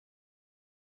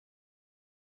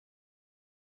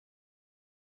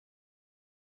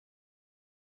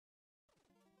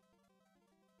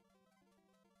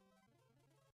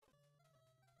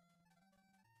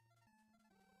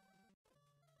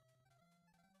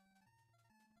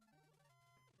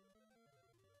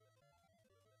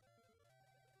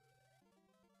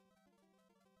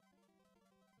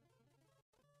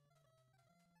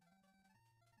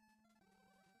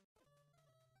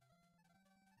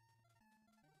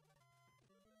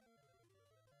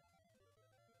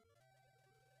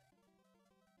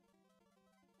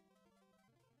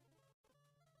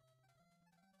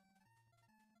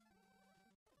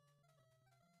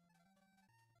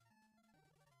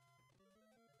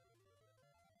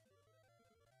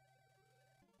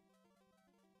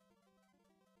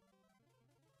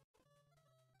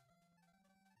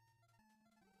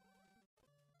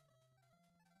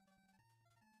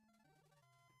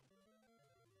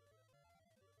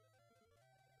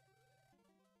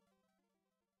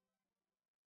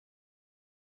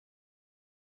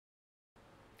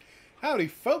Howdy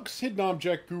folks, Hidden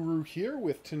Object Guru here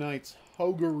with tonight's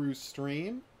HOGuru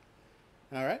stream.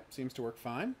 Alright, seems to work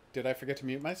fine. Did I forget to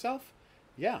mute myself?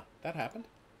 Yeah, that happened.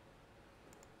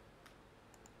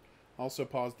 Also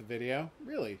paused the video.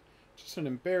 Really, just an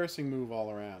embarrassing move all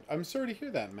around. I'm sorry to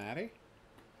hear that, Maddie.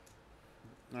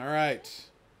 Alright,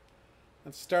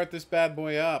 let's start this bad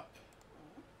boy up.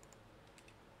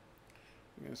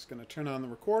 I'm just going to turn on the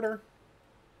recorder.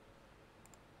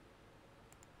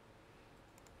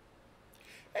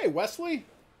 Hey, Wesley.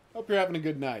 Hope you're having a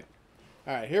good night.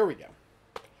 Alright, here we go.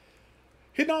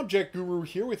 Hidden Object Guru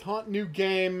here with hot new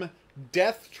game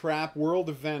Death Trap World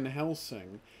of Van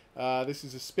Helsing. This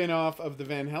is a spin-off of the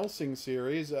Van Helsing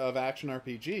series of action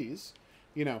RPGs.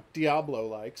 You know, Diablo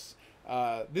likes.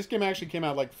 This game actually came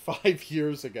out like 5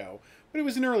 years ago. But it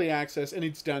was in early access, and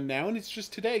it's done now. And it's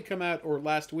just today come out, or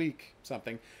last week,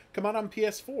 something, come out on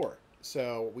PS4.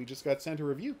 So we just got sent a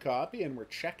review copy, and we're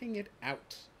checking it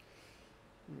out.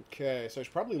 Okay, so I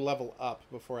should probably level up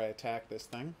before I attack this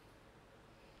thing.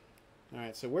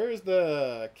 Alright, so where's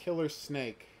the killer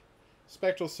snake?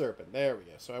 Spectral serpent. There we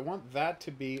go. So I want that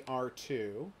to be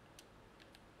R2.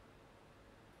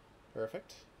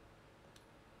 Perfect.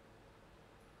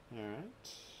 Alright.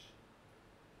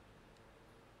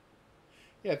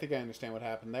 Yeah, I think I understand what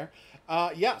happened there.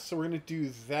 Yeah, so we're going to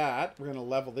do that. We're going to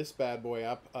level this bad boy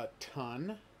up a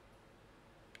ton.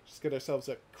 Just get ourselves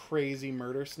a crazy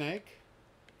murder snake.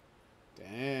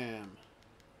 Damn.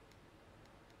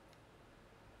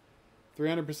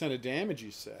 300% of damage,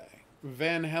 you say?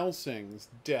 Van Helsing's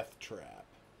Death Trap.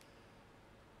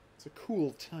 It's a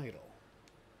cool title.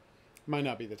 Might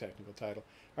not be the technical title.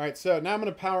 Alright, so now I'm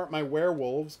going to power up my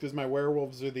werewolves, because my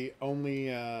werewolves are the only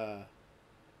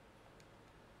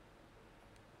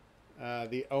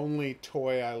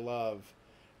toy I love.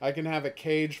 I can have a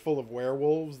cage full of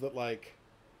werewolves that, like,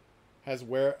 has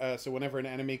so whenever an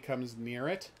enemy comes near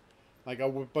it, like a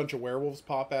bunch of werewolves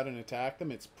pop out and attack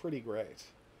them. It's pretty great.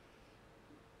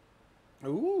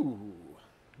 Ooh.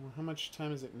 Well, how much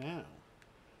time is it now?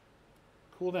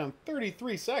 Cooldown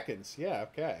 33 seconds. Yeah,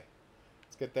 okay.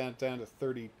 Let's get that down to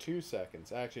 32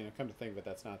 seconds. Actually, come to think of it,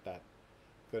 that's not that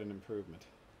good an improvement.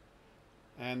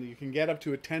 And you can get up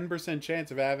to a 10%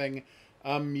 chance of having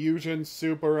a mutant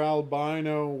super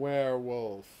albino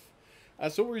werewolf.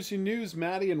 So what was your news,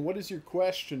 Maddie, and what is your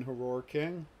question, Horror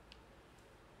King?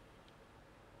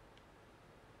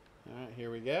 Alright,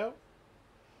 here we go.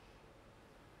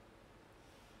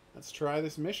 Let's try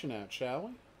this mission out,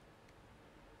 shall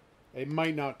we? It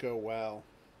might not go well.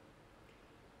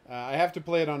 I have to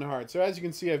play it on hard. So as you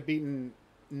can see, I've beaten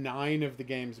 9 of the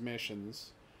game's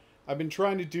missions. I've been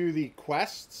trying to do the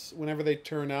quests whenever they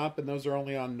turn up, and those are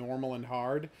only on normal and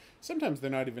hard. Sometimes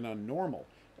they're not even on normal.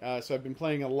 So I've been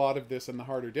playing a lot of this on the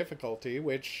harder difficulty,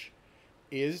 which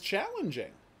is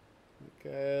challenging.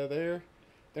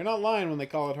 They're not lying when they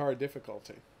call it hard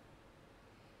difficulty.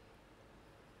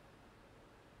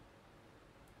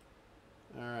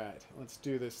 Alright, let's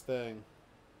do this thing.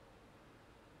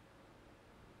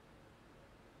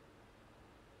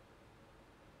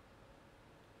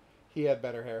 He had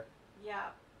better hair. Yeah,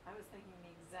 I was thinking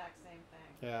the exact same thing.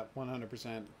 Yeah,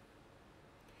 100%.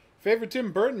 Favorite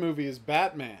Tim Burton movie is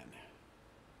Batman.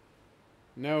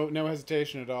 No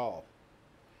hesitation at all.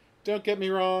 Don't get me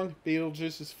wrong,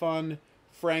 Beetlejuice is fun.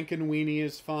 Frankenweenie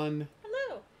is fun.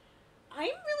 Hello. I'm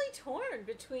really torn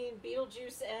between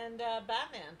Beetlejuice and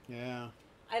Batman. Yeah.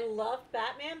 I loved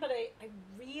Batman, but I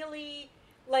really,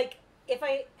 like, if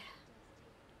I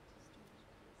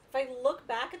look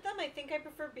back at them, I think I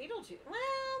prefer Beetlejuice.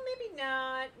 Well, maybe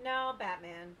not. No,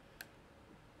 Batman.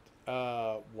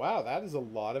 Wow, that is a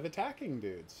lot of attacking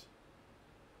dudes.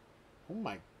 Oh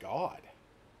my god.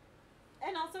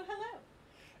 And also, hello.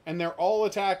 And they're all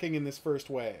attacking in this first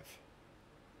wave.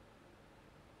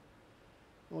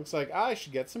 It looks like I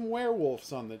should get some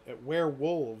werewolves on the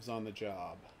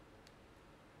job.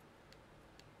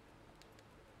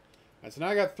 Alright, so now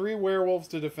I got 3 werewolves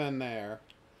to defend there.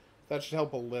 That should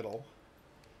help a little.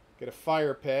 Get a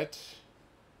fire pit.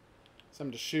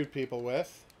 Something to shoot people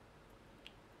with.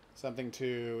 Something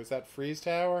to... Is that freeze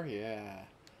tower? Yeah.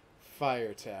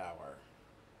 Fire tower.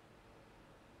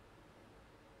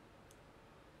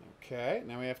 Okay,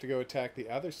 now we have to go attack the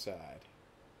other side.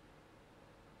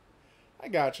 I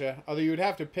gotcha. Although you would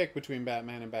have to pick between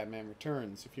Batman and Batman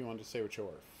Returns if you wanted to say what your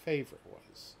favorite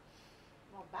was.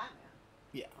 Well, Batman.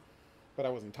 Yeah, but I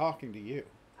wasn't talking to you.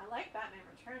 I like Batman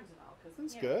Returns and all,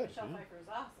 because good, Michelle yeah. Pfeiffer is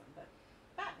awesome, but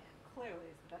Batman clearly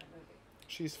is the better movie.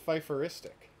 She's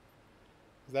Pfeifferistic.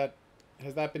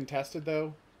 Has that been tested,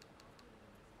 though?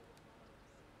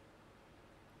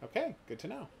 Okay, good to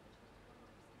know.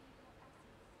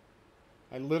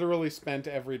 I literally spent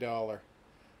every dollar.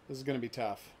 This is going to be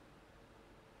tough.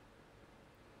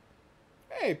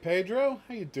 Hey, Pedro.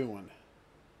 How you doing?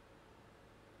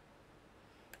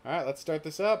 Alright, let's start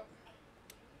this up.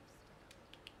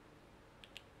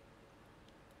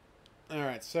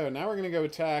 Alright, so now we're going to go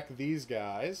attack these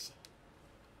guys.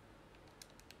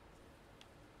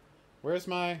 Where's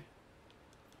my...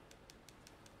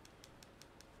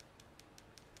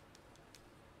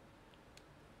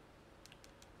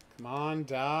 Come on,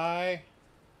 die.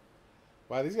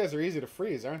 Wow, these guys are easy to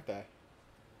freeze, aren't they?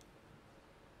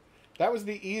 That was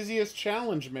the easiest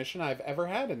challenge mission I've ever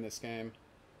had in this game.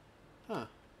 Huh.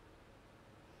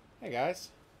 Hey, guys.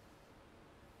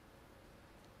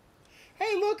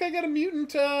 Hey, look, I got a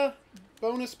mutant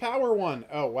bonus power one.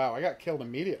 Oh, wow, I got killed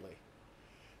immediately.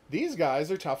 These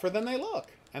guys are tougher than they look,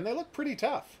 and they look pretty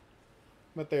tough.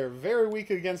 But they're very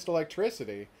weak against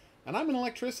electricity, and I'm an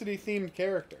electricity-themed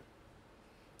character.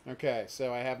 Okay,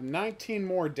 so I have 19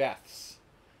 more deaths.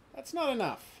 That's not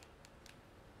enough.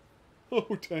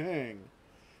 Oh, dang.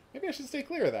 Maybe I should stay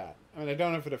clear of that. I mean, I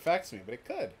don't know if it affects me, but it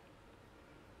could.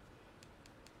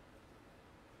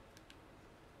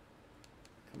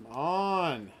 Come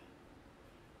on.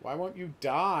 Why won't you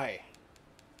die?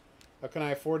 Oh, can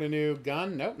I afford a new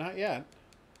gun? Nope, not yet.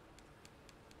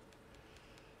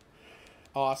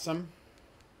 Awesome.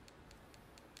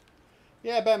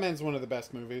 Yeah, Batman's one of the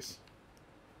best movies.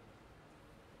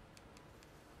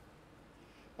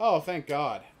 Oh, thank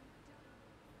God.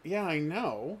 Yeah, I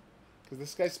know. Because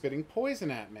this guy's spitting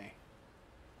poison at me.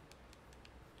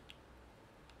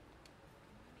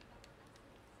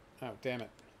 Oh, damn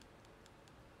it.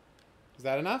 Is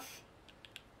that enough?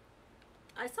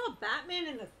 I saw Batman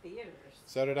in the theaters.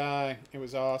 So did I. It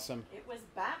was awesome. It was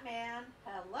Batman.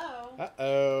 Hello.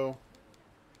 Uh-oh.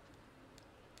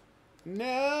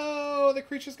 No! The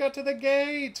creatures got to the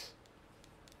gate!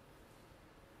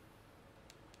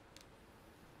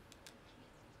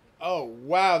 Oh,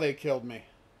 wow, they killed me.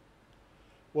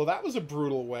 Well, that was a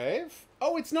brutal wave.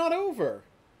 Oh, it's not over.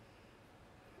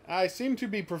 I seem to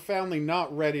be profoundly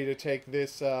not ready to take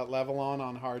this level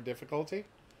on hard difficulty.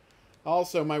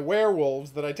 Also, my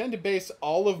werewolves, that I tend to base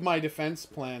all of my defense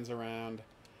plans around,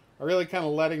 are really kind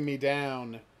of letting me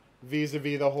down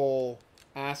vis-a-vis the whole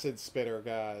acid spitter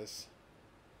guys.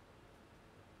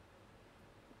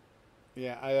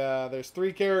 Yeah, there's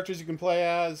 3 characters you can play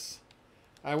as.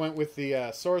 I went with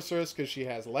the sorceress because she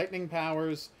has lightning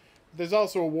powers. There's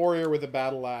also a warrior with a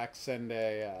battle axe and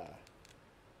a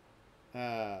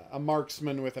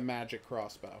marksman with a magic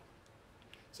crossbow.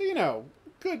 So, you know,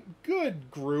 good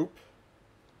group.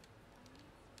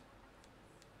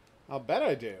 I'll bet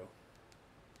I do.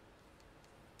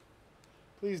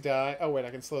 Please die. Oh, wait, I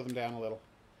can slow them down a little.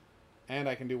 And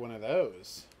I can do one of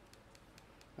those.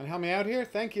 And help me out here?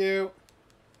 Thank you.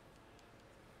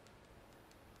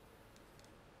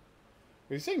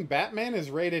 Are you saying Batman is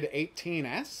rated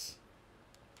 18S?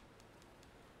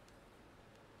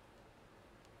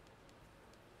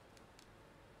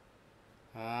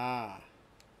 Ah.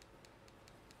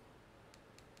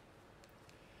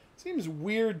 Seems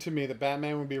weird to me that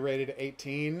Batman would be rated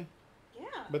 18. Yeah.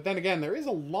 But then again, there is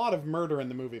a lot of murder in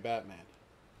the movie Batman.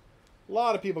 A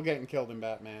lot of people getting killed in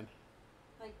Batman.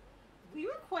 Like, we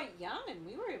were quite young and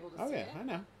we were able to see it. Oh, yeah, I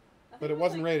know. I But think it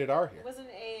wasn't like, rated R here. It wasn't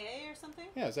AA or something?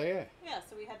 Yeah, it's AA. Yeah,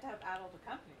 so we had to have adult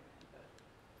accompaniment. But...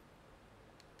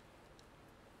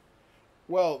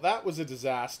 Well, that was a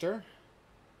disaster.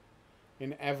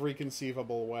 In every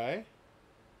conceivable way.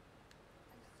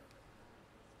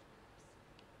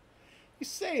 You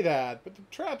say that, but the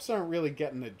traps aren't really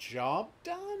getting the job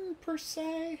done, per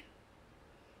se.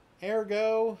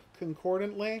 Ergo,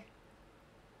 concordantly.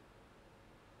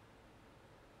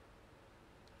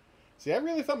 See, I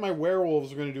really thought my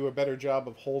werewolves were going to do a better job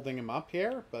of holding him up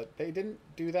here, but they didn't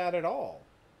do that at all.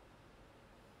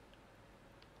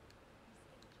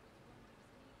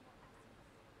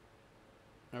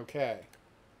 Okay.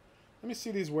 Let me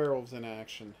see these werewolves in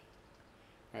action.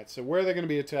 Alright, so where are they going to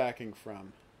be attacking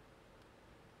from?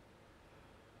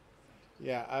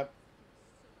 Yeah,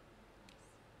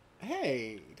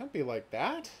 Hey, don't be like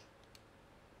that.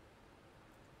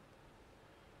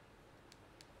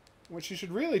 What you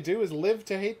should really do is live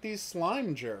to hate these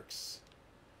slime jerks.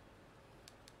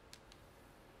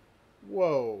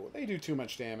 Whoa, they do too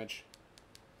much damage.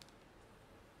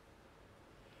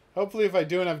 Hopefully if I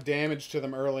do enough damage to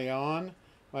them early on,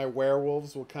 my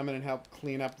werewolves will come in and help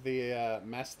clean up the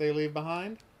mess they leave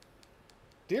behind.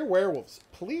 Dear werewolves,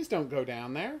 please don't go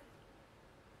down there.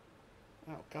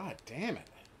 Oh, god damn it.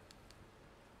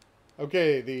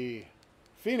 Okay, the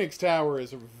Phoenix Tower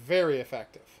is very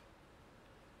effective.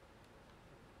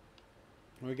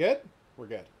 We good? we're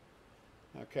good.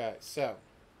 Okay, so.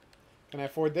 Can I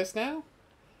afford this now?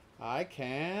 I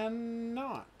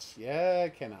cannot. Yeah, I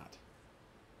cannot.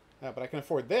 Oh, but I can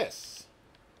afford this.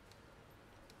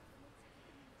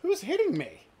 Who's hitting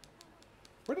me?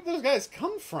 Where did those guys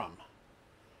come from?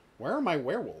 Where are my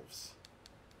werewolves?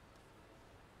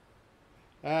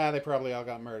 Ah, they probably all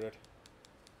got murdered.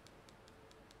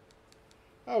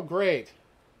 Oh, great.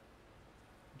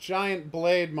 Giant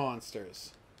blade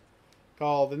monsters.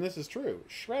 Called, and this is true,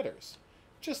 shredders.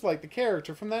 Just like the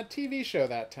character from that TV show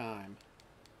that time.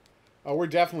 Oh, we're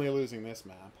definitely losing this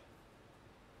map.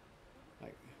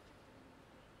 Like,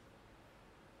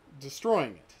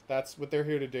 destroying it. That's what they're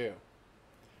here to do.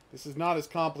 This is not as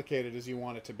complicated as you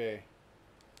want it to be.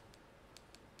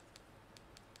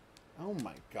 Oh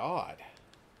my god.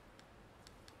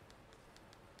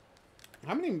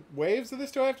 How many waves of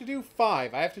this do I have to do?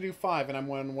 5. I have to do 5, and I'm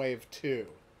on wave 2.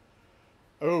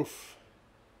 Oof.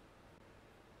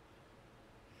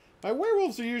 My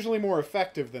werewolves are usually more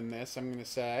effective than this, I'm going to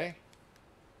say.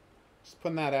 Just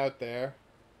putting that out there.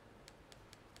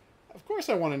 Of course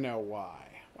I want to know why.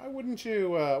 Why wouldn't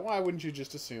you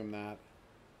just assume that?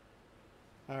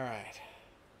 Alright.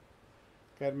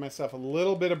 Got myself a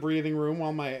little bit of breathing room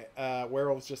while my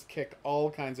werewolves just kick all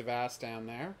kinds of ass down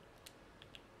there.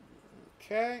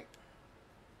 Okay.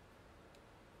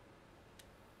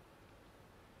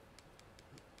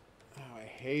 Oh, I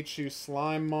hate you,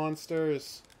 slime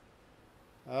monsters.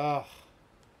 Ugh.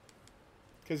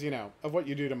 Because, you know, of what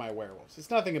you do to my werewolves.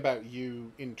 It's nothing about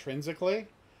you intrinsically.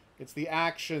 It's the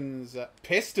actions...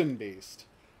 Piston Beast.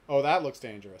 Oh, that looks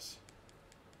dangerous.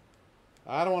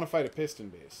 I don't want to fight a Piston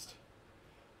Beast.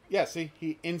 Yeah, see?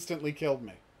 He instantly killed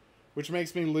me. Which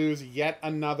makes me lose yet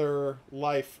another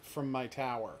life from my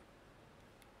tower.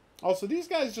 Also, these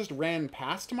guys just ran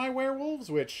past my werewolves,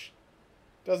 which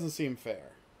doesn't seem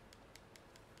fair.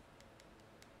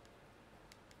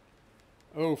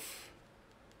 Oof.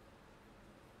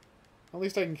 At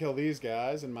least I can kill these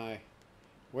guys, and my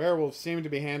werewolves seem to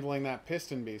be handling that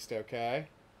Piston Beast okay.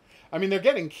 I mean, they're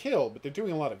getting killed, but they're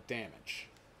doing a lot of damage.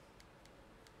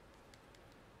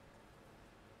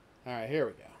 Alright, here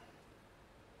we go.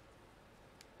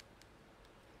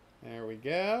 There we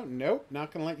go. Nope,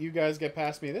 not going to let you guys get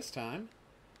past me this time.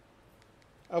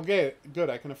 Okay, good.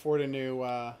 I can afford a new...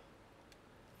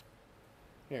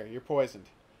 Here, you're poisoned.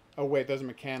 Oh, wait, those are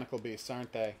mechanical beasts,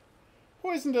 aren't they?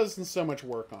 Poison doesn't so much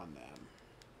work on them.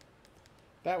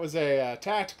 That was a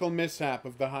tactical mishap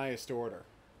of the highest order.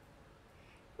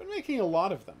 Been making a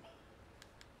lot of them.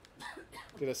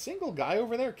 Did a single guy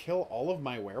over there kill all of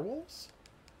my werewolves?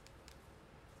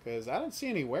 Because I don't see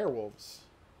any werewolves.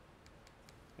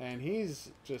 And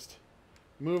he's just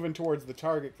moving towards the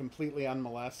target completely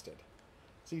unmolested.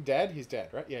 Is he dead? He's dead,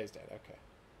 right? Yeah, he's dead. Okay.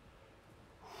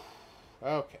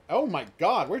 Okay. Oh my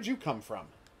god, where'd you come from?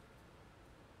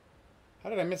 How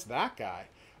did I miss that guy?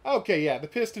 Okay, yeah, the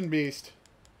Piston Beast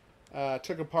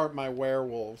took apart my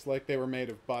werewolves like they were made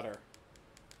of butter.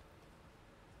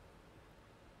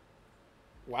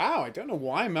 Wow, I don't know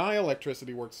why my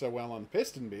electricity works so well on the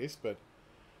Piston Beast, but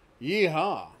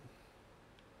yeehaw.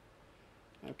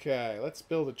 Okay, let's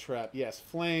build a trap. Yes,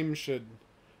 flame should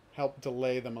help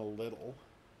delay them a little.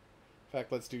 In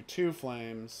fact, let's do 2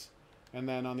 flames. And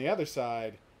then on the other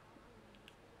side,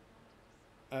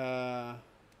 I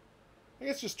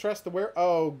guess just trust the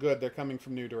Oh, good, they're coming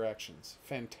from new directions.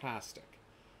 Fantastic.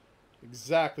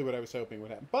 Exactly what I was hoping would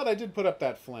happen. But I did put up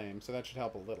that flame, so that should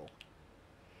help a little.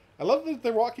 I love that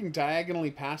they're walking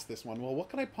diagonally past this one. Well, what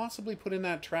could I possibly put in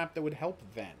that trap that would help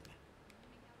then?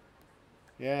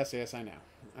 Yes, yes, I know.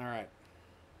 Alright.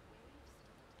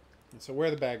 So where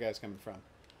are the bad guys coming from?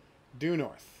 Due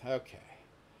north. Okay.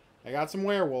 I got some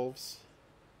werewolves.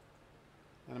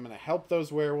 And I'm going to help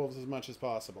those werewolves as much as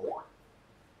possible.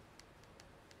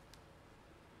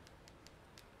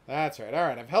 That's right.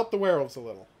 Alright, I've helped the werewolves a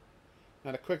little.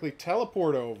 Now to quickly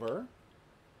teleport over.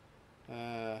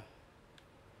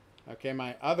 Okay,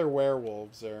 my other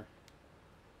werewolves are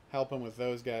helping with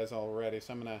those guys already.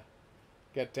 So I'm going to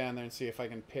get down there and see if I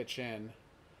can pitch in.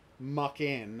 Muck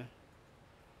in.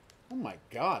 Oh my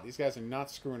god, these guys are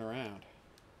not screwing around.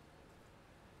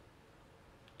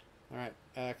 Alright,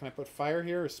 can I put fire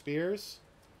here or spears?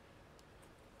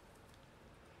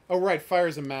 Oh right, fire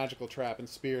is a magical trap and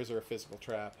spears are a physical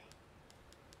trap.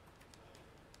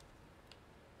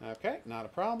 Okay, not a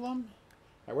problem.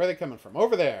 Alright, where are they coming from?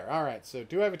 Over there! Alright, so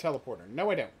do I have a teleporter? No,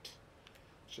 I don't.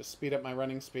 Let's just speed up my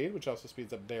running speed, which also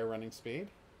speeds up their running speed.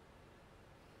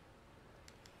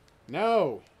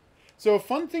 No! So a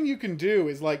fun thing you can do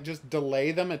is like just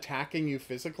delay them attacking you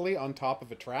physically on top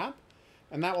of a trap.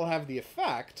 And that will have the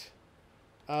effect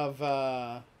of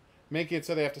making it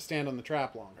so they have to stand on the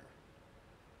trap longer.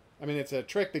 I mean, it's a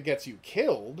trick that gets you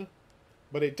killed,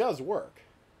 but it does work.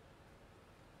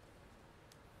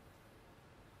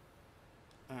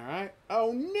 Alright.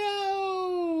 Oh,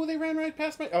 no! They ran right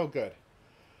past my... Oh, good.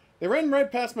 They ran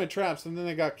right past my traps, and then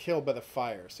they got killed by the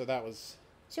fire. So that was...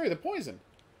 Sorry, the poison.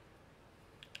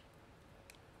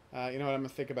 You know what? I'm going to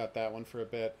think about that one for a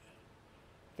bit.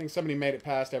 I think somebody made it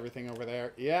past everything over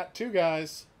there. Yeah, 2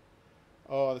 guys.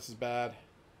 Oh, this is bad.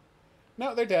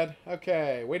 No, they're dead.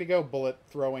 Okay, way to go,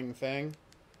 bullet-throwing thing.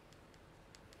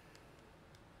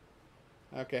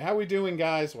 Okay, how are we doing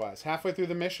guys-wise? Halfway through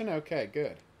the mission? Okay,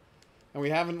 good. And we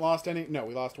haven't lost any... No,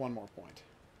 we lost 1 more point.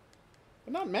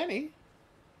 But not many.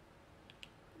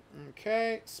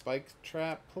 Okay, spike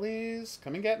trap, please.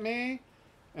 Come and get me.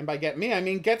 And by get me, I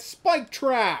mean get spike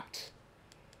trapped!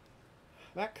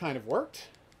 That kind of worked.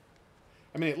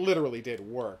 I mean, it literally did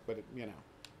work, but, it, you know.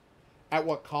 At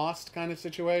what cost kind of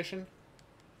situation.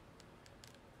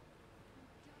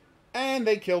 And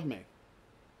they killed me.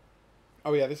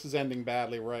 Oh yeah, this is ending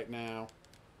badly right now.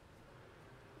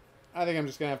 I think I'm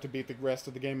just going to have to beat the rest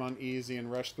of the game on easy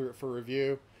and rush through it for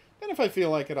review. Then if I feel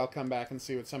like it, I'll come back and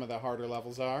see what some of the harder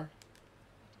levels are.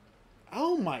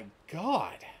 Oh my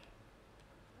god.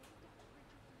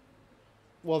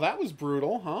 Well, that was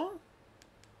brutal, huh?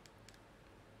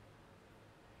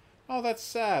 Oh, that's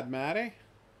sad, Maddie.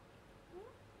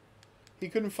 He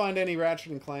couldn't find any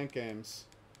Ratchet and Clank games.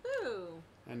 Ooh.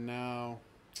 And now...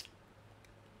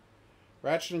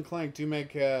 Ratchet and Clank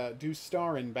do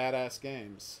star in badass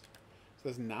games. So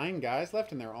there's 9 guys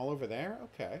left and they're all over there?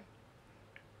 Okay.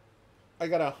 I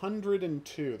got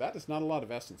 102. That is not a lot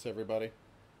of essence, everybody.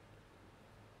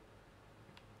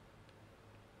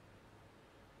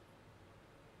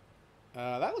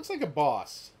 That looks like a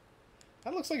boss.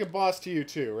 That looks like a boss to you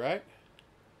too, right?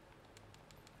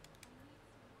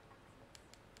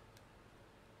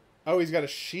 Oh, he's got a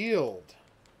shield.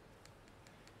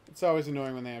 It's always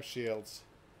annoying when they have shields.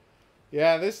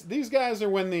 Yeah, these guys are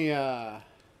when the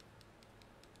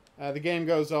game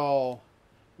goes all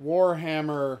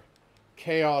Warhammer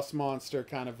Chaos Monster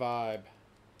kind of vibe.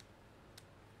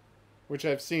 Which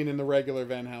I've seen in the regular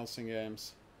Van Helsing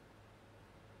games.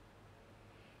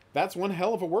 That's one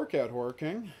hell of a workout, Horror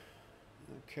King.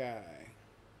 Okay.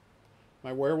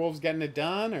 My werewolves getting it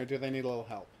done, or do they need a little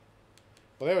help?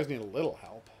 Well, they always need a little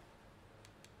help.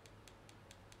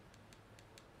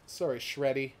 Sorry,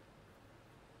 Shreddy.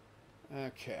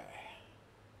 Okay.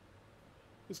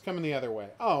 Who's coming the other way?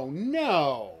 Oh,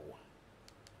 no!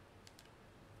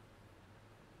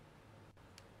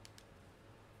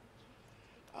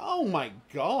 Oh, my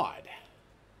God.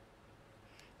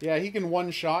 Yeah, he can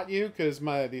one-shot you because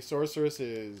the sorceress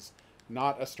is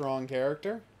not a strong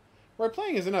character. Where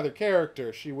playing as another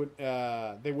character,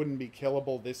 they wouldn't be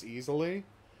killable this easily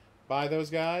by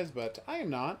those guys, but I am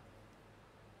not.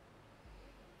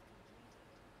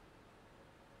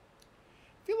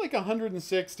 I feel like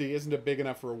 160 isn't a big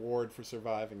enough reward for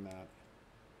surviving that.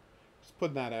 Just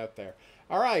putting that out there.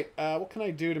 Alright, what can I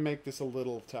do to make this a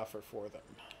little tougher for them?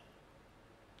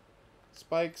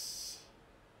 Spikes.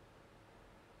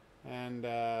 And,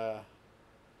 I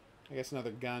guess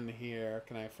another gun here.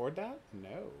 Can I afford that?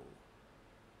 No.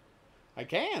 I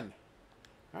can!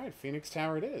 Alright, Phoenix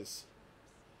Tower it is.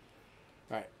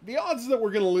 Alright, the odds that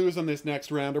we're going to lose on this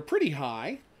next round are pretty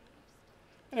high.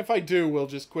 And if I do, we'll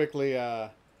just quickly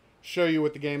show you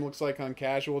what the game looks like on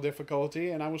casual difficulty.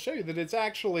 And I will show you that it's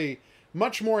actually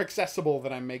much more accessible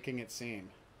than I'm making it seem.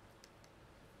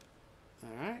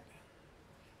 Alright.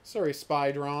 Sorry,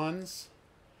 Spydrons.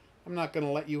 I'm not going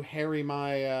to let you harry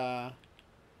my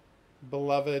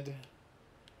beloved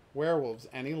werewolves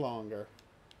any longer.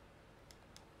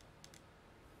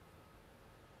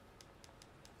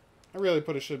 I really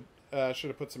should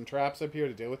have put some traps up here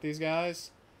to deal with these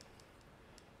guys.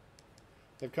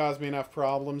 They've caused me enough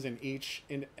problems in each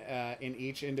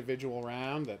individual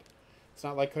round that it's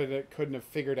not like I couldn't have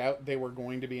figured out they were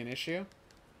going to be an issue.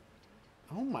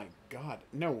 Oh my god.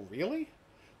 No, really?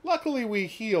 Luckily we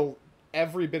heal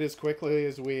every bit as quickly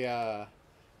as we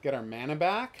get our mana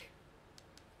back.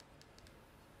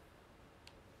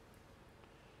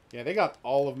 Yeah, they got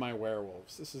all of my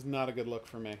werewolves. This is not a good look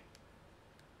for me.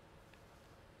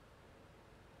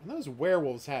 And those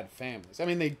werewolves had families. I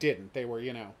mean, they didn't. They were,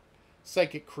 you know,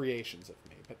 psychic creations of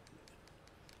me. But,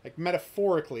 like,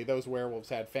 metaphorically, those werewolves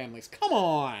had families. Come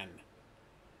on!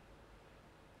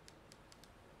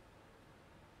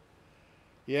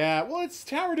 Yeah, well, it's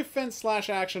tower defense /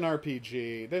 action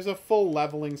RPG. There's a full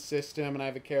leveling system, and I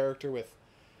have a character with,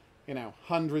 you know,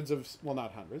 hundreds of... Well,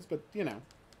 not hundreds, but, you know,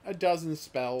 a dozen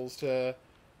spells to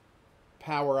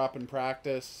power up and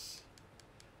practice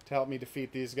to help me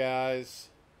defeat these guys.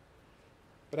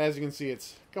 But as you can see,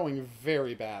 it's going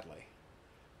very badly.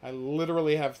 I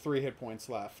literally have 3 hit points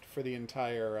left for the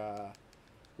entire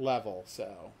level,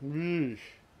 so... And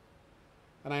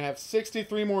I have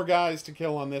 63 more guys to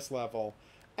kill on this level,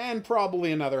 and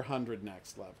probably another 100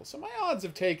 next level. So my odds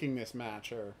of taking this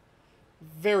match are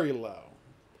very low.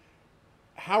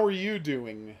 How are you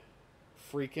doing,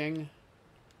 freaking?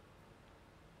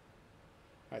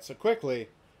 Alright, so quickly,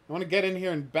 I want to get in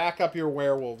here and back up your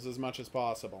werewolves as much as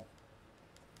possible.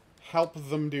 Help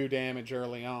them do damage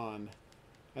early on,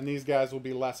 and these guys will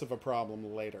be less of a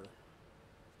problem later.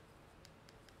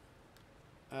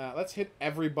 Let's hit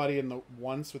everybody in the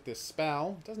once with this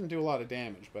spell. It doesn't do a lot of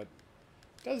damage, but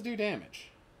it does do damage.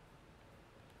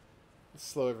 Let's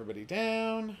slow everybody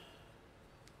down.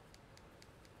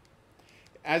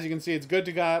 As you can see, it's good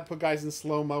to put guys in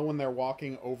slow-mo when they're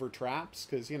walking over traps,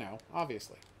 because, you know,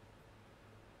 obviously.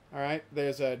 Alright,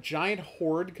 there's a giant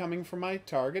horde coming from my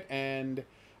target, and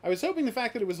I was hoping the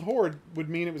fact that it was a horde would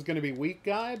mean it was going to be weak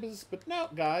guys, but no,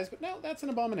 that's an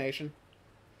abomination.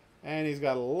 And he's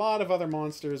got a lot of other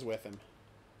monsters with him.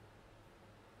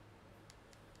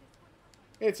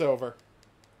 It's over.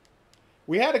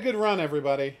 We had a good run,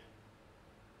 everybody.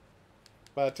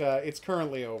 But it's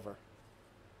currently over.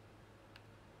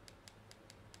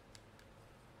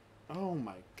 Oh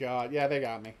my god. Yeah, they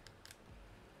got me.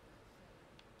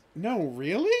 No,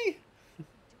 really?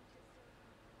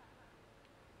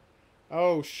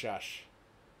 Oh, shush.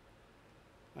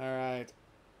 Alright.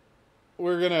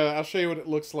 I'll show you what it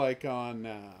looks like on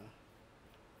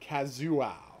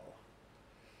Casual.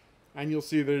 And you'll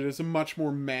see that it is a much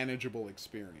more manageable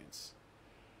experience.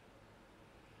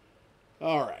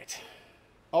 Alright.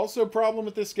 Also, problem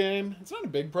with this game, it's not a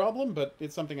big problem, but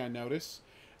it's something I notice.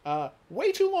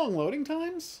 Way too long loading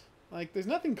times. Like, there's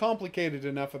nothing complicated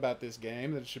enough about this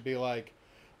game that it should be like,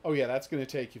 oh yeah, that's going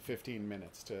to take you 15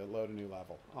 minutes to load a new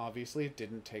level. Obviously, it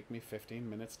didn't take me 15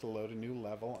 minutes to load a new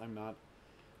level. I'm not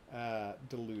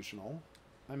delusional.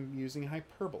 I'm using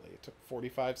hyperbole. It took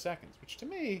 45 seconds, which to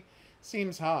me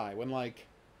seems high when, like,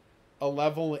 a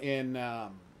level in...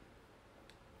 oh,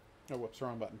 whoops,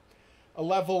 wrong button. A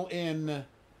level in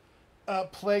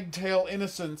Plague Tale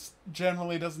Innocence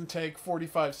generally doesn't take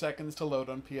 45 seconds to load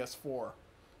on PS4.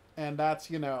 And that's,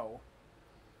 you know,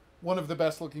 one of the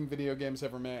best-looking video games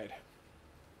ever made.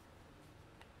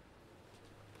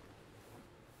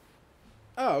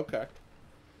 Oh, okay.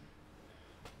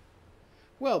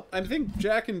 Well, I think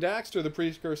Jak and Daxter, the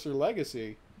precursor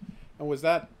legacy. And was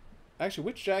that... Actually,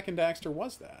 which Jak and Daxter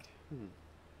was that?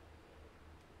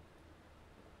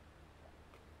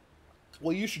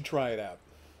 Well, you should try it out.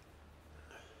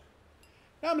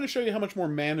 Now I'm going to show you how much more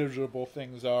manageable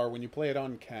things are when you play it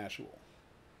on casual.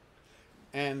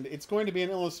 And it's going to be an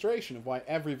illustration of why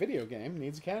every video game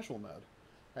needs a casual mode.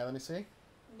 Alright, let me see.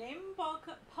 Name Paul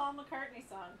McCartney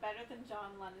song better than John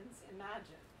Lennon's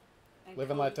Imagine. And Live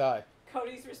and Let Die.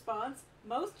 Cody's response,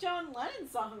 most John Lennon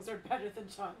songs are better than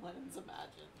John Lennon's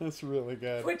Imagine. That's really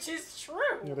good. Which is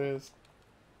true. It is.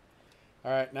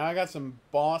 Alright, now I got some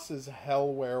bosses hell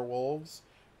werewolves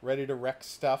ready to wreck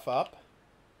stuff up.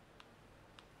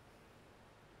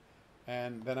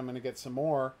 And then I'm going to get some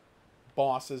more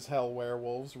bosses hell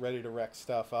werewolves ready to wreck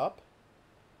stuff up.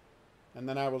 And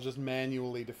then I will just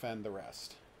manually defend the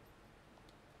rest.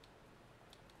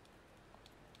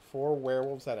 4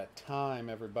 werewolves at a time,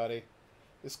 everybody.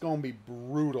 This is going to be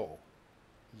brutal.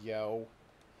 Yo.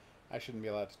 I shouldn't be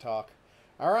allowed to talk.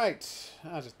 Alright.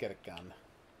 I'll just get a gun.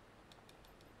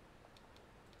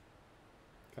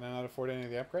 Can I not afford any of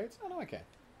the upgrades? Oh, no, I can.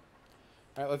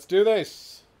 Alright, let's do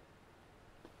this.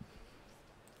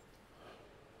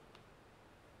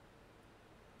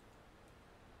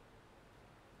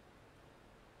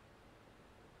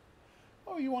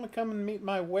 Oh, you want to come and meet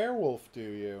my werewolf, do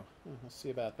you? We'll see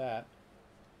about that.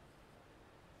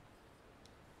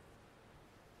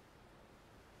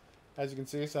 As you can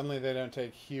see, suddenly they don't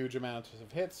take huge amounts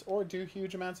of hits or do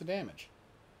huge amounts of damage.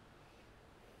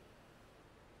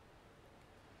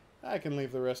 I can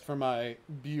leave the rest for my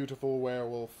beautiful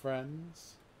werewolf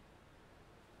friends.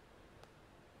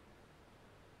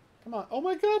 Come on. Oh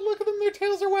my god, look at them! Their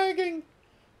tails are wagging!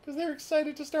 Because they're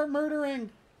excited to start murdering.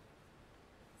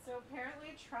 So apparently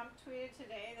Trump tweeted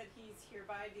today that he's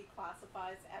hereby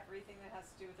declassifies everything that has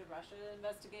to do with the Russia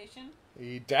investigation.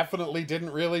 He definitely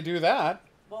didn't really do that.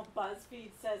 Well, BuzzFeed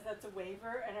says that's a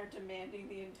waiver and are demanding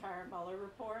the entire Mueller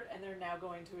report, and they're now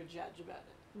going to a judge about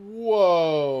it.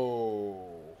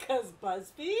 Whoa. Because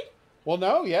BuzzFeed? Well,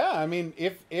 no, yeah. I mean,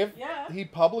 if Yeah. he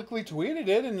publicly tweeted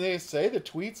it and they say the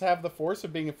tweets have the force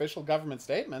of being official government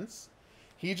statements,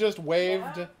 he just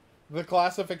waved the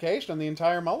classification on the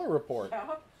entire Mueller report.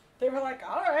 Yeah. They were like,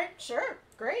 all right, sure,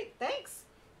 great, thanks.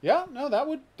 Yeah, no, that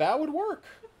would work.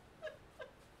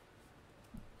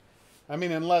 I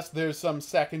mean, unless there's some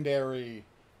secondary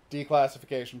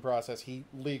declassification process he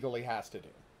legally has to do,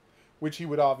 which he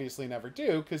would obviously never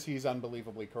do because he's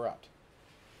unbelievably corrupt.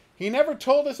 He never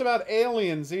told us about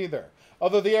aliens either,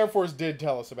 although the Air Force did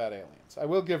tell us about aliens. I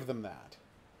will give them that.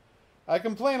 I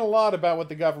complain a lot about what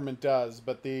the government does,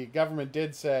 but the government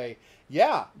did say,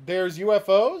 yeah, there's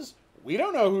UFOs. We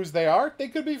don't know whose they are. They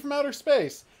could be from outer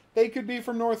space. They could be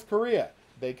from North Korea.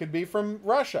 They could be from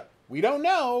Russia. We don't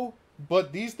know,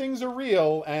 but these things are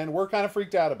real, and we're kind of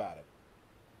freaked out about it.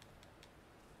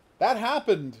 That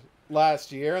happened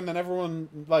last year, and then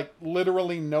everyone, like,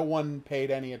 literally no one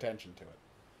paid any attention to it.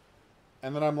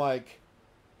 And then I'm like,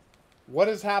 what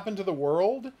has happened to the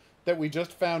world that we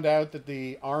just found out that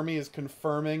the Army is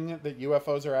confirming that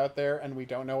UFOs are out there and we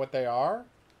don't know what they are?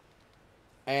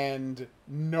 And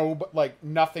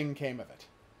nothing came of it.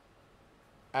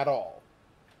 At all.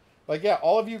 Like, yeah,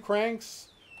 all of you cranks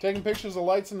taking pictures of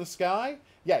lights in the sky,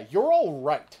 yeah, you're all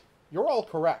right. You're all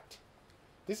correct.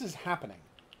 This is happening.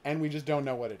 And we just don't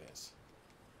know what it is.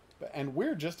 And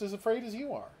we're just as afraid as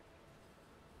you are.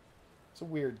 It's a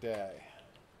weird day.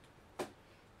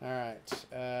 Alright.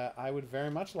 I would very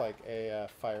much like a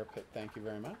fire pit. Thank you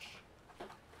very much.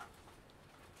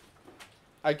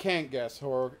 I can't guess,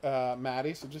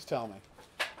 Maddie, so just tell me.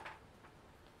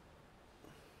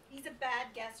 He's a bad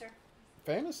guesser.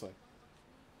 Famously.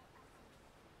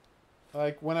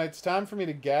 Like, when it's time for me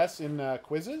to guess in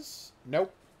quizzes,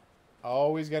 nope. I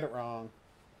always get it wrong.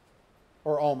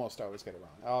 Or almost always get it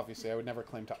wrong. Obviously, I would never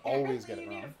claim to always get it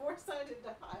wrong. You need a four-sided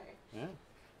die. Yeah.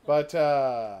 But,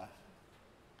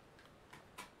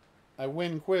 I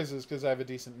win quizzes because I have a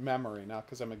decent memory, not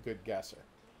because I'm a good guesser.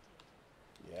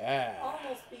 Yeah.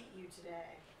 Almost beat you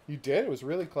today. You did? It was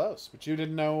really close. But you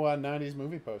didn't know 90s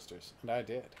movie posters, and I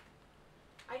did.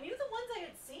 I knew the ones I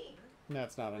had seen.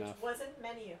 That's not enough. Which wasn't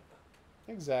many of them.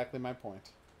 Exactly my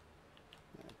point.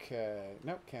 Okay.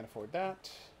 Nope, can't afford that.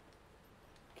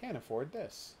 Can't afford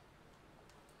this.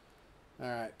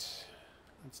 Alright.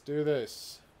 Let's do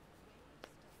this.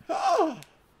 Oh,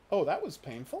 that was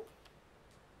painful.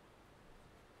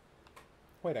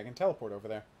 Wait, I can teleport over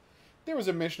there. There was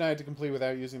a mission I had to complete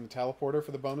without using the teleporter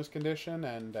for the bonus condition,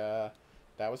 and that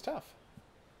was tough.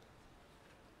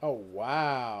 Oh,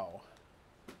 wow.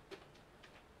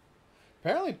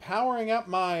 Apparently powering up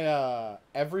my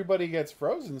everybody gets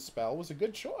frozen spell was a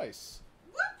good choice.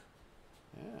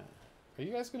 Yeah. Are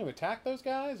you guys going to attack those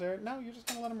guys? Or no, you're just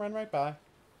going to let them run right by? I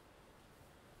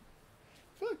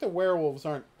feel like the werewolves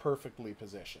aren't perfectly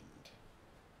positioned.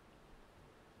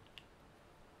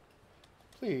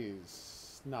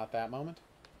 Please, not that moment.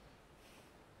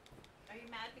 Are you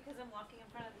mad because I'm walking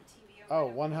in front of the TV Oh,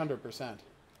 over 100%. and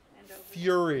over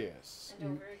Furious.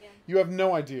 and over again You have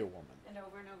no idea, woman. and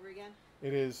over again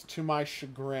It is to my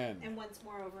chagrin. and once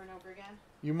more over and over again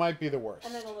You might be the worst.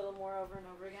 and then a little more over and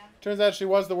over again. Turns out she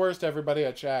was the worst, everybody.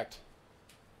 I checked.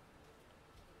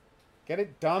 Get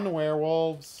it done,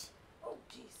 werewolves. Oh,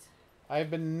 jeez. I have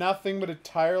been nothing but a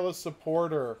tireless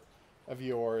supporter of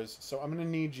yours, so I'm going to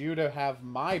need you to have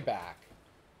my back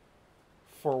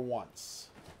for once.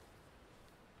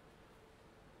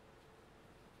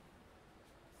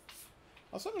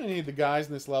 Also, I'm going to need the guys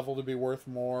in this level to be worth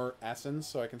more essence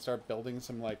so I can start building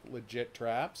some, like, legit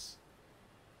traps.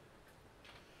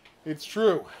 It's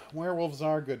true. Werewolves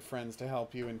are good friends to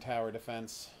help you in tower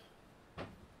defense.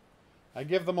 I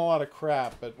give them a lot of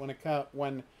crap, but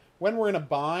when we're in a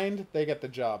bind, they get the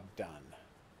job done.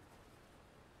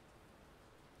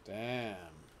 Damn.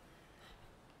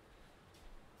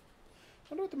 I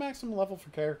wonder what the maximum level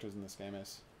for characters in this game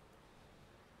is.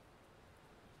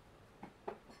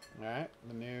 Alright,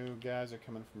 the new guys are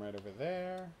coming from right over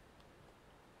there.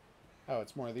 Oh,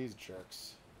 it's more of these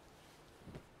jerks.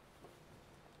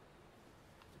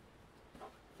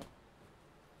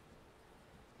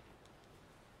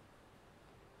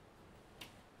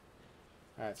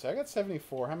 Alright, so I got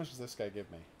 74. How much does this guy give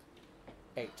me?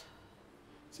 8.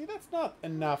 See, that's not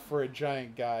enough for a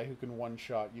giant guy who can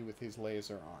one-shot you with his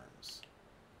laser arms.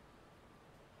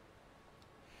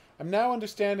 I'm now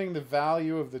understanding the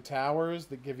value of the towers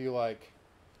that give you, like,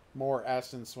 more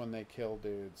essence when they kill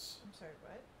dudes. I'm sorry,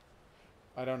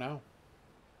 what? I don't know.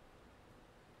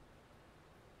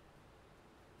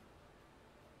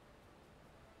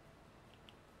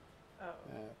 Oh.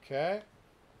 Okay.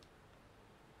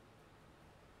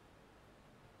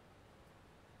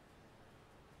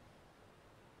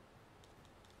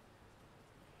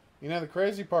 You know, the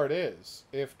crazy part is,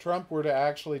 if Trump were to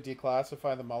actually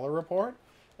declassify the Mueller report,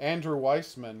 Andrew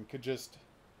Weissman could just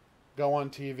go on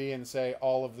TV and say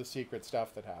all of the secret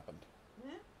stuff that happened.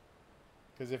 Yeah.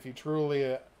 Because if he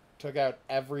truly took out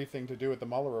everything to do with the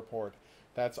Mueller report,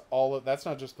 that's all. That's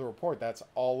not just the report. That's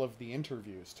all of the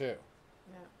interviews too.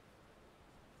 Yeah.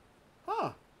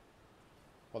 Huh.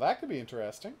 Well, that could be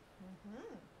interesting.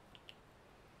 Mm-hmm.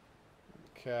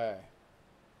 Okay.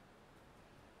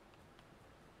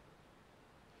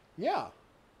 Yeah.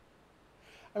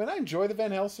 I mean, I enjoy the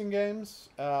Van Helsing games.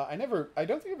 I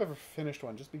don't think I've ever finished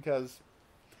one, just because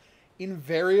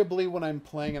invariably when I'm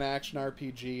playing an action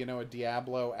RPG, you know, a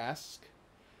Diablo-esque,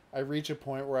 I reach a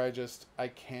point where I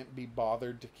can't be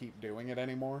bothered to keep doing it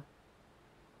anymore.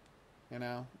 You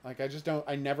know? Like,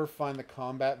 I never find the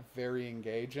combat very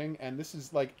engaging, and this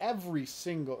is like every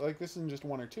single, like this isn't just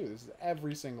one or two, this is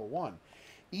every single one.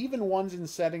 Even ones in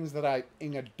settings that I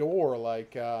adore,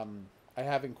 like, I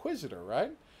have Inquisitor,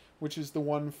 right? Which is the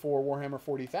one for Warhammer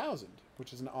 40,000,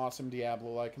 which is an awesome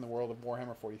Diablo-like in the world of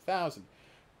Warhammer 40,000.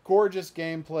 Gorgeous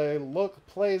gameplay,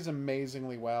 plays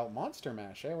amazingly well. Monster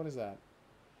Mash, eh? What is that?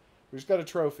 We just got a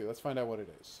trophy. Let's find out what it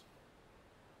is.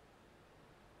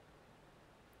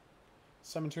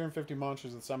 Summon 250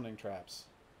 monsters with summoning traps.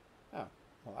 Oh,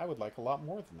 well, I would like a lot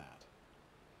more than that.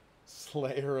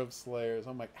 Slayer of Slayers.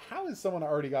 I'm like, how has someone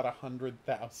already got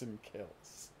 100,000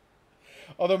 kills?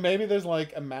 Although maybe there's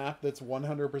like a map that's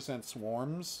 100%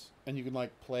 swarms, and you can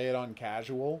like play it on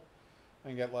casual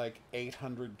and get like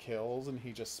 800 kills, and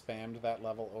he just spammed that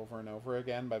level over and over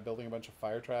again by building a bunch of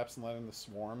fire traps and letting the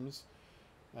swarms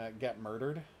get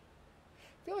murdered.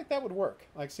 I feel like that would work.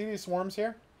 Like, see these swarms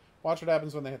here? Watch what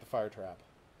happens when they hit the fire trap.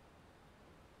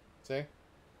 See?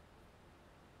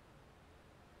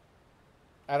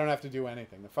 I don't have to do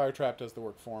anything. The fire trap does the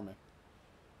work for me.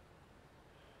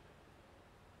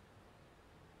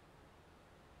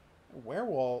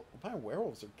 My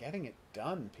werewolves are getting it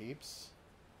done, peeps.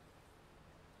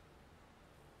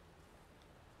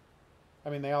 I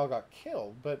mean, they all got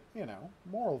killed, but, you know,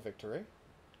 moral victory.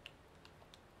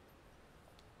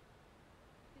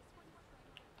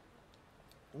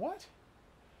 What?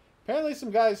 Apparently some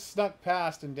guys snuck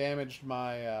past and damaged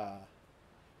my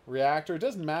reactor. It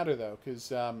doesn't matter, though,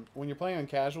 because when you're playing on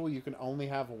casual, you can only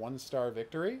have a 1-star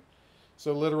victory.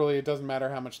 So literally, it doesn't matter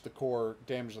how much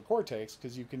damage the core takes,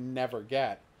 because you can never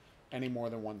get any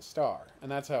more than 1 star.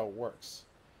 And that's how it works.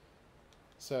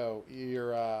 So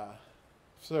you're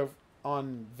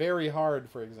on very hard,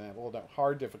 for example,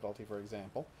 hard difficulty, for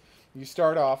example, you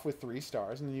start off with 3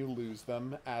 stars, and then you lose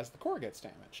them as the core gets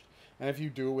damaged. And if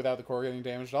you do it without the core getting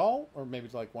damaged at all, or maybe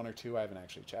it's like 1 or 2, I haven't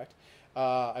actually checked,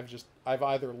 I've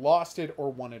either lost it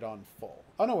or won it on full.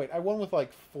 Oh no, wait, I won with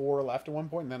like 4 left at one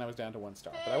point, and then I was down to 1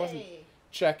 star. Hey, but I wasn't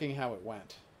checking how it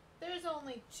went. There's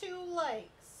only 2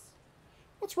 likes.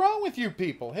 What's wrong with you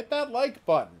people? Hit that like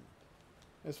button.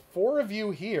 There's 4 of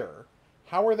you here.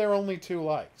 How are there only 2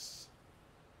 likes?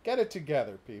 Get it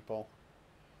together, people.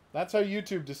 That's how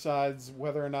YouTube decides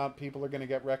whether or not people are going to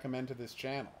get recommended to this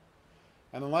channel.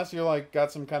 And unless you're like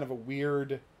got some kind of a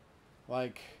weird,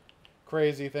 like,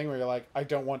 crazy thing where you're like, I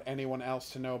don't want anyone else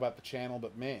to know about the channel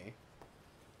but me,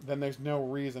 then there's no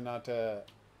reason not to,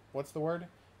 what's the word?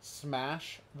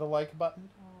 Smash the like button?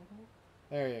 Mm-hmm.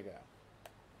 There you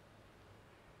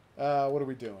go. What are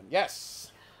we doing?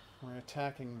 Yes! We're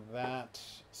attacking that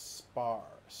spur.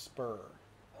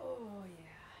 Oh, yeah.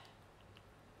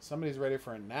 Somebody's ready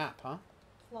for a nap, huh?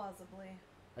 Plausibly.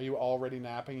 Are you already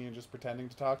napping and you're just pretending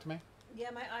to talk to me? Yeah,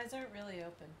 my eyes aren't really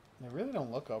open. They really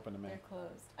don't look open to me. They're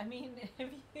closed. I mean, if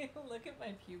you look at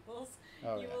my pupils,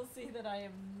 Oh, you will see that I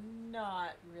am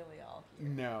not really all here.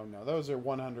 No, those are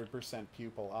 100%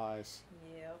 pupil eyes.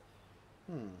 Yep.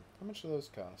 How much do those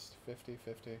cost? 50,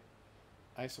 50.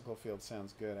 Icicle Field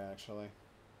sounds good, actually.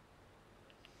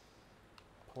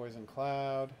 Poison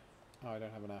Cloud. Oh, I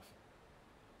don't have enough.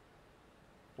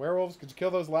 Werewolves, could you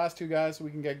kill those last 2 guys so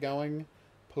we can get going?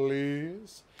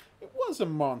 Please? It was a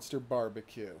monster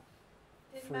barbecue.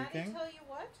 Did Maddie tell you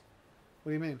what? What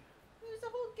do you mean? There's a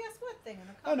whole guess what thing in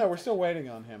the comments. Oh, no, we're still waiting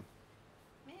on him.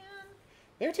 Man.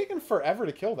 They're taking forever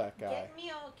to kill that guy. Get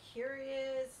me all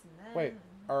curious. And then... Wait,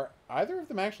 are either of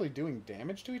them actually doing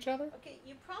damage to each other? Okay,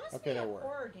 you promised Okay, me a they were.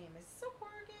 horror game. Is this a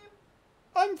horror game?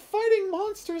 I'm fighting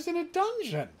monsters in a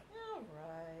dungeon!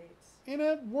 Alright. In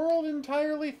a world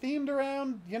entirely themed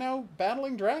around, you know,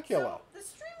 battling Dracula. So, the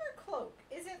streamer cloak,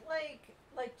 is it like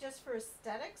just for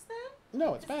aesthetics then?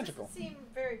 No, it's magical. It doesn't seem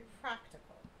very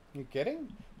practical. You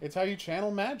kidding? It's how you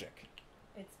channel magic.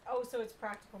 So it's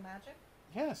practical magic?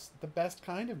 Yes, the best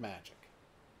kind of magic.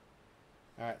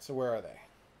 Alright, so where are they?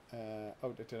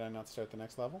 Did I not start the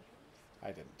next level? I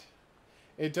didn't.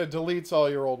 It deletes all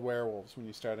your old werewolves when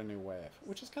you start a new wave,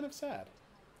 which is kind of sad.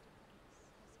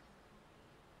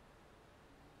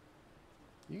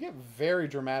 You get very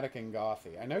dramatic and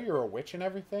gothy. I know you're a witch and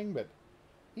everything, but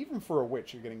even for a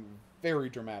witch, you're getting very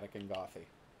dramatic and gothy.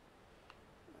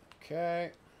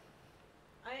 Okay.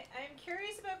 I'm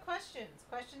curious about questions.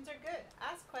 Questions are good.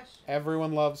 Ask questions.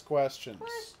 Everyone loves questions.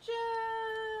 Questions!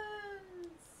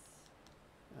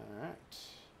 Alright.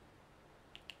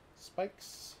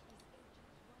 Spikes.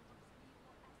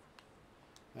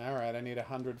 Alright, I need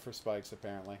 100 for spikes,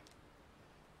 apparently.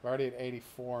 We're already at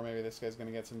 84. Maybe this guy's going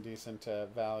to get some decent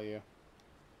value.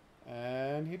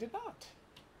 And he did not.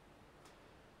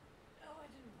 Oh, I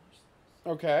didn't watch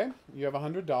those. Okay, you have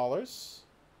 $100.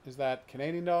 Is that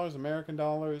Canadian dollars, American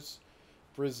dollars,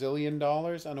 Brazilian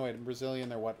dollars? Oh, no, wait, in Brazilian,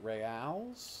 they're what,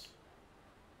 reals?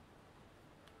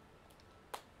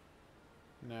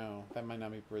 No, that might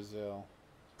not be Brazil.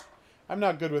 I'm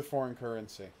not good with foreign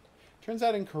currency. Turns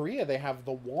out in Korea, they have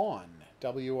the won,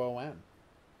 W-O-N.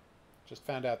 Just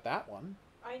found out that one.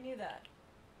 I knew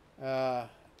that.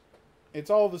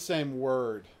 It's all the same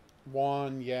word.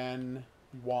 Won, yen,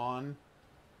 won.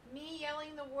 Me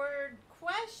yelling the word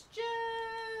questions!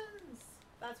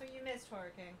 That's what you missed,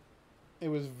 Horror King. It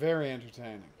was very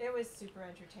entertaining. It was super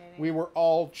entertaining. We were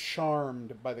all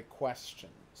charmed by the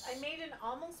questions. I made an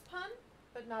almost pun,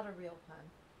 but not a real pun.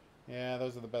 Yeah,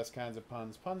 those are the best kinds of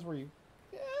puns. Puns where you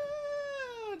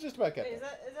just about get Wait,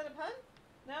 there. is that a pun?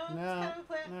 No, No, it's kind of a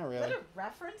plan. not really. Is that a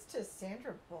reference to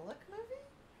Sandra Bullock movie?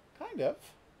 Kind of.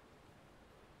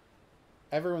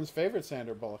 Everyone's favorite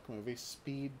Sandra Bullock movie,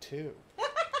 Speed 2.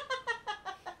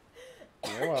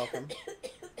 You're welcome.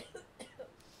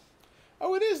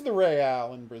 Oh, it is the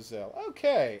real in Brazil.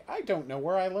 Okay, I don't know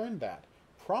where I learned that.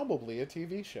 Probably a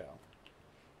TV show.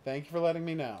 Thank you for letting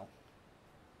me know.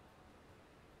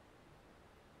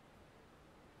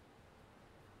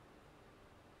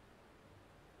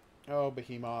 Oh,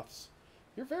 behemoths.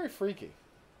 You're very freaky.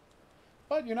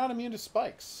 But you're not immune to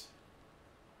spikes.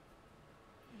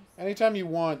 Anytime you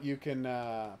want, you can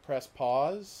press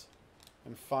pause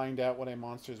and find out what a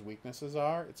monster's weaknesses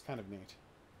are. It's kind of neat.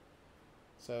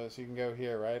 So you can go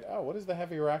here, right? Oh, what is the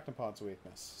heavy arachnopod's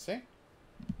weakness? See?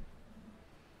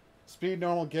 Speed,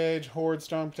 normal gauge, horde,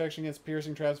 strong protection against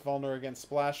piercing traps, vulnerable against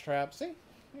splash traps. See?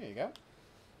 There you go.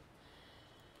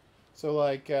 So,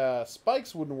 like,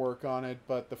 spikes wouldn't work on it,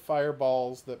 but the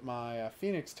fireballs that my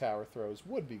Phoenix Tower throws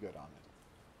would be good on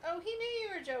it. Oh, he knew you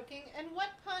were joking. And what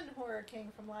pun, Horror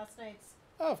King, from last night's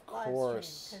Of live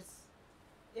course. Because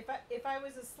if I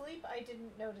was asleep, I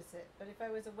didn't notice it. But if I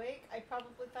was awake, I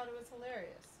probably thought it was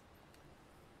hilarious.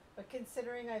 But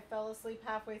considering I fell asleep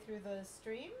halfway through the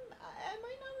stream, I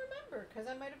might not remember, because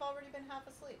I might have already been half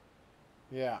asleep.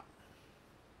 Yeah.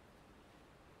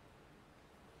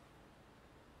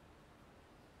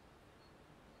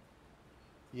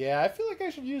 Yeah, I feel like I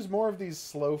should use more of these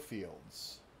slow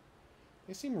fields.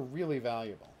 They seem really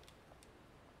valuable.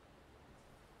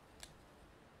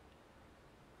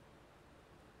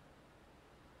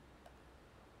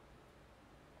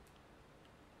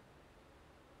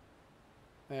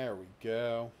 There we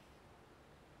go.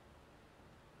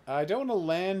 I don't know what a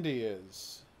landy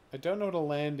is. I don't know what a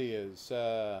landy is,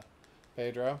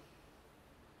 Pedro.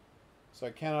 So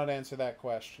I cannot answer that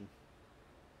question.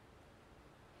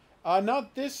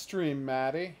 Not this stream,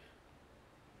 Maddie.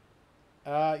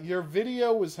 Your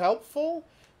video was helpful,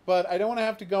 but I don't want to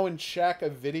have to go and check a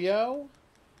video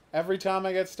every time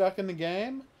I get stuck in the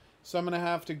game. So I'm going to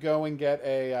have to go and get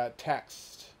a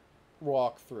text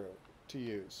walkthrough to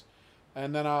use.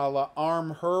 And then I'll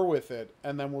arm her with it,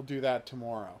 and then we'll do that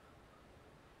tomorrow.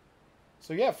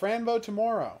 So yeah, Franbo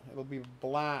tomorrow. It'll be a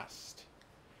blast.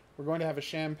 We're going to have a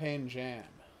champagne jam.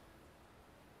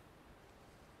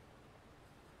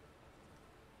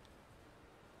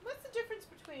 What's the difference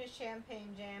between a champagne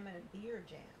jam and a beer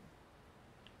jam?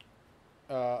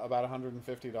 About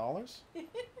 $150.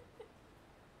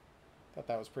 Thought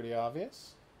that was pretty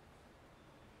obvious.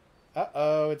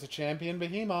 Uh-oh, it's a champion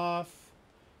behemoth.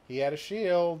 He had a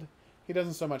shield. He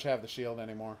doesn't so much have the shield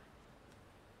anymore.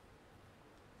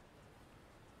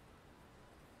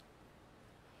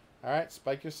 Alright,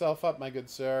 spike yourself up, my good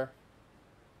sir.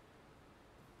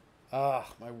 Ah,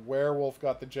 my werewolf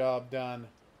got the job done.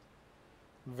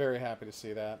 I'm very happy to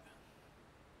see that.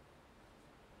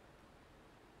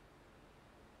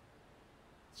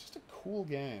 It's just a cool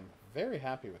game. Very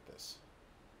happy with this.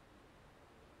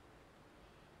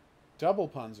 Double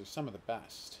puns are some of the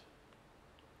best.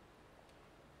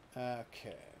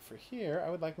 Okay, for here, I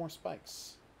would like more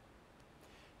spikes.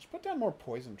 Should put down more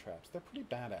poison traps. They're pretty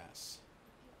badass.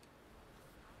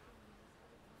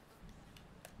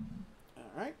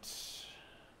 Alright.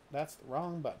 That's the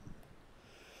wrong button.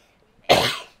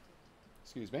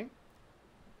 Excuse me.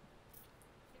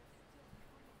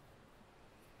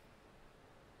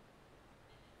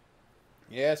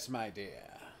 Yes, my dear.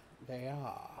 They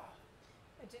are.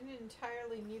 I didn't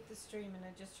entirely mute the stream, and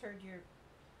I just heard your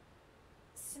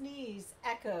sneeze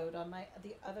echoed on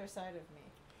the other side of me.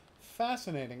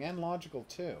 Fascinating and logical,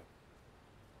 too.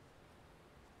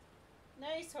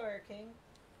 Nice, Horror King.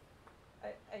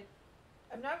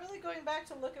 I'm not really going back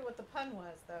to look at what the pun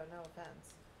was, though, no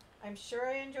offense. I'm sure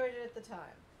I enjoyed it at the time.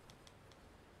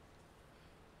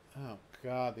 Oh,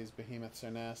 God, these behemoths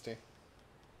are nasty.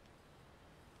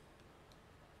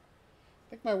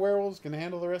 Think my werewolves can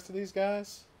handle the rest of these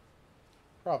guys?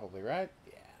 Probably, right?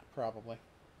 Yeah, probably.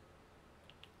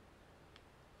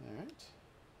 Alright.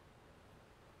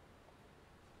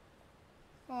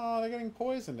 Oh, they're getting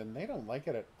poisoned, and they don't like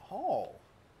it at all.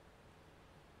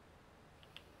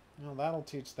 Well, that'll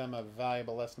teach them a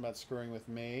valuable lesson about screwing with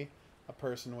me. A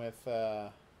person with,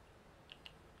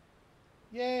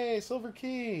 Yay, silver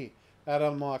key! That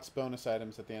unlocks bonus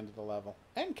items at the end of the level.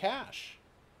 And cash!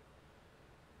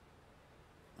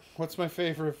 What's my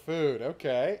favorite food?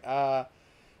 Okay.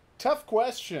 Tough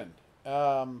question.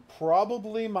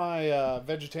 Probably my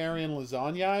vegetarian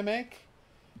lasagna I make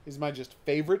is my just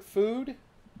favorite food.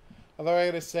 Although I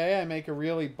gotta say, I make a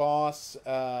really boss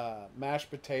mashed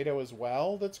potato as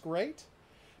well that's great.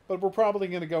 But we're probably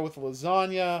gonna go with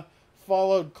lasagna,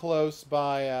 followed close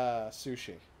by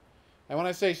sushi. And when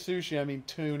I say sushi, I mean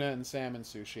tuna and salmon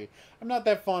sushi. I'm not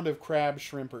that fond of crab,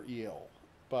 shrimp, or eel.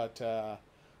 But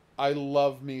I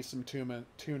love me some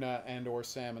tuna and or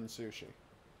salmon sushi.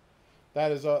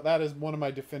 That is one of my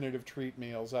definitive treat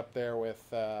meals up there with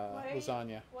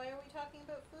lasagna. Why are we talking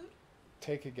about food?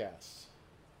 Take a guess.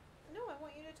 No, I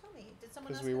want you to tell me. Did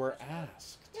someone ask Because we were question?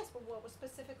 asked. Yes, but what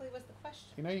specifically was the question?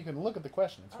 You know, you can look at the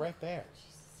question. It's right there.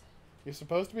 Jesus. You're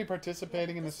supposed to be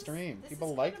participating in the stream.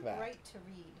 People like that. This is kind of bright to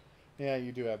read. Yeah,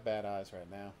 you do have bad eyes right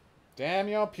now. Damn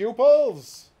your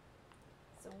pupils!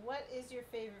 So what is your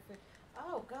favorite food?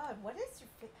 Oh, God, what is your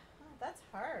favorite? Oh, that's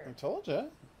hard. I told you.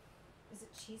 Is it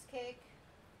cheesecake?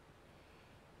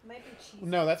 It might be cheesecake.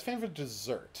 No, that's favorite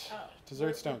dessert. Oh.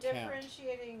 Desserts We're don't count.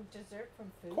 differentiating dessert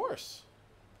from food? Of course.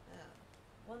 Oh.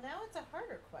 Well, now it's a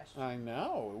harder question. I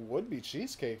know. It would be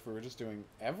cheesecake if we were just doing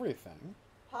everything.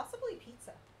 Possibly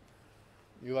pizza.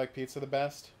 You like pizza the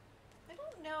best? I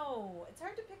don't know. It's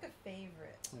hard to pick a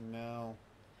favorite. I know.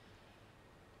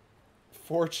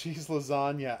 4-cheese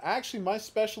lasagna. Actually, my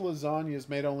special lasagna is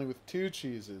made only with 2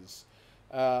 cheeses.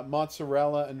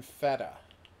 Mozzarella and feta.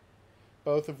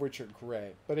 Both of which are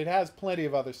great. But it has plenty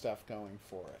of other stuff going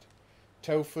for it.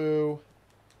 Tofu.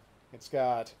 It's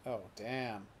got... Oh,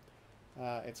 damn.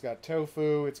 It's got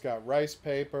tofu. It's got rice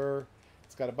paper.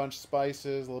 It's got a bunch of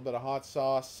spices, a little bit of hot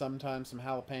sauce, sometimes some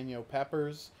jalapeno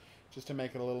peppers, just to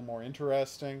make it a little more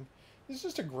interesting. It's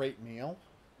just a great meal.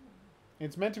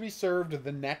 It's meant to be served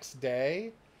the next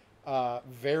day,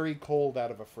 very cold out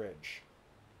of a fridge.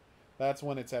 That's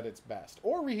when it's at its best.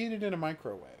 Or reheated in a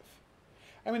microwave.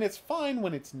 I mean, it's fine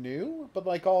when it's new, but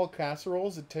like all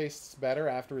casseroles, it tastes better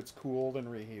after it's cooled and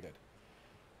reheated.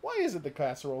 Why is it that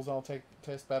casseroles all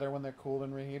taste better when they're cooled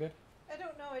and reheated? I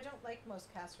don't know. I don't like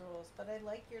most casseroles, but I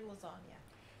like your lasagna.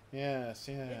 Yes,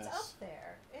 yes. It's up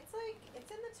there. It's like, it's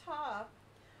in the top.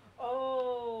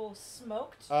 Oh,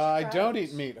 smoked I trout. don't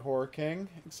eat meat, Horror King.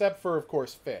 Except for, of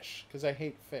course, fish. Because I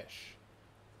hate fish.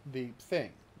 The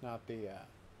thing, not the,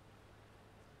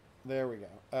 There we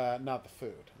go. Not the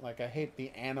food. Like, I hate the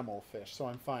animal fish, so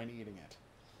I'm fine eating it.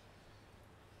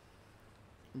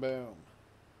 Boom.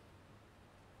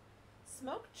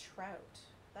 Smoked trout.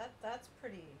 That's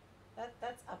pretty...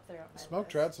 That's up there on my Smoked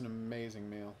list. trout's an amazing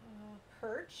meal.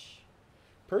 Perch.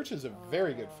 Perch is a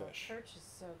very good fish. Perch is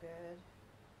so good.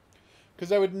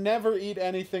 Because I would never eat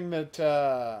anything that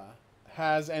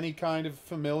has any kind of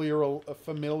familial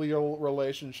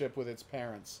relationship with its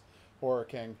parents, Horror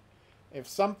King. If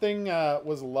something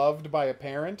was loved by a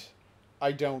parent,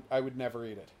 I would never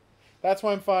eat it. That's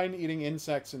why I'm fine eating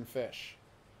insects and fish.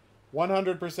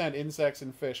 100% insects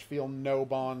and fish feel no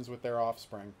bonds with their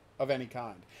offspring of any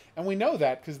kind. And we know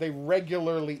that because they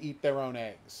regularly eat their own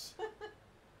eggs.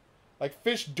 Like,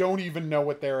 fish don't even know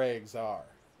what their eggs are.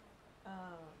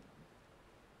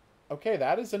 Okay,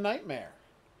 that is a nightmare.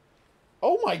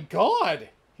 Oh my god!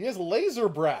 He has laser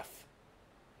breath.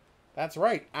 That's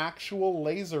right, actual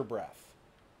laser breath.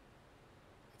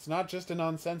 It's not just a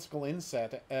nonsensical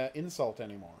insult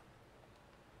anymore.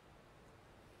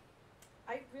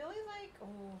 I really like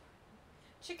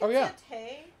chicken Oh, yeah.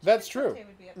 satay. That's Chicken true. satay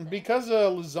would be up there. Because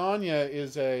lasagna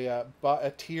is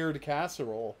a tiered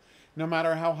casserole, no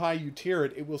matter how high you tier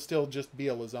it, it will still just be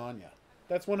a lasagna.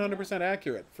 That's 100%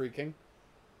 accurate, freaking.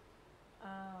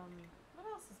 What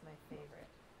else is my favorite?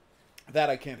 That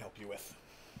I can't help you with.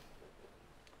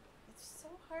 It's so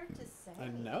hard to say. I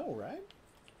know, right?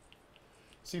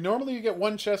 See, normally you get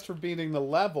one chest for beating the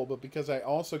level, but because I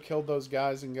also killed those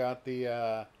guys and got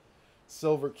the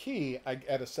silver key, I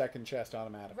get a second chest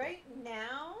automatically. Right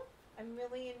now, I'm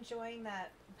really enjoying that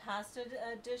pasta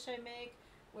dish I make,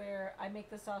 where I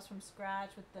make the sauce from scratch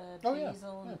with the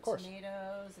basil and the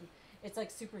tomatoes, and it's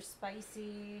like super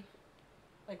spicy,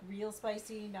 like real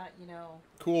spicy, not, you know...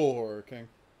 Cool, Horror King.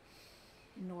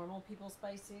 Normal people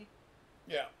spicy.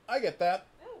 Yeah, I get that.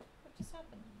 Oh, what just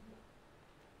happened?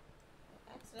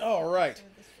 All right.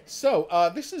 So,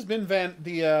 this has been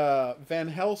Van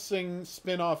Helsing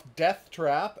spin-off Death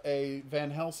Trap, a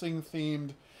Van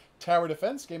Helsing-themed tower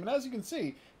defense game. And as you can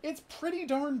see, it's pretty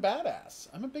darn badass.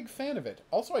 I'm a big fan of it.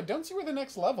 Also, I don't see where the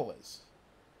next level is.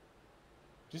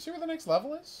 Do you see where the next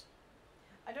level is?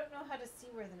 I don't know how to see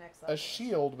where the next level is. A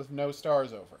shield with no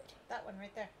stars over it. That one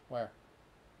right there. Where?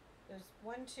 There's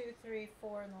 1, 2, 3,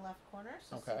 4 in the left corner.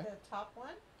 So see the top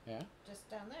one? Yeah. Just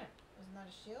down there. Isn't that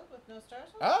a shield with no stars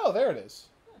on it? Oh, there it is.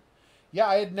 Huh. Yeah,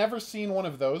 I had never seen one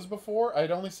of those before. I'd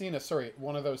only seen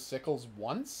one of those sickles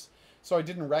once, so I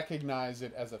didn't recognize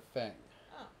it as a thing.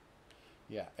 Oh.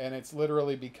 Yeah, and it's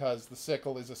literally because the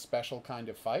sickle is a special kind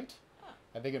of fight. Huh.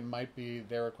 I think it might be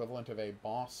their equivalent of a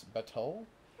boss battle.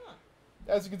 Huh.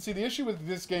 As you can see, the issue with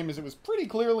this game is it was pretty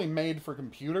clearly made for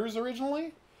computers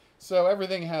originally, so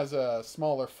everything has a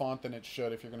smaller font than it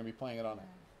should if you're going to be playing it on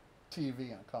a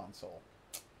TV and a console.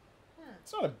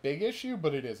 It's not a big issue,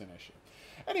 but it is an issue.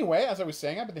 Anyway, as I was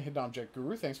saying, I've been the Hidden Object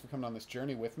Guru. Thanks for coming on this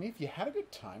journey with me. If you had a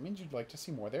good time and you'd like to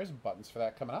see more, there's buttons for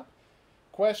that coming up.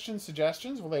 Questions,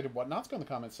 suggestions, related whatnots, go in the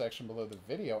comment section below the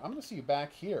video. I'm going to see you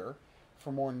back here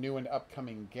for more new and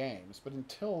upcoming games. But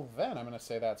until then, I'm going to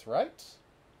say that's right.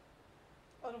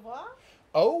 Au revoir?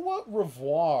 Au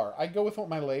revoir. I go with what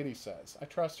my lady says. I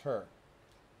trust her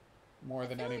more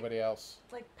than anybody else.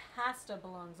 Like pasta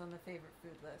belongs on the favorite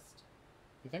food list.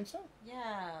 You think so?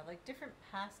 Yeah, like different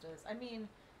pastas. I mean,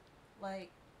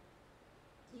 like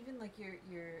even like your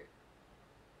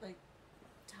like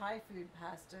Thai food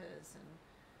pastas and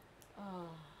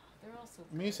they're also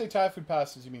good. When you say Thai food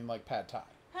pastas, you mean like pad Thai?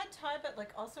 Pad Thai, but like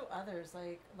also others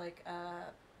like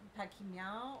pad Kim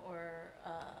Yao or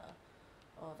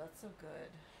oh, that's so good.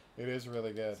 It is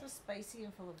really good. So spicy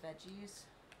and full of veggies.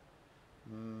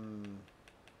 Mmm.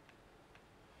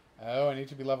 Oh, I need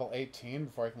to be level 18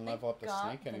 before I can level up the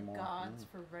sneak anymore. Gods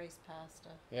for rice pasta.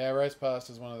 Yeah, rice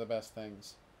pasta is one of the best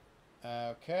things.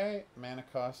 Okay, mana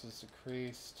cost is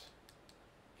decreased.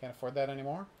 Can't afford that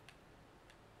anymore?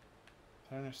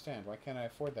 I don't understand. Why can't I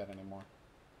afford that anymore?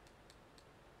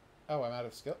 Oh, I'm out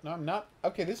of skill? No, I'm not.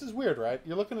 Okay, this is weird, right?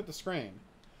 You're looking at the screen.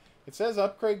 It says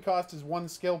upgrade cost is 1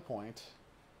 skill point.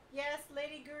 Yes,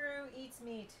 Lady Guru eats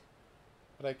meat.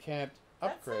 But I can't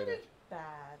upgrade it. That sounded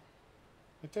bad.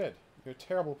 It did. You're a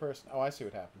terrible person. Oh, I see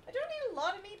what happened. I don't eat a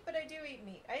lot of meat, but I do eat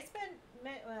meat. I spend...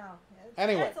 Well,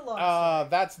 anyway, that's a long story.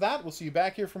 That's that. We'll see you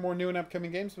back here for more new and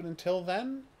upcoming games. But until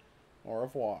then, au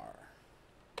revoir.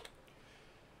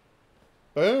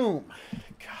 Boom.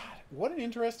 God, what an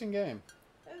interesting game.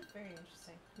 That was very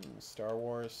interesting. Star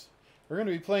Wars. We're going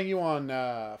to be playing you on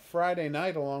Friday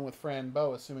night along with Fran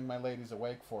Bow, assuming my lady's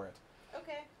awake for it.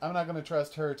 Okay. I'm not going to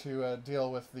trust her to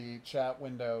deal with the chat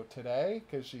window today,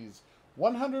 because she's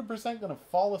 100% going to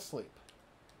fall asleep.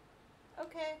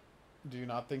 Okay. Do you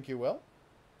not think you will?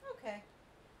 Okay.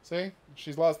 See?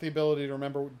 She's lost the ability to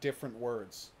remember different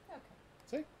words. Okay.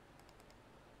 See?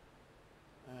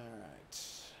 Alright.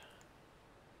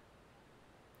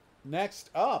 Next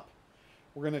up,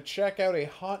 we're going to check out a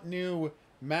hot new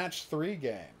Match 3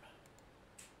 game.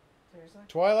 Seriously?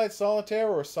 Twilight Solitaire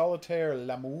or Solitaire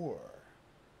L'Amour?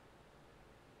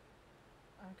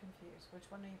 I'm confused. Which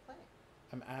one are you playing?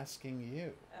 I'm asking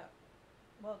you. Oh.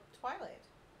 Well, Twilight.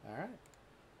 Alright.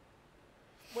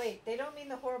 Wait, they don't mean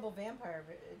the horrible vampire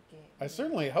game. I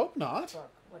certainly hope not. Book,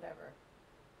 whatever.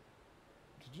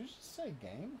 Did you just say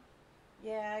game?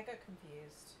 Yeah, I got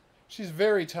confused. She's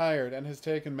very tired and has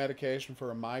taken medication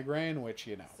for a migraine, which,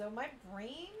 you know. So my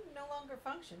brain no longer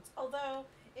functions. Although,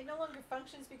 it no longer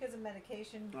functions because of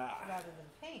medication rather than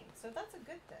pain. So that's a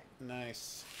good thing.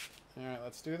 Nice. Alright,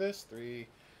 let's do this. 3,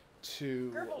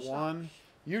 2, Gerbil 1.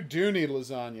 You do need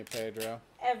lasagna, Pedro.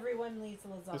 Everyone needs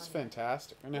lasagna. It's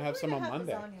fantastic. We're going to have some on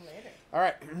Monday. Lasagna later.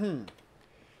 Alright.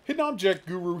 Hidden Object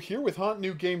Guru here with hot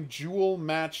new game Jewel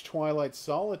Match Twilight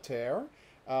Solitaire.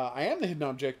 I am the Hidden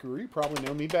Object Guru. You probably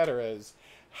know me better as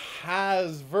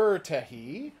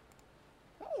Hasvertahi.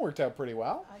 That one worked out pretty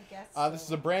well. I guess so. This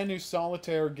is a brand new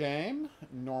Solitaire game.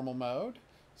 Normal mode.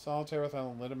 Solitaire with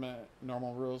unlimited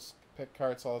normal rules. Pick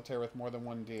card Solitaire with more than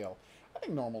one deal. I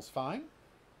think normal's fine.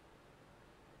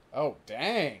 Oh,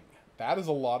 dang. That is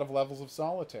a lot of levels of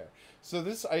solitaire. So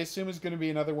this, I assume, is going to be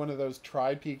another one of those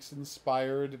Tri-Peaks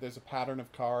inspired. There's a pattern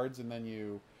of cards, and then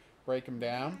you break them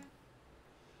down.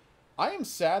 I am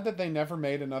sad that they never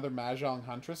made another Mahjong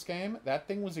Huntress game. That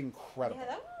thing was incredible.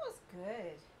 Yeah, that one was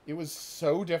good. It was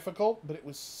so difficult, but it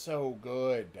was so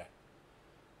good.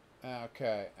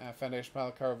 Okay, foundation pile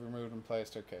of cards removed and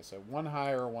placed. Okay, so one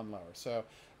higher or one lower. So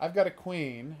I've got a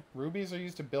queen. Rubies are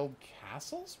used to build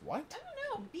castles? What? I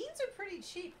don't know. Beans are pretty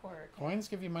cheap for it. Coins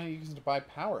give you money you use to buy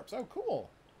power-ups. Oh, cool.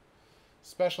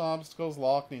 Special obstacles.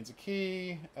 Lock needs a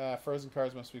key. Frozen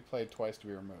cards must be played twice to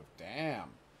be removed. Damn.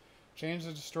 Chains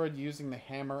are destroyed using the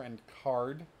hammer and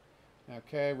card.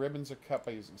 Okay, ribbons are cut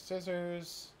by using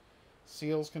scissors.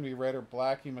 Seals can be red or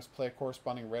black. You must play a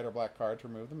corresponding red or black card to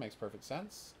remove them. Makes perfect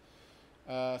sense.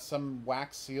 Some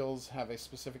wax seals have a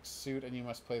specific suit, and you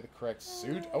must play the correct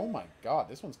suit. Oh my god,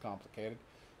 this one's complicated.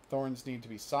 Thorns need to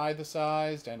be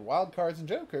scythe-sized, and wild cards and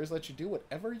jokers let you do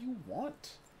whatever you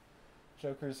want.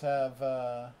 Jokers have,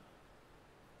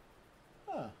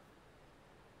 Huh.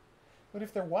 But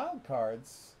if they're wild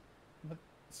cards,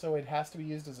 so it has to be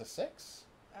used as a 6?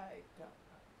 I don't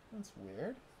know. That's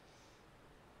weird.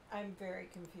 I'm very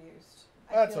confused.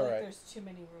 That's I feel like alright. there's too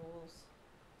many rules.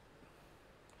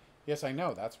 Yes, I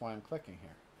know. That's why I'm clicking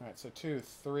here. Alright, so 2,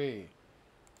 3,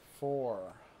 4,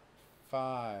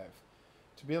 5.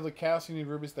 To be able to cast, you need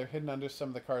rubies. They're hidden under some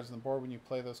of the cards on the board. When you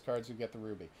play those cards, you get the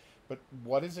ruby. But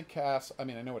what is a castle? I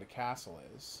mean, I know what a castle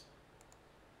is.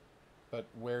 But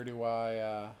where do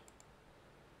I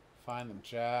find them?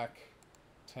 Jack,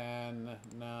 10,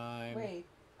 9. Wait,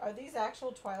 are these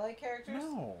actual Twilight characters?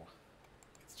 No.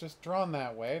 It's just drawn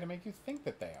that way to make you think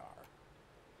that they are.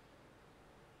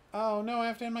 Oh, no, I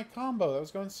have to end my combo. That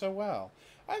was going so well.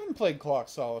 I haven't played Clock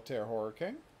Solitaire, Horror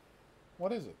King.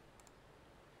 What is it?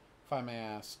 If I may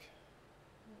ask.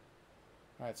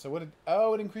 Alright, so what did...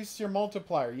 Oh, it increases your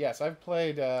multiplier. Yes, I've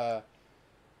played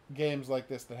games like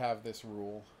this that have this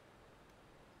rule.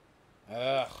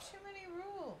 Ugh. Too many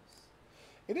rules.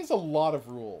 It is a lot of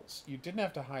rules. You didn't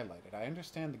have to highlight it. I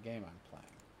understand the game I'm playing.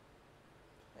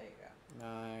 There you go.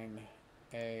 9,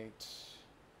 8...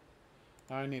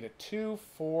 Now I need a 2,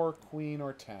 4, queen,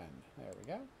 or 10. There we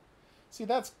go. See,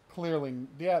 that's clearly...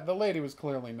 Yeah, the lady was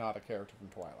clearly not a character from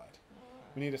Twilight.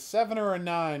 We need a 7 or a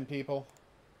 9, people.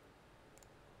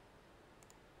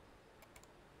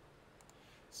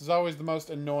 This is always the most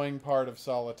annoying part of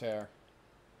Solitaire.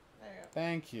 There you go.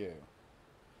 Thank you.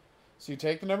 So you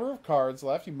take the number of cards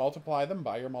left, you multiply them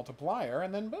by your multiplier,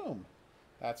 and then boom.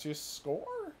 That's your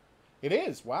score? It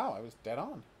is. Wow, I was dead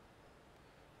on.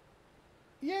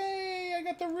 Yay! I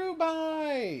got the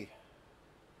Ruby!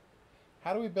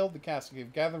 How do we build the castle?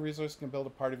 You've gathered resources, you can build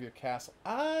a part of your castle.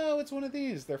 Oh, it's one of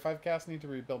these. There are 5 castles need to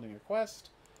be rebuilding your quest.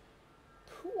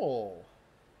 Cool.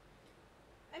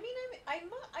 I mean,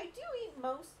 I do eat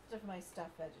most of my stuff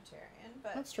vegetarian,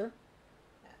 but... That's true.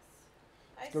 Yes.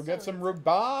 Let's go get some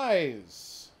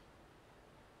rubies.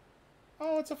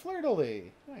 Oh, it's a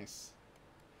fleur-de-lis. Nice.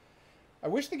 I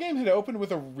wish the game had opened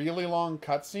with a really long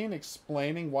cutscene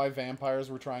explaining why vampires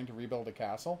were trying to rebuild a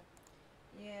castle.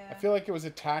 Yeah. I feel like it was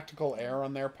a tactical error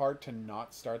on their part to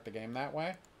not start the game that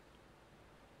way.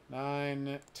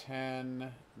 9,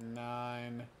 10,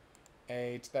 9,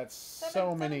 8. That's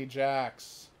so many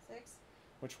jacks. 6.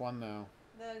 Which one, though?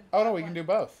 The Oh, no, we can do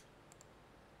both.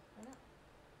 I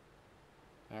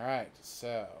know. Alright,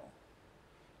 so...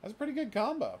 That's a pretty good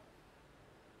combo.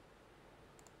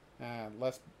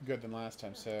 Less good than last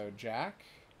time. So, Jack?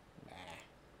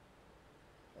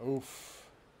 Nah. Oof.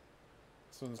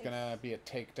 This one's gonna be a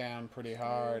takedown pretty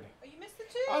hard. Oh, you missed the 2!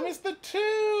 I missed the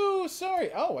 2!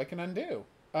 Sorry. Oh, I can undo.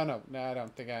 Oh, no. No, I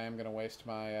don't think I am gonna waste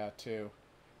my 2.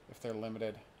 If they're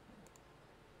limited.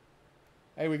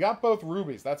 Hey, we got both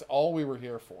rubies. That's all we were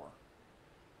here for.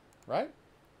 Right?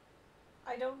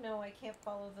 I don't know. I can't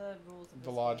follow the rules of The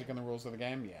this logic game. and the rules of the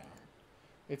game? Yeah.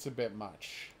 It's a bit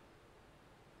much.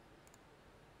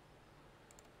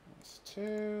 That's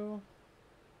 2.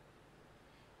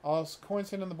 All coins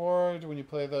hidden on the board. When you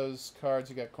play those cards,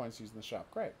 you get coins used in the shop.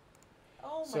 Great.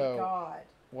 Oh my So, god.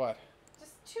 What?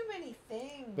 Just too many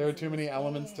things. There are in too many this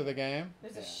elements game. to the game?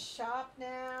 There's Yeah. a shop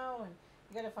now, and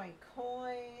you gotta find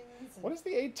coins. And What is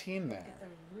the 18 there? get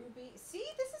the ruby. See,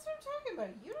 this is what I'm talking about.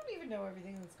 You don't even know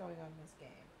everything that's going on in this game.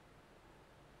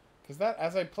 Because that,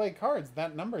 as I play cards,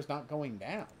 that number's not going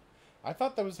down. I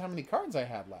thought that was how many cards I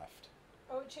had left.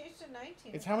 Oh, it changed to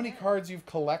 19. It's how many again. cards you've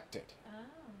collected. Oh.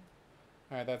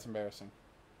 Alright, that's embarrassing.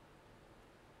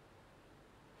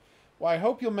 Well, I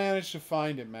hope you'll manage to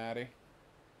find it, Maddie.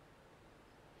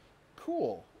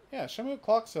 Cool. Yeah, show me what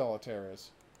Clock Solitaire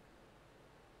is.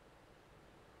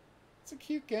 It's a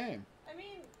cute game. I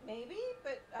mean, Maybe,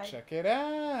 but I Check it out.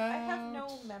 I have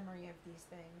no memory of these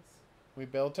things. We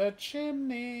built a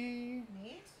chimney.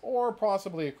 Neat. Or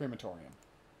possibly a crematorium.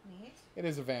 Neat. It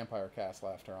is a vampire castle,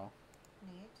 after all.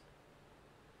 Neat.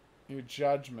 Your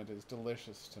judgment is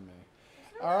delicious to me.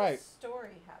 There's no All right. story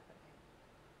happening.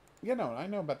 You know, I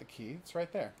know about the key. It's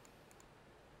right there.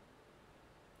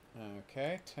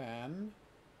 Okay, 10.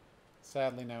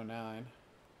 Sadly, no 9.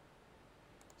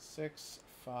 6,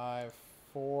 5,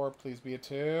 4. Please be a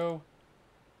 2.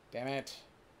 Damn it.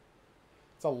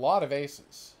 It's a lot of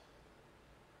aces.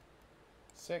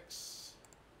 6.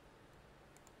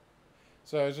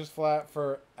 So I was just flat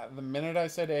for the minute I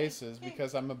said aces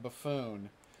because I'm a buffoon.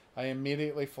 I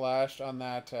immediately flashed on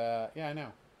that. Yeah, I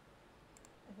know.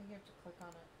 I think you have to click on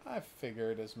it. I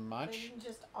figured as They much. didn't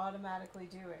just automatically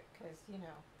do it because, you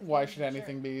know. Why should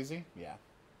anything be easy? Yeah.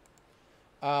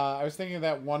 I was thinking of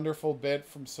that wonderful bit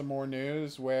from Some More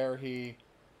News where he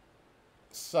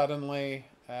suddenly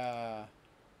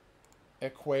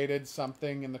equated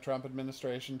something in the Trump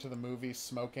administration to the movie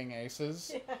Smoking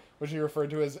Aces, Yeah. which he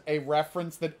referred to as a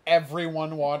reference that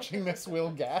everyone watching this will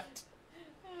get.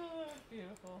 Oh,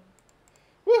 beautiful.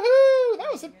 Woohoo!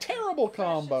 That was a Yeah. terrible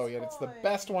combo, Precious yet it's the coin.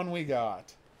 best one we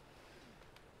got.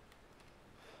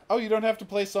 Oh, you don't have to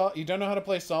play you don't know how to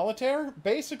play solitaire?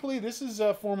 Basically, this is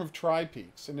a form of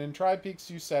tri-peaks, and in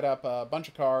tri-peaks you set up a bunch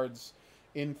of cards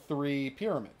in 3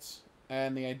 pyramids.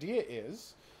 And the idea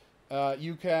is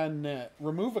you can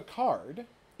remove a card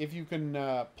if you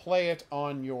can play it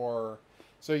on your...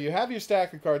 So you have your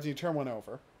stack of cards and you turn one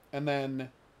over, and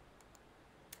then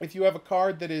if you have a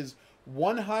card that is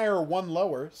 1 higher or 1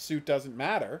 lower, suit doesn't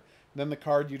matter, then the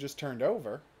card you just turned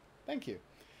over, thank you.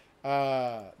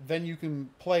 Then you can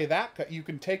play that. You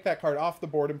can take that card off the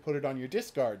board and put it on your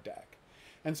discard deck.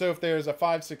 And so if there's a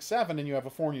 5, 6, 7 and you have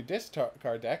a 4 in your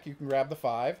discard deck, you can grab the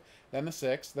 5, then the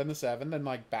 6, then the 7, then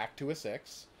like back to a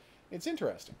 6. It's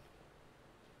interesting.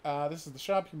 This is the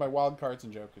shop. You can buy wild cards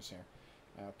and jokers here.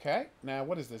 Okay, now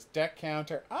what is this? Deck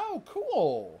counter. Oh,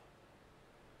 cool!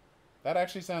 That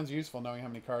actually sounds useful, knowing how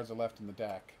many cards are left in the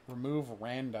deck. Remove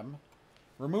random.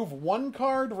 Remove 1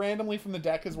 card randomly from the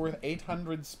deck is worth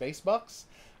 800 space bucks?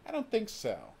 I don't think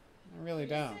so. I really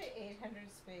Did you don't. say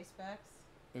 800 space bucks?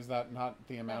 Is that not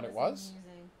the amount That it was?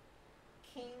 Amusing.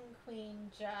 King,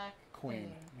 queen, jack,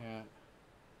 Queen. Yeah.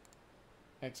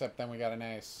 Except then we got an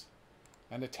ace.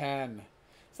 And a 10.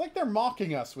 It's like they're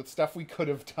mocking us with stuff we could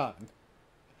have done.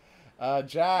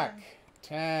 Jack.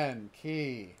 10.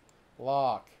 Key.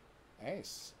 Lock.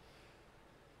 Ace.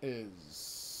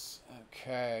 Is...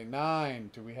 Okay.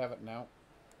 9. Do we have it? No.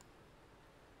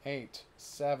 8.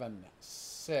 7.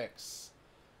 6.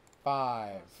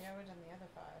 5. Oh, see, I would have done the other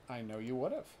 5. I know you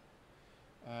would have.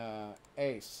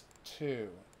 Ace. 2.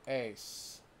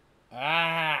 Ace.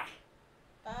 Ah!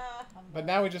 But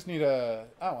now we just need a...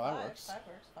 Oh, well, that 5, works. 5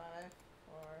 works. 5,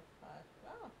 4, 5.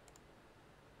 Oh.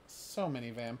 So many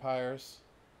vampires.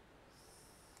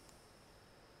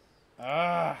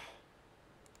 Ah!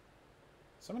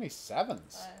 So many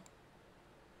 7s.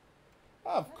 5.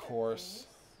 Of course.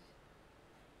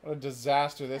 What a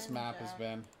disaster this And map has jack.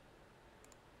 been.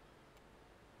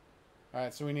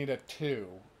 Alright, so we need a 2,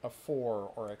 a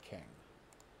 4, or a king.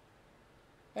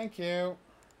 Thank you.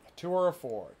 A 2 or a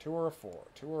 4, 2 or a 4,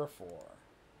 2 or a 4.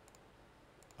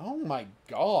 Oh my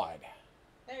god.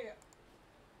 There you go.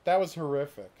 That was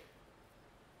horrific.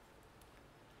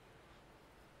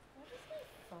 Why does my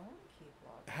phone keep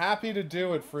logging? Happy to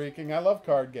do it, freaking. I love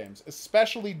card games.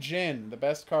 Especially Gin, the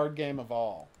best card game of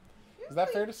all. Is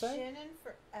that fair to say? Gin in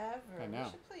forever. I know.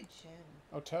 We should play Gin.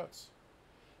 Oh, totes.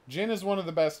 Gin is one of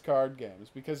the best card games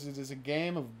because it is a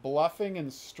game of bluffing and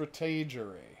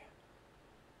strategery.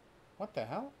 What the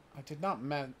hell? I did not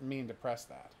mean to press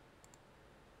that.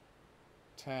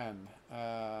 10.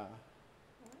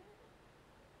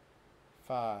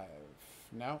 5.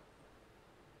 No.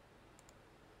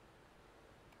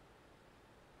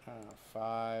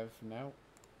 5. No.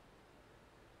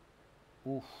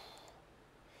 Oof.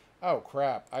 Oh,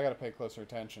 crap. I gotta pay closer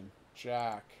attention.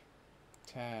 Jack.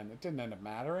 10. It didn't end up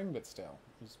mattering, but still.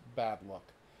 It was bad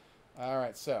luck.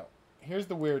 Alright, so. Here's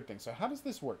the weird thing. So how does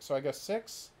this work? So I go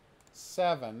 6,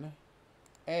 7,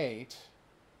 8,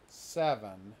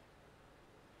 7.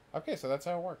 Okay, so that's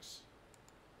how it works.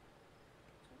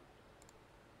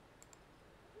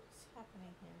 What's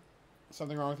happening here?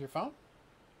 Something wrong with your phone?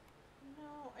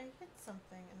 No, I hit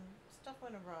something and stuff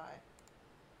went awry.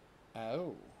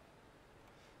 Oh.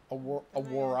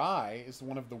 Awry is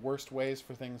one of the worst ways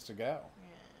for things to go.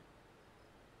 Yeah.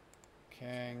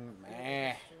 King.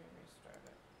 Meh. Restart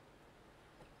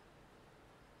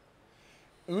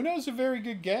it. Uno's a very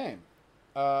good game.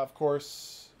 Of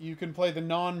course, you can play the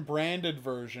non-branded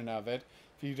version of it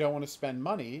if you don't want to spend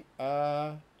money.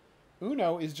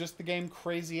 Uno is just the game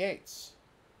Crazy Eights.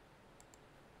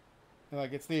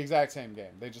 Like, it's the exact same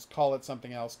game. They just call it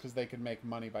something else because they could make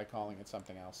money by calling it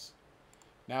something else.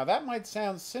 Now, that might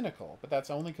sound cynical, but that's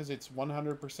only because it's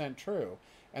 100% true.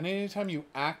 And anytime you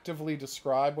actively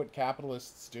describe what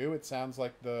capitalists do, it sounds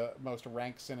like the most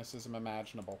rank cynicism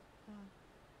imaginable.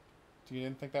 You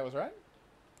didn't think that was right?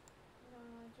 No,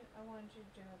 I wanted you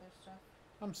to do other stuff.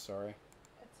 I'm sorry.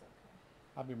 It's okay.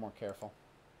 I'll be more careful.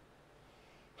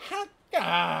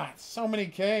 Ha! So many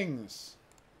kings.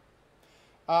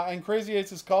 And Crazy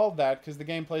Eights is called that because the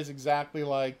game plays exactly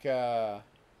like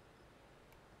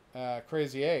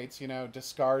Crazy Eights. You know,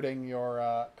 discarding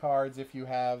your cards if you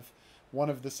have one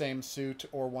of the same suit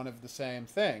or one of the same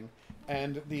thing.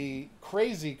 And the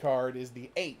crazy card is the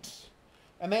 8.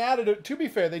 And they added, to be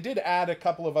fair, they did add a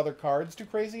couple of other cards to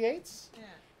Crazy Eights.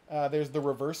 Yeah. There's the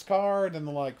reverse card and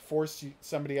the, like, force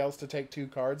somebody else to take 2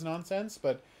 cards nonsense.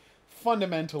 But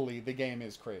fundamentally, the game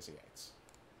is Crazy Eights.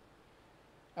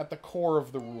 At the core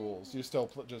of the rules, you're still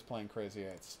just playing Crazy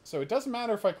Eights. So it doesn't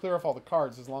matter if I clear off all the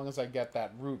cards as long as I get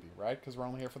that ruby, right? Because we're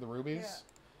only here for the rubies.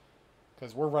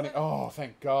 Because we're running... Oh,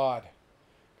 thank God.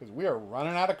 Because we are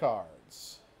running out of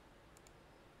cards.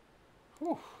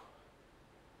 Whew.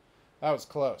 That was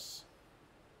close.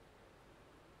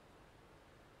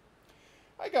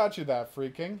 I got you that,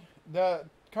 Freaking. The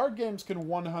card games can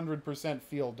 100%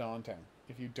 feel daunting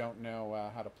if you don't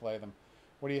know how to play them.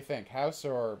 What do you think? House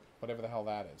or whatever the hell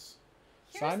that is?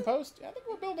 Signpost? Yeah, I think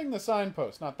we're building the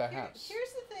signpost, not the house.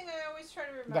 Here's the thing I always try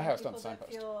to remind the house, people not the that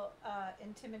signpost. feel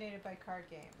intimidated by card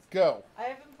games. Go. I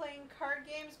have been playing card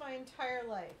games my entire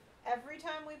life. Every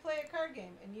time we play a card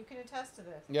game, and you can attest to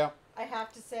this, yeah, I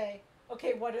have to say,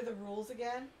 okay, what are the rules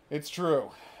again? It's true.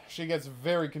 She gets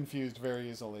very confused very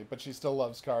easily, but she still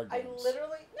loves card games. I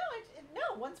literally...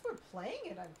 No, once we're playing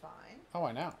it, I'm fine. Oh,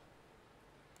 I know.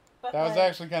 But that was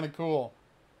actually kind of cool.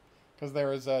 Because there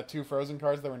was 2 frozen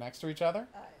cards that were next to each other.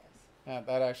 Yes.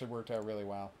 That actually worked out really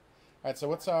well. Alright, so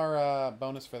what's our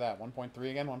bonus for that? 1.3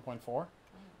 again? 1.4? 1.3.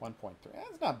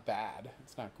 That's not bad.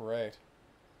 It's not great.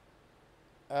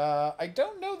 I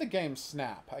don't know the game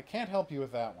Snap. I can't help you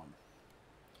with that one.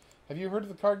 Have you heard of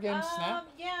the card game Snap?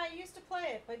 Yeah, I used to play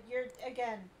it, but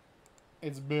again...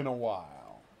 It's been a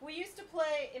while. We used to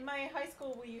play... In my high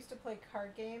school, we used to play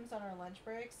card games on our lunch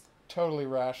breaks. Totally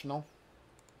rational.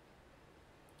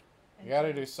 You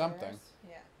gotta do something.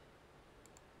 Yeah.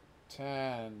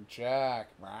 10, Jack,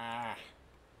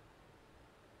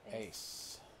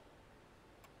 Ace,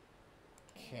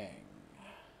 King,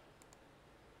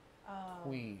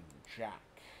 Queen, Jack.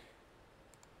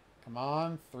 Come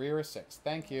on, 3 or a 6.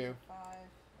 Thank you. 5. Let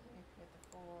me get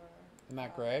the 4. Isn't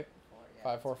that great? 4, yeah,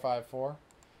 5, 4, 5, 4.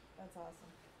 That's awesome.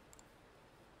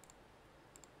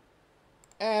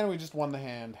 And we just won the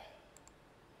hand.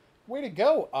 Way to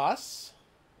go, us.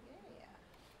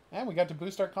 And we got to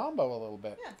boost our combo a little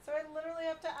bit. Yeah, so I literally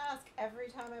have to ask every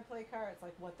time I play cards,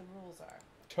 like, what the rules are.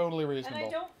 Totally reasonable. And I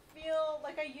don't feel...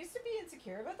 Like, I used to be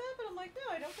insecure about that, but I'm like,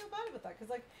 no, I don't feel bad about that. Because,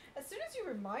 like, as soon as you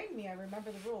remind me I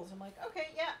remember the rules, I'm like, okay,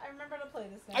 yeah, I remember how to play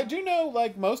this now. I do know,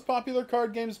 like, most popular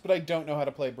card games, but I don't know how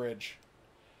to play bridge.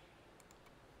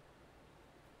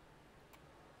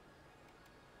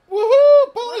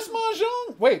 Woohoo! Bonus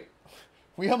Mahjong! Wait,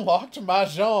 we unlocked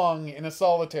Mahjong in a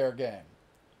solitaire game.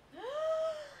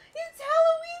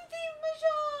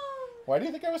 Why do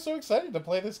you think I was so excited to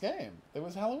play this game? It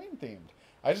was Halloween themed.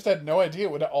 I just had no idea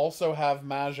it would also have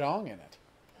Mahjong in it.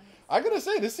 I gotta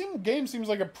say, this game seems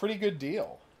like a pretty good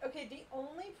deal. Okay, the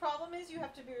only problem is you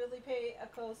have to really pay a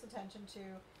close attention to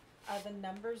the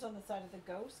numbers on the side of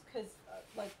the ghost, because,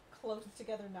 like, close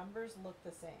together numbers look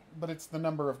the same. But it's the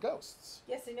number of ghosts.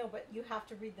 Yes, I know, but you have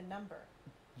to read the number.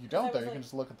 You don't, though. You can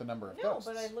just look at the number of ghosts.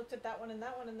 No, but I looked at that one, and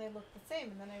they looked the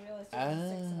same, and then I realized it was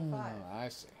a 6 and a 5. I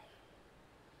see.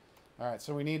 Alright,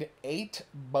 so we need 8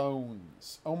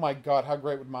 bones. Oh my god, how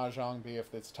great would Mahjong be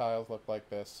if its tiles looked like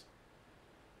this?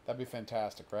 That'd be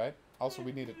fantastic, right? Also,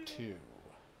 we need a 2.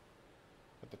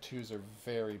 But the 2s are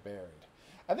very buried.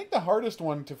 I think the hardest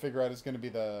one to figure out is going to be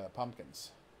the pumpkins.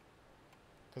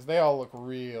 Because they all look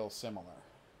real similar.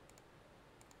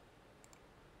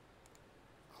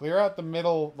 Clear out the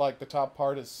middle, like the top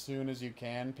part, as soon as you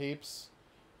can, peeps.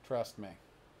 Trust me.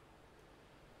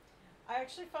 I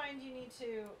actually find you need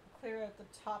to clear out the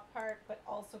top part, but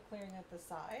also clearing out the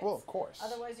sides. Well, of course.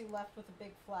 Otherwise, you're left with a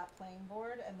big flat playing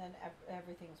board, and then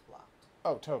everything's blocked.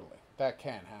 Oh, totally. That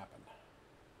can happen.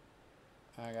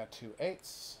 I got 2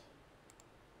 8s.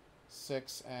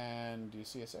 6, and do you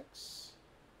see a 6? It's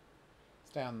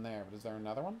down there, but is there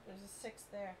another one? There's a 6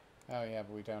 there. Oh, yeah,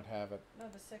 but we don't have it. No,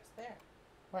 the 6 there.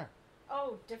 Where?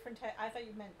 Oh, different type. I thought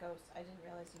you meant ghosts. I didn't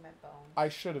realize you meant bones. I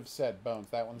should have said bones.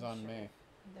 That one's You on should've. me.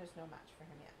 There's no match for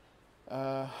him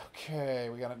yet. Okay,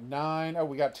 we got a 9. Oh,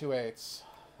 we got 2 8s.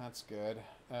 That's good.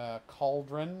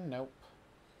 Cauldron, nope.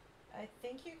 I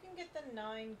think you can get the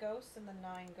 9 ghosts and the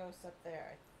 9 ghosts up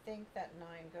there. I think that 9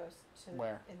 goes to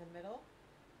Where? in the middle.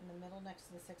 In the middle next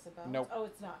to the 6 of bones. Nope. Oh,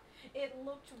 it's not. It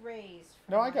looked raised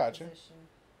from No, I my got you. position.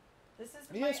 This is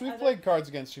Yes, my we've other... played Cards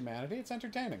Against Humanity. It's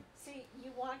entertaining. See,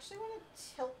 you actually want to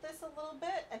tilt this a little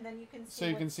bit, and then you can see. So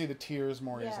you can see the tiers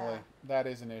more easily. That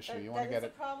is an issue. You want to get it. That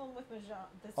is a problem with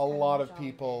Mahjong. A lot of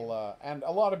people, and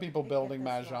a lot of people building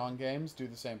this Mahjong games do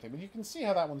the same thing. But you can see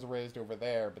how that one's raised over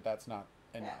there, but that's not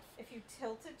enough. Yeah. If you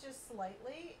tilt it just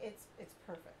slightly, it's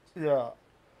perfect. Yeah.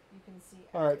 You can see.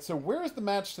 All right. So where's the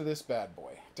match to this bad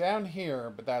boy? Down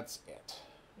here, but that's it.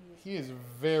 He is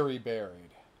very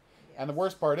buried. Yes. And the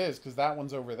worst part is, because that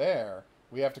one's over there,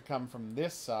 we have to come from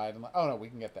this side. And oh, no, we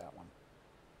can get that one.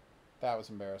 That was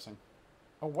embarrassing.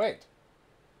 Oh, wait.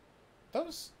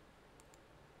 Those...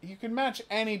 You can match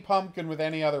any pumpkin with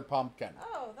any other pumpkin.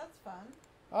 Oh, that's fun.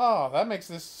 Oh, that makes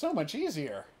this so much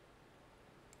easier.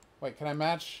 Wait, can I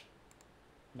match...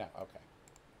 No, okay.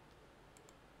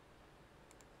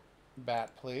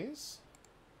 Bat, please.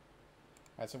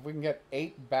 Alright, so if we can get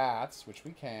 8 bats, which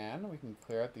we can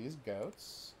clear out these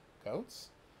goats. Goats?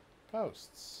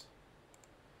 Ghosts.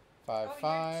 5, oh,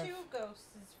 5. your 2 ghosts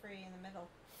is free in the middle.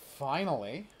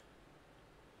 Finally.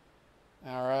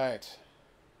 Alright.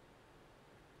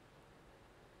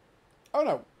 Oh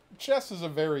no, chess is a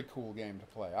very cool game to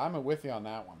play. I'm with you on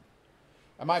that one.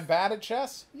 Am I bad at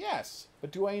chess? Yes.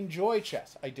 But do I enjoy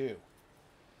chess? I do.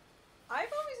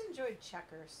 I've always enjoyed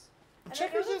checkers. And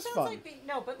Checkers I know that is sounds fun. Like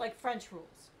no, but like French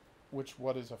rules.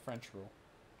 What is a French rule?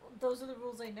 Those are the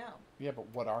rules I know. Yeah, but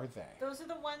what are they? Those are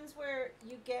the ones where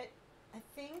you get, I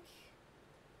think,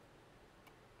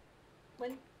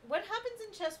 what happens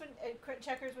in chess when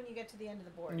checkers when you get to the end of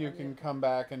the board? You can come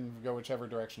back and go whichever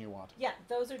direction you want. Yeah,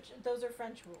 those are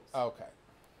French rules. Okay.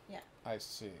 Yeah. I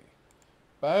see.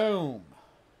 Boom.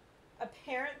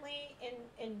 Apparently,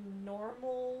 in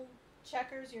normal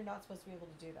checkers, you're not supposed to be able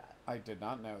to do that. I did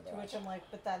not know that. To which I'm like,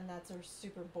 but then that's a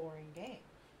super boring game.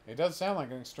 It does sound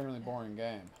like an extremely boring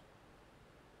game.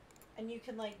 And you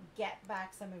can like get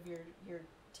back some of your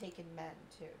taken men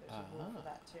too. There's a rule for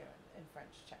that too in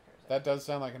French checkers. That does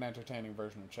sound like an entertaining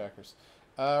version of checkers.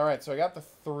 All right, so I got the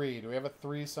 3. Do we have a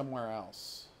 3 somewhere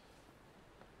else?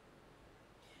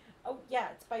 Oh yeah,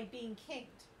 it's by being kinged.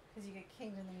 Because you get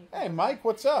kinged and then you can... Hey, Mike,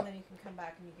 what's up? And then you can come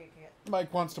back and you get...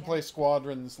 Mike wants to play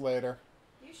Squadrons later.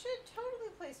 You should totally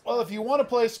play Squadrons. Well, if you want to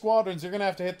play Squadrons, you're going to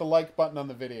have to hit the like button on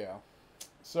the video.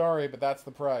 Sorry, but that's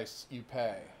the price you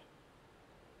pay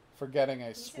for getting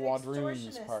a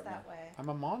Squadrons partner. That way. I'm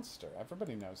a monster.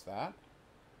 Everybody knows that.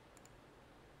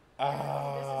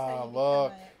 Ah,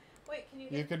 look. Wait, can you...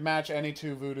 You could match any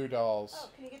 2 voodoo dolls. Oh,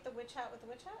 can you get the witch hat with the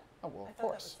witch hat? Oh, well, I of thought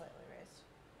course. that was slightly raised.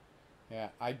 Yeah,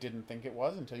 I didn't think it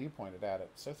was until you pointed at it,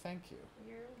 so thank you.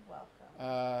 You're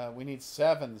welcome. We need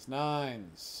 7s,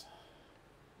 9s.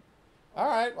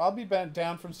 Alright, I'll be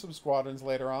down from some Squadrons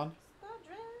later on.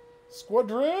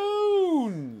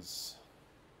 Squadrons!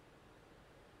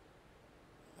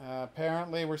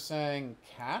 Apparently we're saying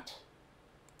cat.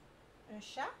 And a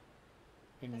shot?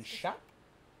 In shop.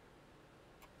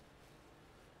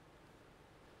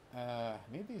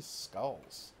 Need these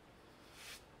skulls.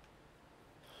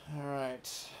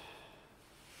 Alright.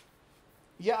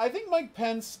 Yeah, I think Mike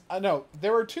Pence... no,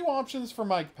 there are 2 options for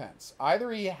Mike Pence.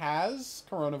 Either he has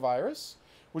coronavirus,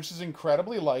 which is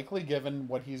incredibly likely given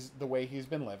the way he's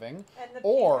been living,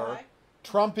 or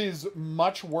Trump is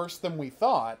much worse than we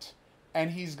thought,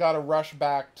 and he's got to rush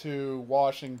back to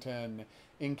Washington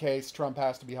in case Trump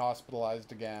has to be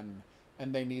hospitalized again,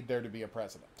 and they need there to be a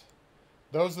president.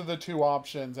 Those are the 2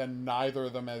 options, and neither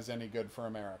of them is any good for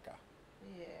America.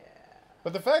 Yeah.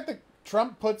 But the fact that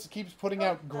Trump keeps putting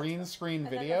out green screen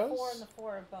videos... And the 4 and the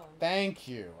 4 of bones. Thank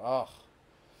you. Ugh.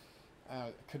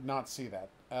 Could not see that.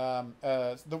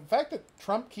 The fact that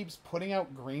Trump keeps putting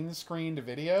out green screened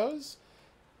videos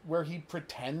where he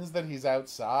pretends that he's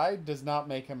outside does not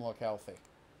make him look healthy.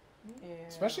 Yeah.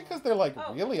 Especially because they're like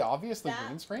really obviously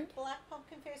green screened. Black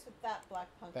pumpkin face with that black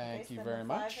pumpkin face. Thank you very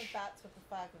much. 5 of bats with the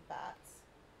 5 of bats.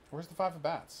 Where's the 5 of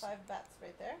bats? 5 of bats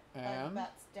right there. And 5 of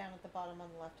bats down at the bottom on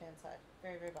the left-hand side.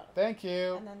 Very, very bottom. Thank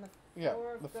you. And then the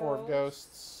 4 of the 4 of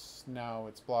ghosts. No,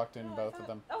 it's blocked in both of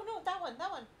them. Oh, no, that one.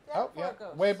 Yeah.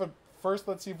 Wait, but first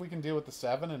let's see if we can deal with the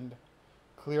 7 and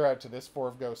clear out to this 4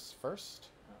 of ghosts first.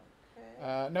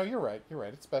 Okay. No, you're right.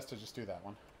 It's best to just do that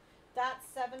one. That's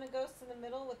 7 of ghosts in the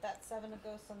middle with that 7 of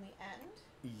ghosts on the end.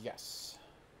 Yes.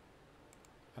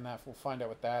 And that we'll find out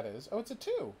what that is. Oh, it's a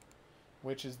 2.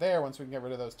 Which is there once we can get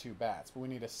rid of those 2 bats. But we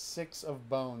need a 6 of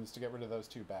bones to get rid of those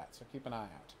 2 bats. So keep an eye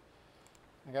out.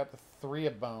 I got the 3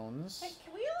 of bones. Hey,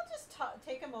 can we all just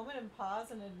take a moment and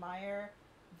pause and admire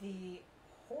the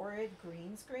horrid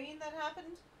green screen that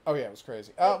happened? Oh, yeah, it was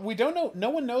crazy. We don't know. No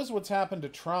one knows what's happened to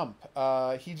Trump.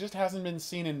 He just hasn't been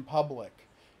seen in public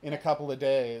in a couple of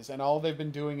days. And all they've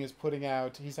been doing is putting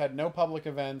out... He's had no public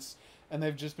events. And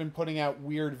they've just been putting out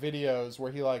weird videos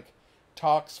where he, like,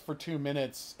 talks for 2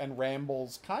 minutes and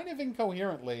rambles kind of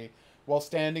incoherently while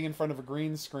standing in front of a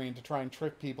green screen to try and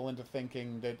trick people into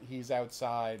thinking that he's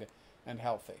outside and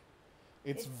healthy.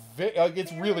 It's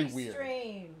really weird.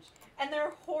 Strange. And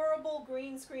they're horrible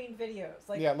green screen videos.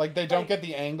 Like, yeah, like they don't get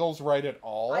the angles right at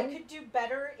all. I could do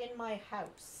better in my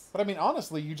house. But I mean,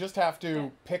 honestly, you just have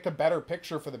to pick a better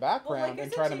picture for the background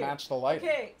and try to match the lighting.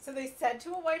 Okay, so they said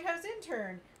to a White House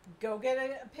intern, go get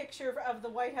a picture of the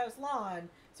White House lawn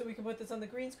so we can put this on the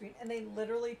green screen. And they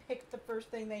literally picked the first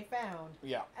thing they found.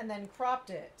 Yeah. And then cropped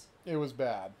it. It was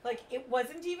bad. Like, it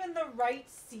wasn't even the right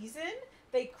season.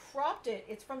 They cropped it.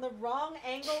 It's from the wrong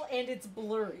angle and it's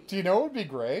blurry. Do you know what would be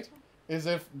great? Is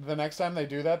if the next time they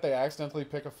do that, they accidentally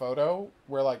pick a photo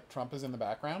where, like, Trump is in the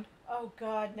background. Oh,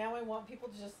 God. Now I want people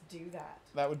to just do that.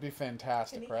 That would be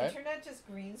fantastic, right? Can the internet just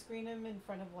green screen him in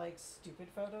front of, like, stupid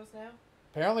photos now?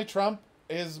 Apparently Trump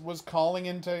was calling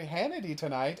into Hannity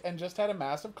tonight and just had a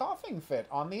massive coughing fit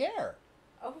on the air.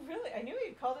 Oh, really? I knew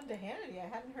he'd called into Hannity. I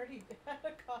hadn't heard he had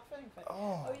a coughing fit.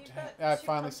 Oh, you've damn. got I two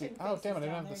finally see. pumpkin Oh, damn it. I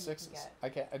faces didn't down have the there you can 6s. get. I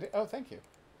can't. Oh, thank you.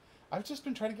 I've just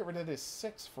been trying to get rid of this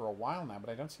 6 for a while now, but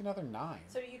I don't see another 9.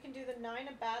 So you can do the 9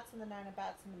 of bats and the 9 of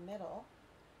bats in the middle.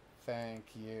 Thank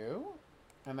you.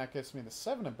 And that gives me the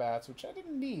 7 of bats, which I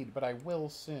didn't need, but I will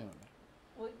soon.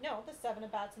 Well, no, the 7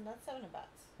 of bats and that's 7 of bats.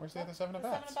 Where's the other 7 of The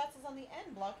bats? 7 of bats is on the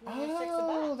end, blocking the 6 of bats.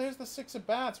 Oh, there's the 6 of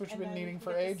bats, which And we've been then needing you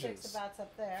can for get the ages. 6 of bats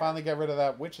up there. Finally get rid of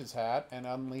that witch's hat and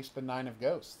unleash the 9 of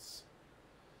ghosts.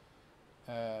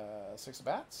 6 of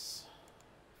bats.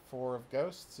 4 of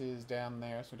ghosts is down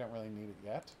there, so we don't really need it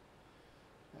yet.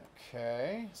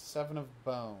 Okay, 7 of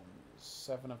bones.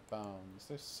 7 of bones.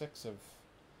 There's 6 of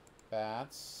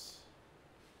bats.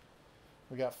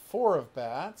 We got 4 of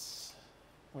bats,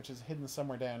 which is hidden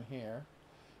somewhere down here.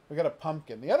 We got a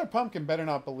pumpkin. The other pumpkin better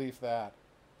not believe that.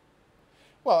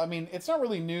 Well, I mean, it's not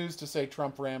really news to say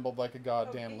Trump rambled like a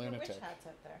goddamn lunatic. The witch hat's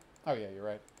up there. Oh, yeah, you're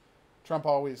right. Trump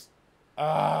always... Yeah,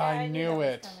 I knew that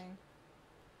it. was coming.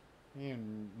 You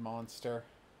monster.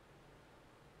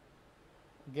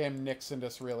 Game Nixoned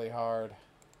us really hard.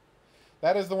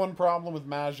 That is the one problem with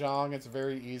Mahjong. It's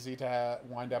very easy to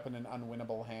wind up in an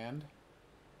unwinnable hand.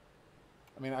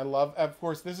 I mean, I love... Of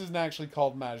course, this isn't actually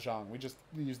called Mahjong. We just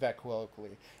use that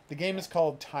colloquially. The game is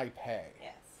called Taipei.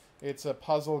 Yes. It's a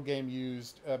puzzle game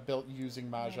built using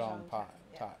Mahjong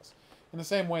tiles. In the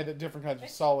same way that different kinds of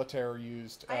solitaire are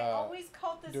used. I always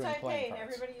called this doing Taipei, playing and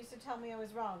cards. everybody used to tell me I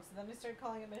was wrong. So then I started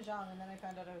calling it Mahjong, and then I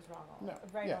found out I was wrong all No,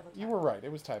 right yeah, all the time. you were right.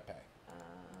 It was Taipei.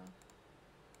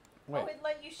 Wait. Oh, it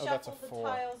let you that's shuffle a the 4.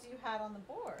 tiles you had on the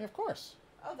board. Yeah, of course.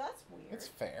 Oh, that's weird. It's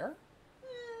fair.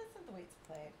 That's not the way it's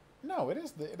played. No, it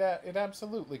is. It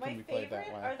absolutely can be played that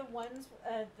way. My favorite are the ones,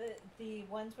 the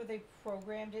ones where they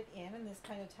programmed it in this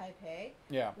kind of Taipei.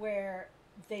 Yeah. Where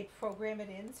they program it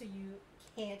in so you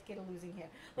can't get a losing hand.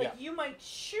 Like you might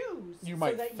choose. You so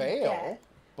might that fail, you get,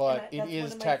 but it that's one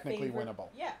is of my technically favorite- winnable.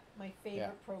 Yeah, my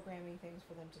favorite programming things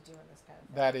for them to do in this kind of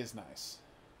thing. That is nice.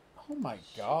 Oh my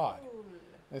god. Shoot.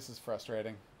 This is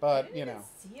frustrating. I But, didn't you even know.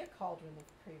 see a cauldron the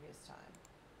previous time.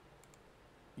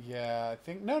 Yeah, I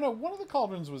think... No, one of the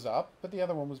cauldrons was up, but the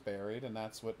other one was buried, and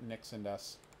that's what Nixoned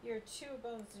us. Your 2 of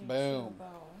bones and your 2 Boom. of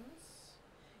bones.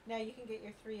 Now you can get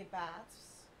your 3 of bats.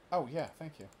 Oh, yeah,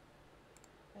 thank you.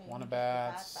 Now you 1 can of get your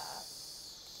bats.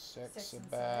 bat 6 and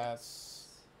of bats.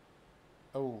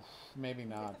 Oh, maybe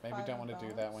not. the Maybe 5 don't of want to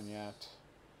do that one bones. yet.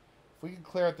 If we could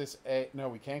clear out this 8... No,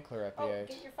 we can't clear out the 8.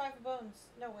 Get your 5 of bones.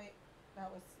 No, wait. That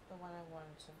was the one I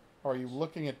wanted to... Or are you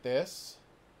looking at this?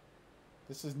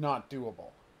 This is not doable.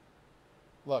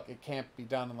 Look, it can't be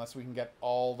done unless we can get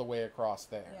all the way across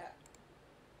there. Yeah.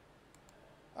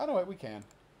 Oh, no, wait, we can.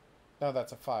 No,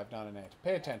 that's a 5, not an 8.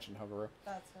 Pay attention, HOGuru.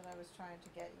 That's what I was trying to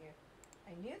get you.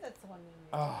 I knew that's the one you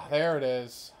needed. Ah, there it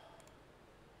is.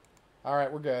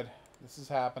 Alright, we're good. This is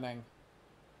happening.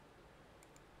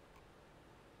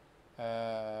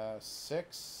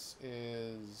 6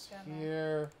 is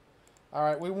here.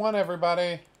 Alright, we won,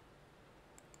 everybody.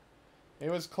 It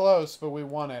was close, but we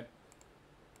won it.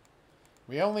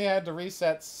 We only had to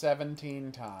reset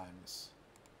 17 times.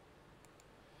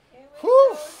 It was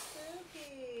Whew. so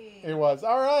spooky. It was.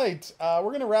 All right. We're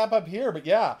going to wrap up here. But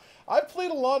yeah, I've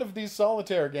played a lot of these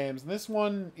solitaire games. And this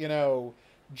one, you know,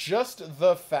 just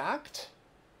the fact...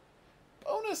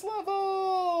 Bonus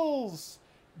levels!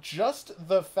 Just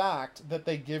the fact that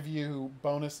they give you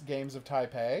bonus games of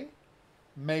Taipei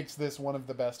makes this one of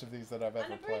the best of these that I've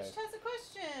ever played. Unabridged has a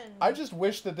question. I just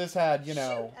wish that this had, you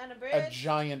know, Shoot, a Unabridged.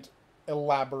 giant,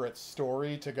 elaborate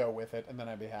story to go with it, and then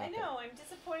I'd be happy. I know. I'm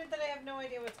disappointed that I have no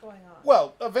idea what's going on.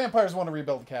 Well, vampires want to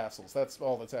rebuild castles. That's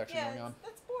all that's actually yeah, going on.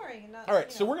 that's boring. And not, All right,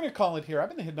 you so know. we're going to call it here. I've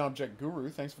been the Hidden Object Guru.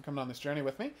 Thanks for coming on this journey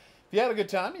with me. If you had a good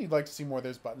time and you'd like to see more of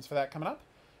those buttons for that coming up,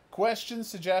 questions,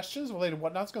 suggestions, related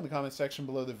whatnots, go in the comment section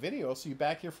below the video. I'll see you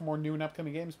back here for more new and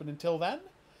upcoming games. But until then,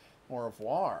 au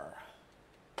revoir.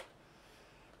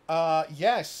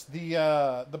 Yes,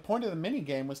 the point of the mini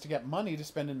game was to get money to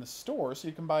spend in the store so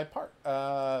you can buy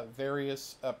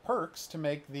various perks to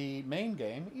make the main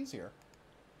game easier.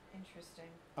 Interesting.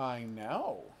 I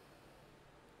know.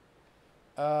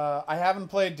 I haven't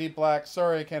played Deep Black.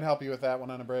 Sorry, I can't help you with that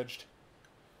one, Unabridged.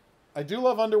 I do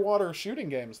love underwater shooting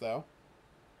games, though.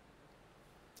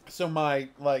 So my,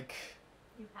 like,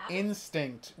 You have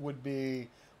instinct would be,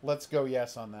 let's go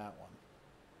yes on that one.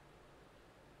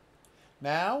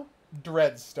 Now,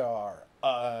 Dreadstar.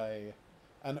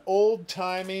 An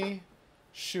old-timey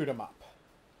shoot-'em-up.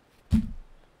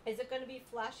 Is it going to be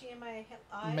flashy in my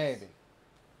eyes? Maybe.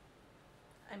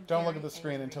 I'm Don't look very at the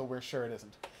screen angry. until we're sure it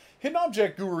isn't. Hidden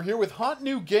Object Guru here with hot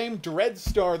new game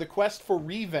Dreadstar, The Quest for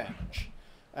Revenge.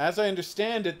 As I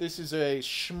understand it, this is a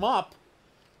shmup,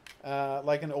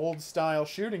 like an old-style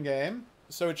shooting game,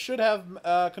 so it should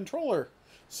have controller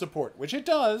support, which it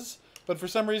does, but for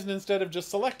some reason, instead of just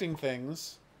selecting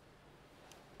things,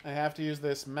 I have to use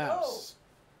this mouse.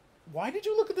 Oh. Why did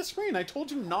you look at the screen? I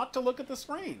told you not to look at the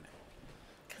screen.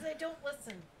 Because I don't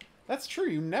listen. That's true,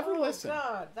 you never listen. Oh,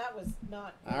 God, that was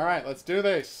not good. All right, let's do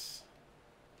this.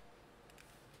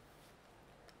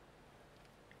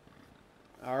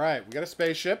 All right, we got a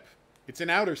spaceship. It's in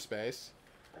outer space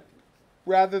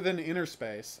rather than inner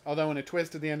space. Although in a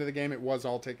twist at the end of the game, it was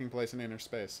all taking place in inner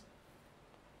space.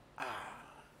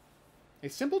 A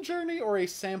simple journey or a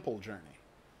sample journey?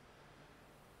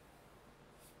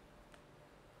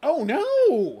 Oh,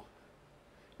 no!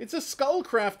 It's a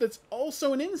skullcraft that's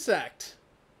also an insect.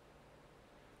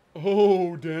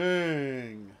 Oh,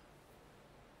 dang.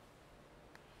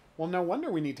 Well, no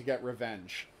wonder we need to get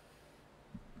revenge.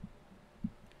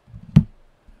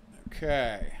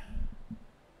 Okay.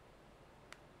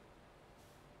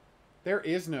 There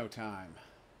is no time.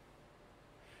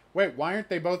 Wait, why aren't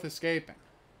they both escaping?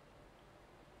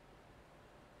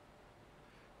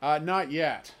 Not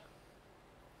yet.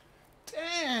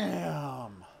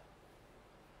 Damn!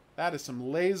 That is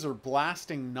some laser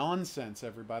blasting nonsense,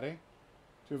 everybody.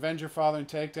 To avenge your father and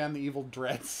take down the evil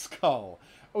Dread Skull.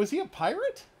 Oh, is he a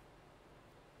pirate?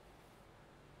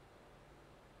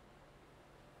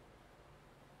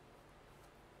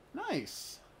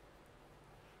 Nice.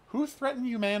 Who threatened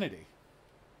humanity?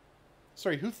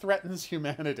 Sorry, who threatens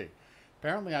humanity?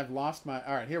 Apparently I've lost my...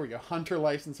 Alright, here we go. Hunter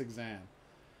license exam.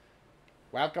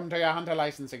 Welcome to your hunter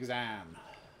license exam.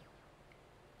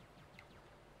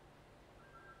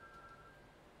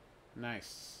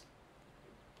 Nice.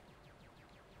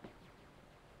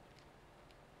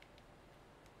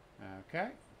 Okay.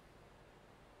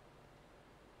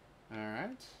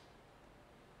 Alright.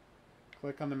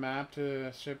 Click on the map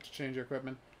to ship to change your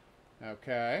equipment.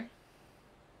 Okay.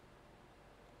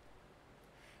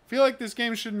 Feel like this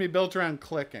game shouldn't be built around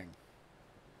clicking.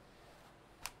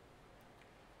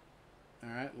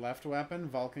 Alright, left weapon,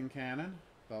 Vulcan cannon.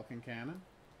 Vulcan cannon.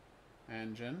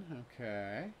 Engine,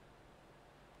 okay.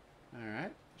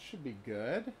 Alright, should be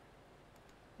good.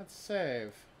 Let's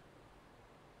save.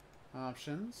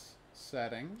 Options,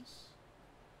 settings,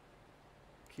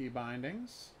 key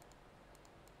bindings.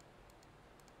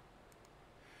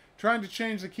 Trying to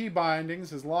change the key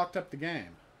bindings has locked up the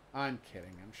game. I'm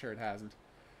kidding, I'm sure it hasn't.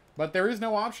 But there is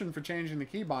no option for changing the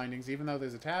key bindings, even though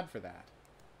there's a tab for that.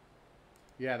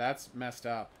 Yeah, that's messed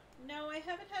up. No, I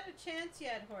haven't had a chance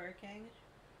yet, Horror King.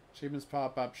 Achievements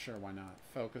pop up, sure, why not?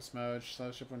 Focus mode,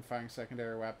 slow ship when firing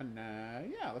secondary weapon.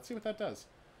 Yeah, let's see what that does.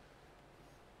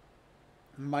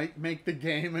 Might make the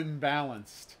game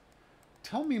unbalanced.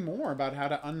 Tell me more about how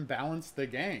to unbalance the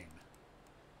game.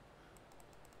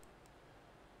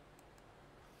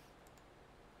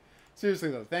 Seriously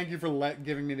though, thank you for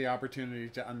giving me the opportunity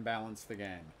to unbalance the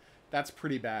game. That's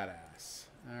pretty badass.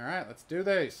 Alright, let's do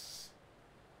this.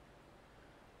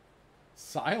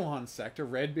 Cylon Sector,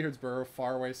 Redbeard's Burrow,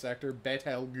 Faraway Sector,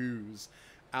 Betelgeuse,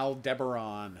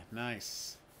 Aldebaran.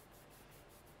 Nice.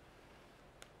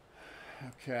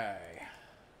 Okay.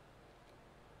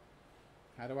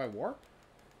 How do I warp?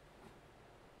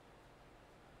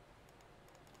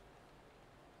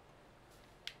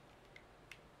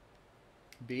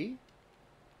 B?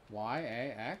 Y,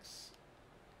 A, X?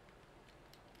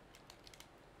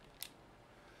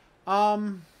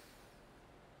 Oh,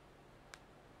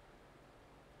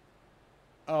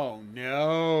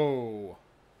 no.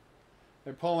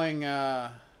 They're pulling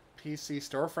PC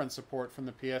storefront support from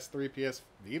the PS3, PS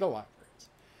Vita libraries.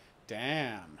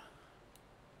 Damn.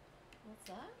 What's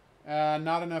that?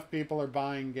 Not enough people are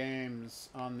buying games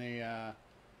on the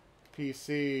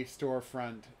PC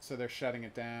storefront, so they're shutting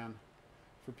it down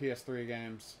for PS3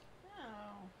 games.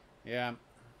 Oh. Yeah.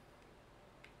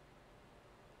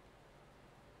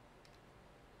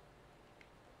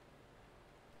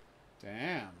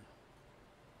 Damn.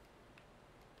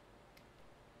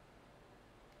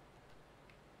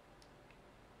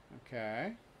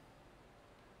 Okay.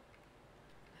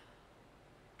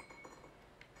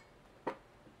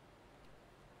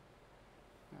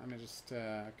 Let me just,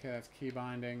 okay, that's key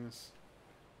bindings,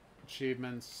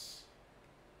 achievements.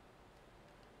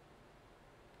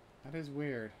 That is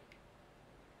weird.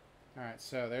 Alright,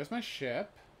 so there's my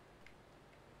ship.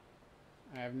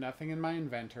 I have nothing in my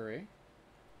inventory.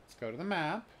 Let's go to the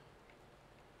map.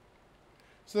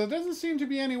 So there doesn't seem to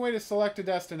be any way to select a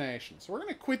destination. So we're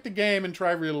going to quit the game and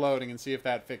try reloading and see if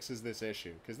that fixes this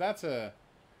issue. Because it's a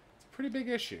pretty big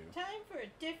issue. Time for a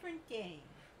different game.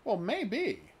 Well,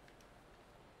 maybe.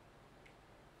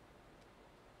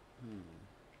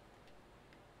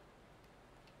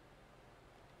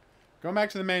 Going back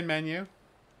to the main menu.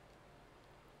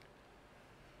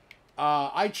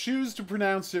 I choose to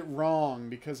pronounce it wrong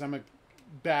because I'm a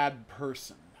bad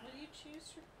person. What do you choose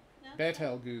to pronounce?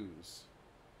 Betelgeuse.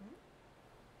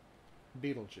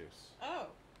 Beetlejuice. Oh.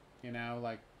 You know,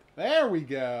 like, there we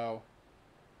go.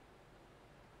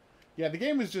 Yeah, the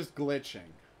game was just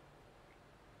glitching.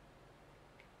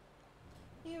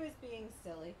 He was being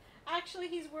silly. Actually,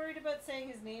 he's worried about saying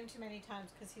his name too many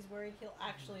times because he's worried he'll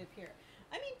actually appear.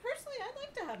 I mean, personally, I'd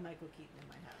like to have Michael Keaton in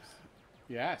my house.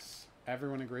 Yes,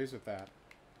 everyone agrees with that.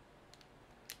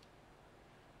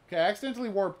 Okay, I accidentally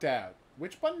warped out.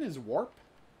 Which button is warp?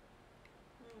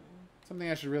 Something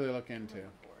I should really look into.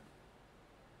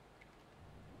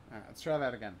 Alright, let's try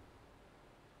that again.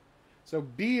 So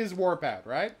B is warp out,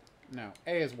 right? No.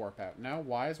 A is warp out. No.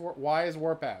 Y is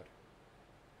warp out.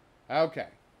 Okay.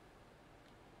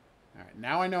 Alright,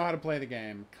 now I know how to play the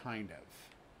game, kind of.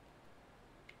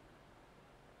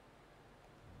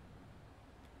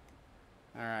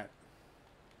 Alright.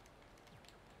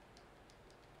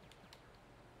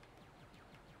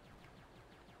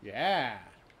 Yeah.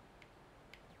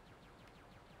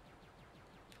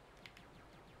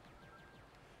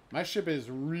 My ship is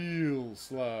real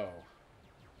slow.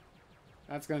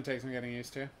 That's going to take some getting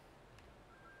used to.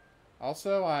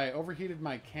 Also, I overheated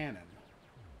my cannon.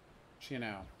 Which, you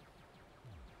know,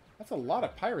 that's a lot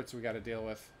of pirates we got to deal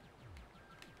with.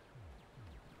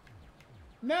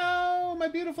 No! My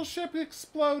beautiful ship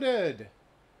exploded!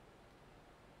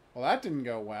 Well, that didn't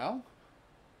go well.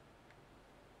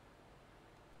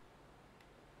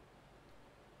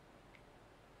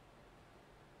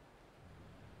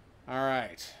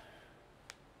 Alright.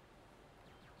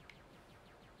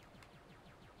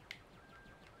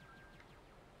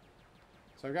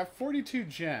 So I've got 42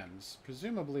 gems.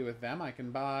 Presumably with them I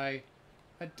can buy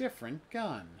a different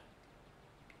gun.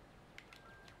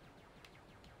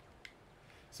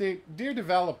 See, dear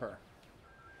developer,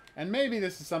 and maybe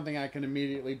this is something I can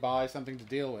immediately buy, something to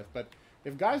deal with, but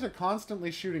if guys are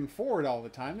constantly shooting forward all the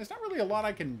time, there's not really a lot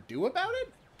I can do about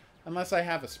it, unless I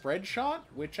have a spread shot,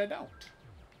 which I don't.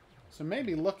 So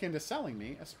maybe look into selling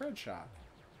me a spread shot.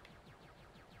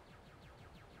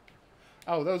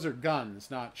 Oh, those are guns,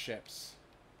 not ships.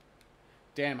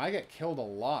 Damn, I get killed a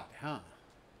lot, huh?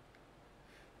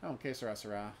 Oh, que sera,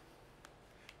 sera.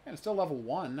 And it's still level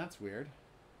 1, that's weird.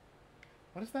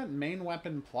 What is that main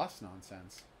weapon plus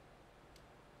nonsense?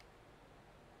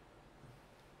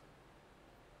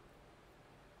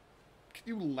 Can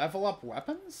you level up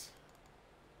weapons?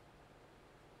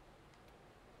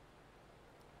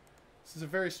 This is a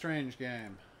very strange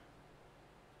game.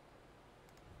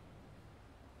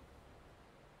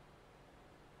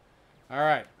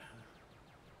 Alright.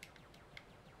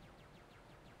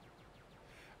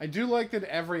 I do like that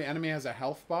every enemy has a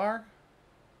health bar.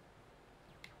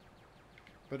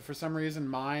 But for some reason,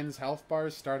 mine's health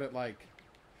bars start at like...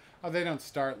 Oh, they don't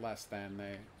start less than.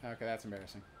 Okay, that's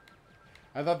embarrassing.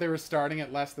 I thought they were starting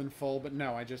at less than full, but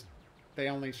no, they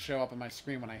only show up on my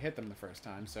screen when I hit them the first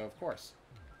time, so of course.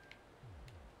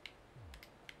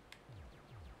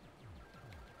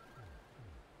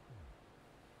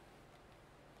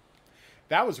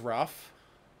 That was rough.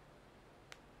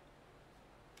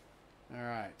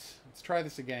 Alright. Let's try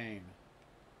this again.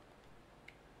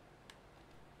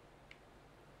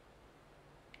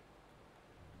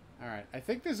 Alright. I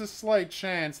think there's a slight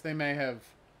chance they may have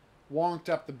wonked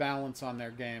up the balance on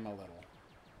their game a little.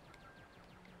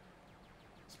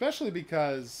 Especially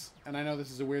because, and I know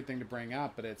this is a weird thing to bring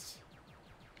up, but it's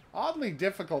oddly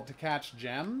difficult to catch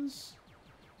gems.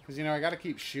 Because, you know, I gotta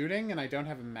keep shooting, and I don't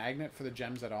have a magnet for the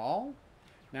gems at all.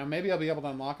 Now, maybe I'll be able to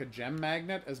unlock a gem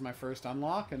magnet as my first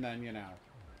unlock, and then, you know,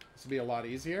 this will be a lot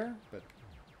easier, but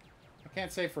I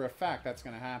can't say for a fact that's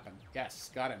gonna happen.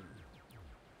 Yes, got him.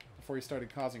 Before he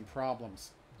started causing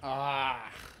problems.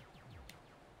 Ah!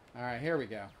 Alright, here we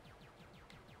go.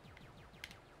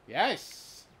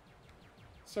 Yes!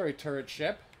 Sorry, turret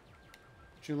ship.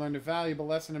 But you learned a valuable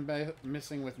lesson in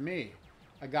missing with me.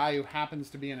 A guy who happens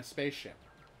to be in a spaceship.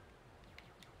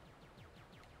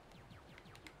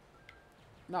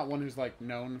 Not one who's, like,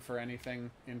 known for anything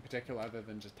in particular other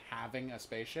than just having a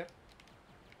spaceship.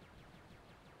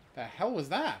 The hell was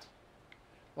that?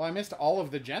 Well, I missed all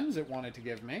of the gems it wanted to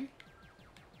give me.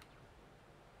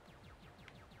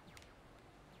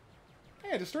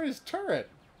 Hey, I destroyed his turret.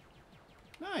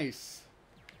 Nice.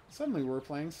 Suddenly we're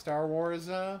playing Star Wars,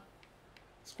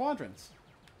 Squadrons.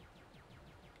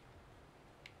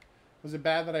 Was it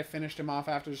bad that I finished him off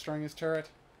after destroying his turret?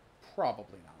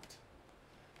 Probably not.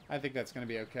 I think that's going to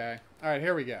be okay. Alright,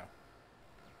 here we go.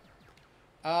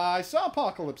 I saw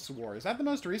Apocalypse War. Is that the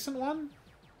most recent one?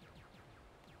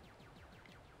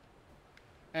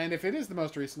 And if it is the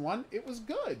most recent one, it was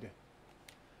good.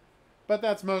 But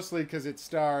that's mostly because it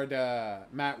starred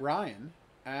Matt Ryan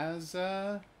as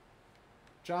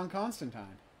John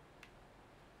Constantine.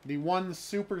 The one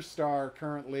superstar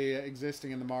currently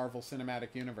existing in the Marvel Cinematic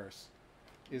Universe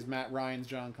is Matt Ryan's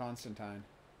John Constantine.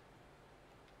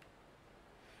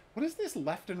 What is this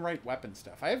left and right weapon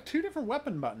stuff? I have 2 different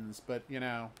weapon buttons, but, you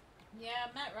know... Yeah,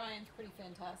 Matt Ryan's pretty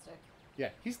fantastic.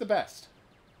 Yeah, he's the best.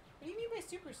 What do you mean by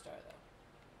superstar, though?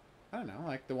 I don't know,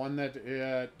 like the one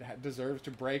that deserves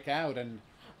to break out and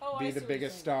be the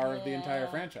biggest saying. star of the entire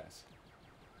franchise.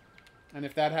 And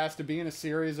if that has to be in a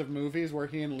series of movies where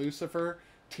he and Lucifer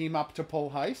team up to pull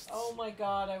heists... Oh my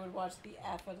god, I would watch the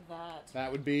F out of that.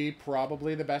 That would be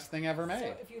probably the best thing ever made.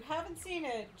 So if you haven't seen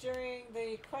it, during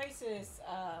the Crisis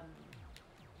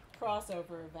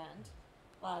crossover event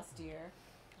last year,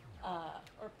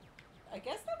 or I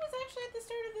guess that was actually at the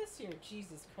start of this year.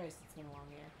 Jesus Christ, it's been a long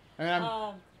year.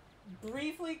 I mean,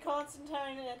 briefly,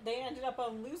 Constantine, they ended up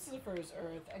on Lucifer's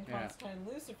Earth, and Constantine and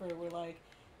Lucifer were like,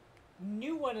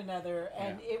 knew one another,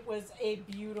 and it was a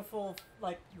beautiful,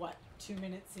 like, what,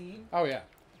 2-minute scene? Oh, yeah.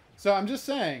 So I'm just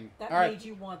saying... That all made right,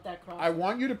 you want that crossover. I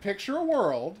want you to picture a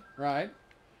world, right,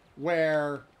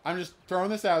 where, I'm just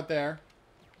throwing this out there,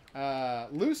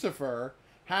 Lucifer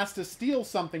has to steal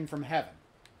something from heaven.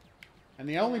 And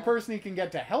the only person he can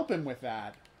get to help him with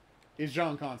that is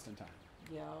John Constantine.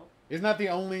 Yo. Isn't that the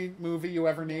only movie you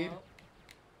ever need? Yo.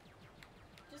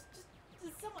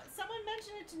 Someone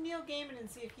mention it to Neil Gaiman and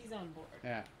see if he's on board.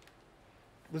 Yeah.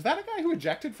 Was that a guy who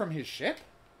ejected from his ship?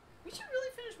 We should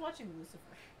really finish watching Lucifer.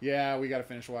 Yeah, we gotta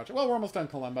finish watching. Well, we're almost done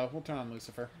Columbo. We'll turn on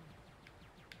Lucifer.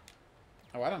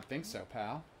 Oh, I don't think so,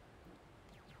 pal.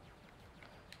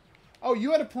 Oh,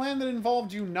 you had a plan that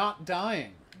involved you not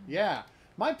dying. Yeah.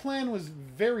 My plan was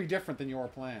very different than your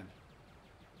plan.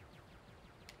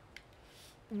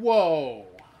 Whoa.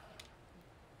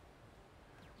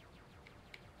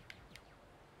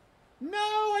 No,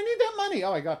 I need that money.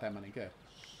 Oh, I got that money. Good.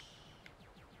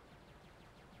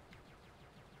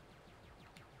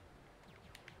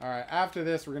 Alright, after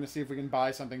this, we're going to see if we can buy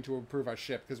something to improve our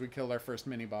ship, because we killed our first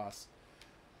mini-boss.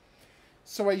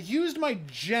 So I used my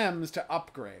gems to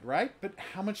upgrade, right? But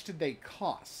how much did they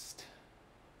cost?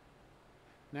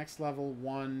 Next level,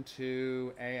 1,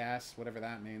 2, AS, whatever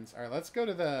that means. Alright, let's go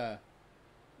to the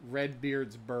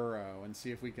Redbeard's Burrow and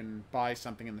see if we can buy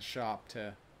something in the shop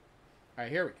to...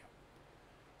 Alright, here we go.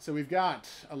 So we've got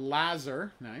a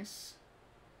laser, nice.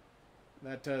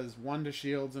 That does 1 to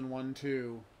shields and 1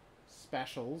 to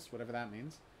specials, whatever that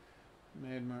means.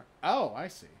 Made more... Oh, I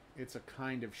see. It's a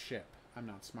kind of ship. I'm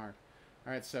not smart.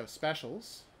 Alright, so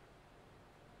specials.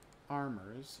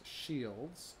 Armors.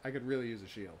 Shields. I could really use a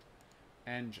shield.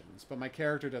 Engines. But my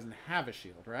character doesn't have a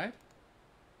shield, right?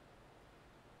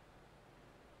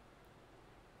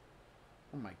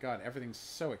 Oh my god, everything's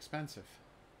so expensive.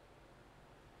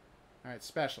 Alright,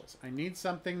 specials. I need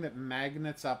something that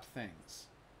magnets up things.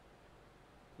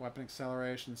 Weapon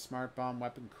acceleration, smart bomb,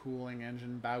 weapon cooling,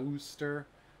 engine booster.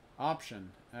 Option.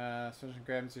 Special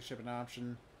gravity ship an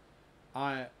option.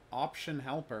 Option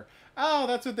helper. Oh,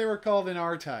 that's what they were called in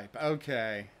R-Type.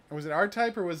 Okay. Was it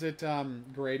R-Type or was it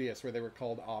Gradius where they were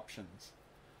called options?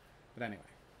 But anyway.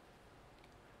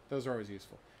 Those are always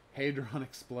useful. Hadron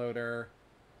Exploder.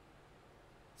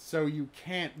 So you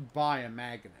can't buy a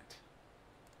magnet.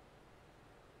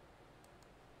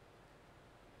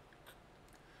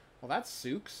 Well, that's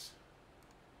Sooks.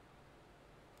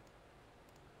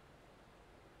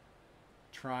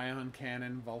 Trion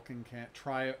Cannon, Vulcan Cannon,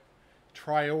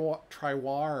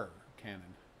 Triwar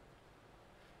Cannon.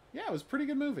 Yeah, it was a pretty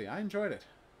good movie. I enjoyed it.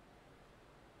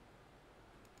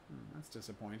 That's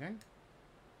disappointing.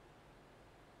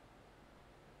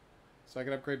 So I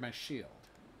could upgrade my shield.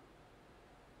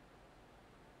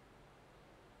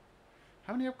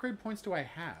 How many upgrade points do I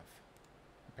have?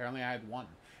 Apparently I had 1.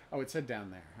 Oh, it said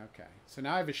down there. Okay. So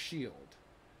now I have a shield.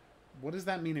 What does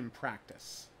that mean in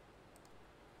practice?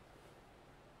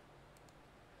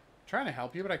 I'm trying to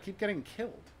help you, but I keep getting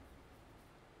killed.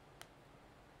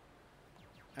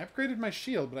 I upgraded my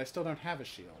shield, but I still don't have a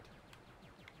shield.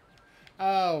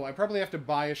 Oh, I probably have to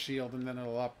buy a shield and then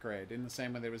it'll upgrade in the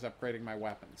same way that it was upgrading my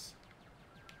weapons.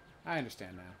 I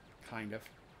understand now. Kind of.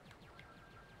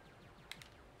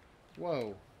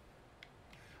 Whoa.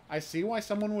 I see why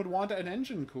someone would want an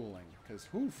engine cooling, because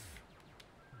oof.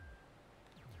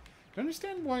 Don't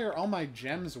understand where all my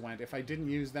gems went if I didn't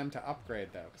use them to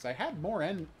upgrade, though. Because I had more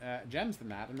gems than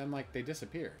that, and then, like, they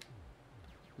disappeared.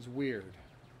 It was weird.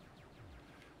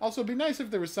 Also, it'd be nice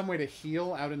if there was some way to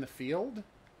heal out in the field.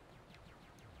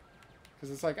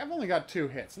 Because it's like, I've only got 2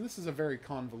 hits, and this is a very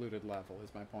convoluted level,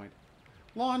 is my point.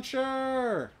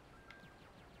 Launcher!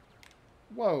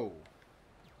 Whoa.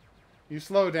 You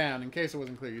slow down, in case it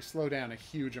wasn't clear, you slow down a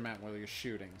huge amount while you're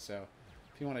shooting, so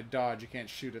if you want to dodge, you can't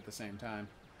shoot at the same time.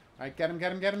 Alright, get him,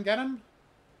 get him, get him, get him!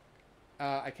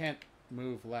 I can't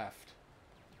move left.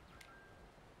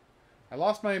 I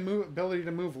lost my ability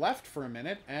to move left for a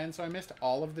minute, and so I missed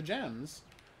all of the gems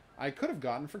I could have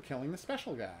gotten for killing the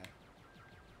special guy.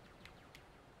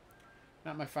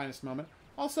 Not my finest moment.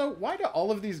 Also, why do all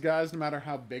of these guys, no matter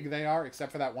how big they are,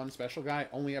 except for that one special guy,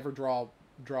 only ever drop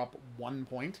 1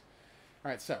 point?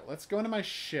 Alright, so let's go into my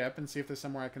ship and see if there's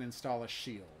somewhere I can install a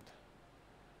shield.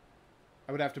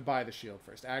 I would have to buy the shield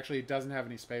first. Actually, it doesn't have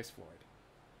any space for it.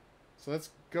 So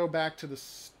let's go back to the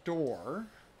store.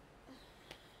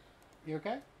 You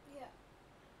okay? Yeah.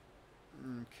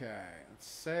 Okay, let's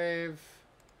save.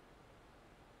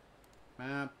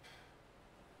 Map.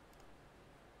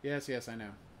 Yes, yes, I know.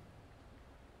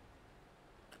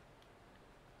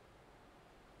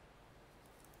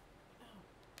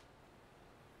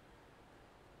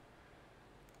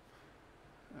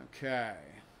 Okay.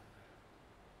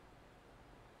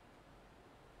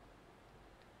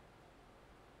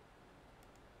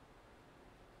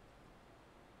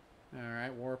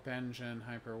 Alright, warp engine,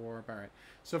 hyper warp, alright.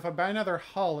 So if I buy another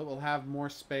hull, it will have more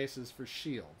spaces for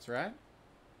shields, right?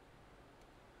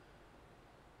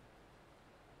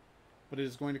 But it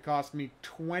is going to cost me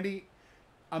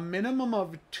a minimum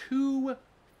of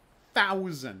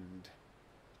 2,000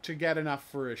 to get enough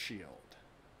for a shield.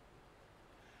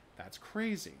 That's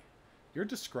crazy. You're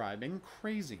describing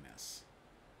craziness.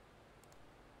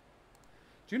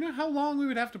 Do you know how long we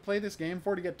would have to play this game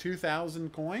for to get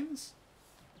 2,000 coins?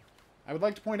 I would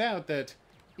like to point out that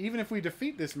even if we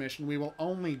defeat this mission, we will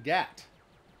only get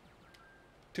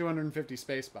 250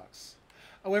 space bucks.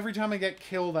 Oh, every time I get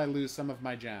killed, I lose some of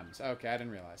my gems. Okay, I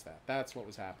didn't realize that. That's what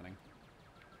was happening.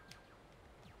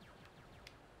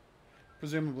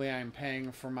 Presumably, I am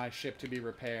paying for my ship to be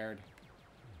repaired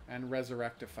and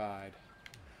resurrectified.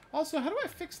 Also, how do I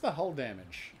fix the hull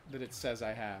damage that it says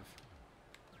I have?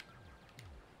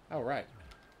 Oh, right.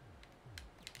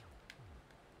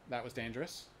 That was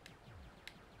dangerous.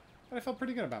 But I felt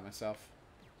pretty good about myself.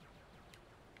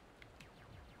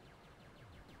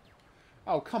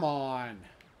 Oh, come on.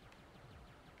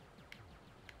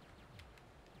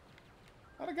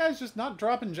 A lot of guys just not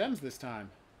dropping gems this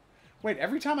time. Wait,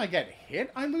 every time I get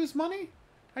hit, I lose money?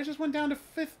 I just went down to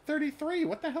 33.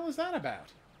 What the hell is that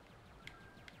about?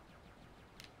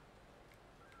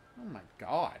 Oh my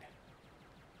god.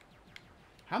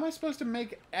 How am I supposed to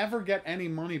ever get any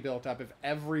money built up if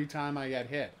every time I get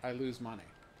hit, I lose money?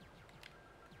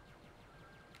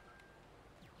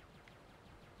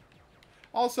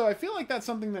 Also, I feel like that's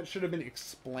something that should have been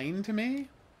explained to me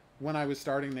when I was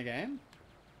starting the game.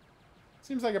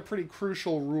 Seems like a pretty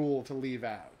crucial rule to leave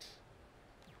out.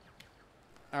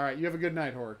 Alright, you have a good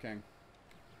night, Horror King.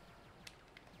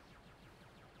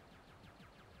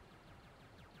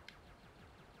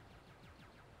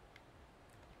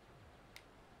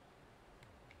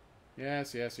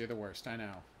 Yes, yes, you're the worst, I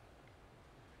know.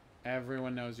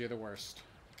 Everyone knows you're the worst.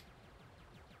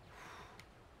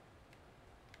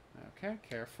 Okay,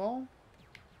 careful.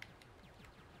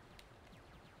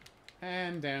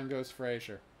 And down goes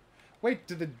Frazier. Wait,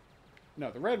 No,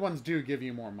 the red ones do give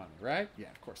you more money, right? Yeah,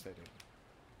 of course they do.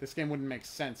 This game wouldn't make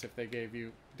sense if they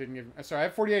didn't give... Sorry, I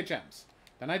have 48 gems.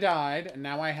 Then I died, and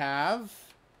now I have...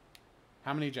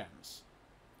 How many gems?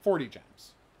 40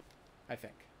 gems. I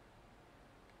think.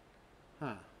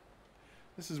 Huh.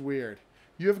 This is weird.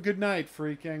 You have a good night,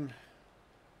 freaking...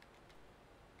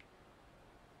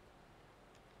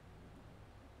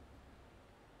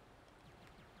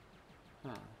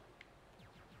 Huh.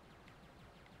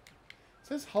 It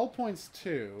says hull points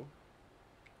 2,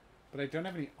 but I don't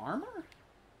have any armor?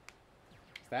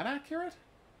 Is that accurate?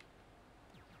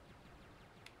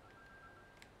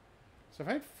 So if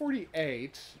I had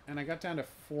 48 and I got down to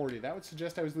 40, that would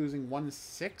suggest I was losing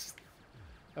 1/6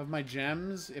 of my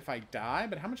gems if I die.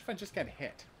 But how much if I just get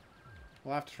hit?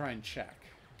 We'll have to try and check.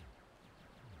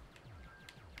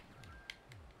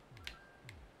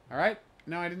 Alright.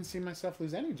 No, I didn't see myself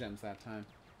lose any gems that time.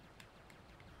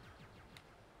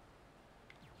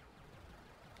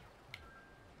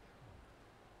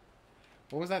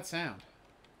 What was that sound?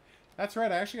 That's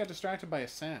right, I actually got distracted by a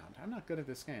sound. I'm not good at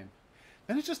this game.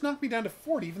 Then it just knocked me down to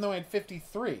 40, even though I had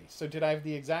 53. So did I have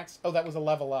the exact... Oh, that was a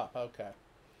level up. Okay.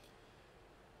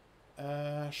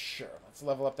 Sure. Let's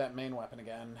level up that main weapon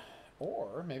again.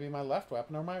 Or maybe my left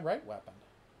weapon or my right weapon.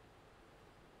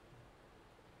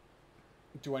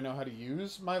 Do I know how to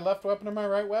use my left weapon or my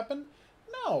right weapon?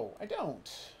 No, I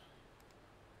don't.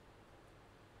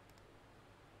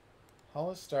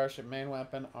 Hull is starship, main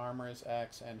weapon, armor is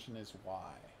X, engine is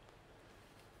Y.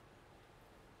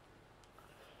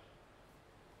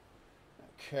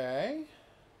 Okay.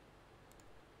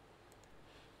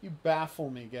 You baffle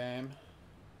me, game.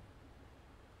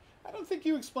 I don't think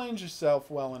you explained yourself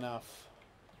well enough.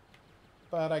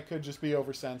 But I could just be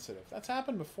oversensitive. That's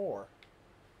happened before.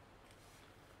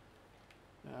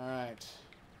 Alright.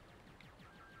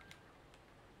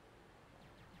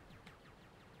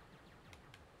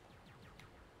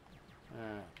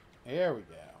 Alright. Here we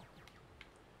go.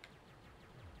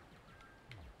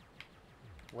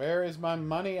 Where is my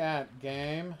money at,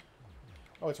 game?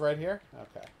 Oh, it's right here?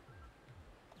 Okay.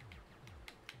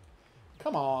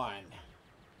 Come on.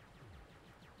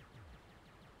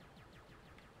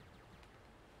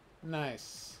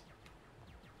 Nice.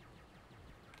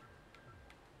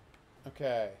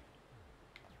 Okay.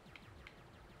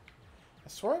 I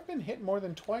swear I've been hit more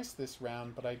than twice this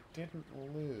round, but I didn't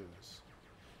lose.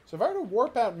 So if I were to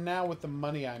warp out now with the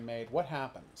money I made, what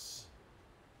happens?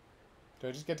 Do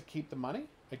I just get to keep the money?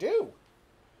 I do!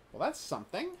 Well, that's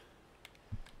something.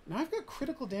 Now I've got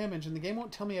critical damage, and the game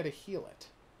won't tell me how to heal it.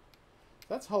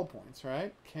 That's hull points,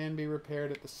 right? Can be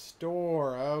repaired at the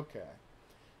store. Okay.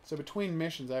 So between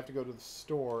missions, I have to go to the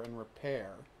store and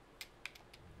repair.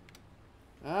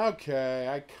 Okay,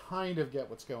 I kind of get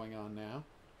what's going on now.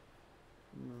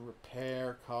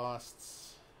 Repair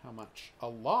costs... How much? A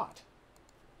lot.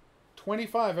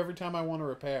 25 every time I want to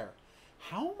repair.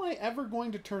 How am I ever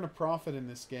going to turn a profit in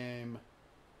this game?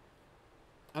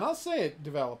 And I'll say it,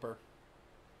 developer.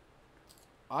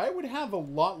 I would have a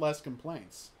lot less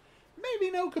complaints.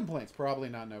 Maybe no complaints. Probably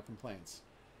not no complaints.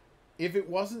 If it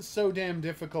wasn't so damn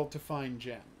difficult to find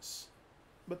gems.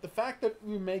 But the fact that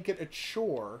we make it a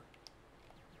chore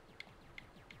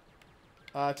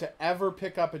to ever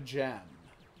pick up a gem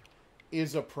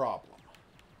is a problem.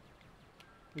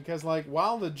 Because, like,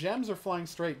 while the gems are flying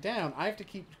straight down, I have to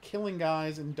keep killing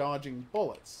guys and dodging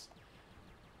bullets.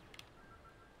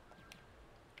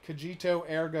 Cogito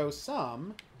ergo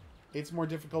sum, it's more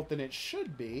difficult than it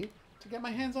should be to get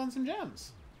my hands on some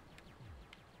gems.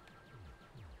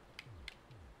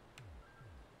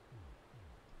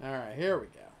 Alright, here we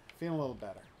go. Feeling a little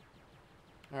better.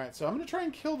 Alright, so I'm going to try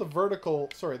and kill the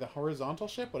the horizontal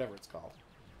ship, whatever it's called.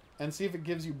 And see if it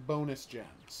gives you bonus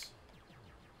gems.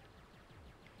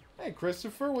 Hey,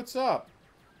 Christopher, what's up?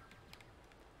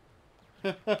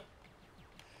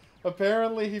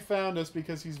 Apparently he found us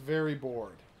because he's very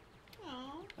bored.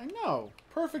 Aww. I know.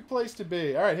 Perfect place to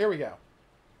be. Alright, here we go.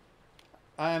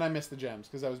 And I missed the gems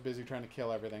because I was busy trying to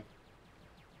kill everything.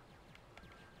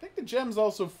 I think the gems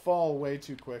also fall way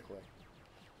too quickly.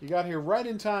 You got here right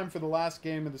in time for the last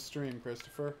game of the stream,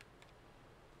 Christopher.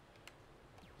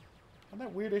 I had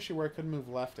that weird issue where I couldn't move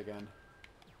left again.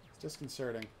 It's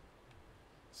disconcerting.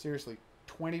 Seriously,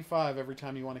 25 every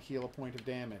time you want to heal a point of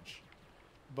damage.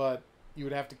 But you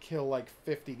would have to kill like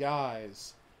 50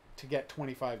 guys to get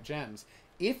 25 gems.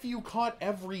 If you caught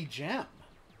every gem.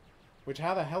 Which,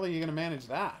 how the hell are you going to manage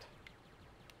that?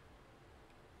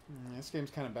 This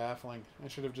game's kind of baffling. I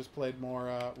should have just played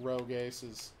more rogue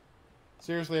aces.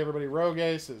 Seriously, everybody, rogue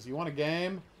aces. You want a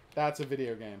game? That's a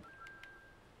video game.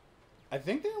 I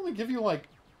think they only give you like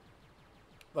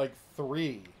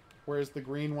 3, whereas the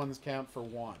green ones count for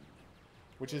 1,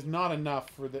 which is not enough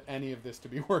for any of this to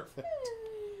be worth it.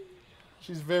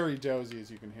 She's very dozy,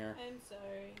 as you can hear. I'm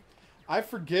sorry. I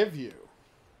forgive you.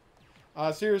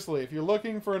 Seriously, if you're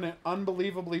looking for an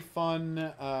unbelievably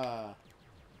fun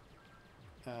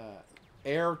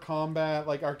air combat,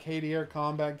 like arcade air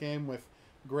combat game with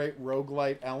great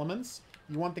roguelite elements,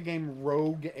 you want the game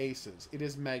Rogue Aces. It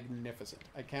is magnificent.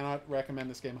 I cannot recommend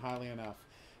this game highly enough.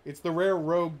 It's the rare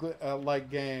rogue-like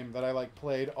game that I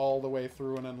played all the way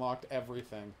through and unlocked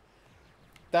everything.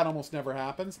 That almost never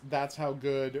happens. That's how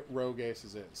good Rogue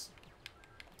Aces is.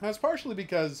 That's partially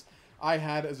because I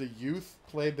had, as a youth,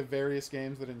 played the various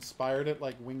games that inspired it,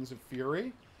 like Wings of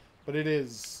Fury. But it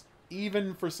is,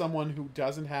 even for someone who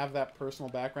doesn't have that personal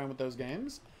background with those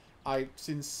games, I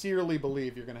sincerely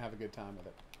believe you're going to have a good time with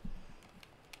it.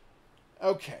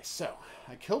 Okay, so,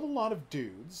 I killed a lot of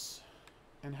dudes.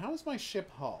 And how is my ship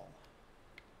hull?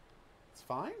 It's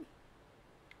fine?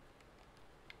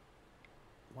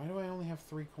 Why do I only have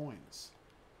 3 coins?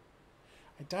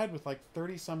 I died with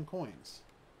 30-some coins.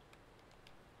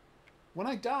 When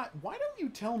I die, why don't you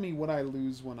tell me what I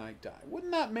lose when I die?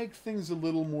 Wouldn't that make things a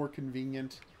little more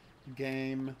convenient,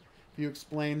 game, if you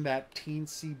explained that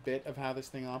teensy bit of how this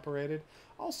thing operated?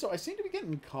 Also, I seem to be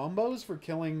getting combos for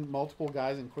killing multiple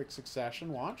guys in quick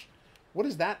succession. Watch. What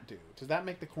does that do? Does that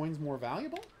make the coins more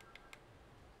valuable?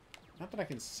 Not that I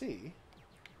can see.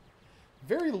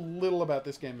 Very little about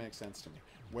this game makes sense to me.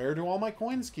 Where do all my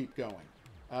coins keep going?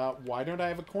 Why don't I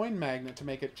have a coin magnet to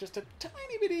make it just a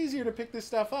tiny bit easier to pick this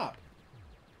stuff up?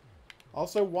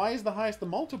 Also, why is the highest the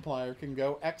multiplier can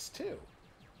go X2?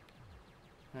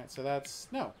 Alright, so that's...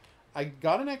 No. I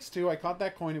got an X2, I caught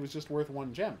that coin, it was just worth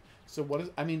 1 gem. So what is...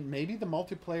 I mean, maybe the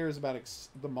multiplayer is about...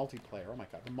 the multiplayer, oh my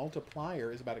god. The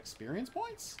multiplier is about experience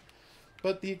points?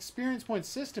 But the experience point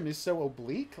system is so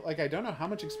oblique. I don't know how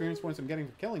much experience points I'm getting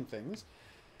for killing things.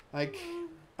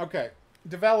 Okay.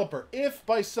 Developer, if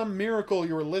by some miracle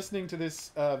you are listening to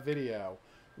this video,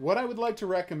 what I would like to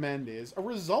recommend is a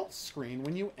results screen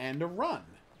when you end a run.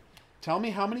 Tell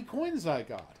me how many coins I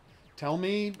got. Tell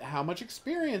me how much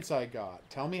experience I got.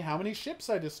 Tell me how many ships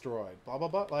I destroyed. Blah,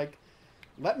 blah, blah.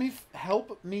 Let me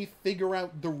help me figure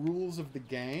out the rules of the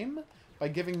game by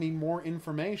giving me more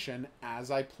information as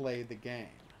I play the game.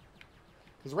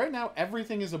 Because right now,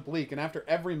 everything is oblique, and after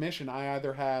every mission, I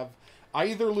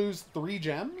either lose 3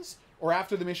 gems, or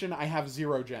after the mission, I have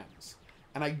 0 gems.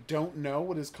 And I don't know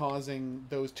what is causing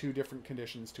those 2 different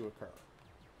conditions to occur.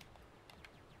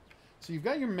 So you've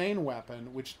got your main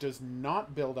weapon, which does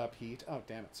not build up heat. Oh,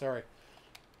 damn it, sorry.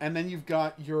 And then you've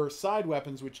got your side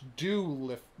weapons, which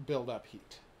do build up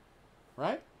heat.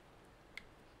 Right?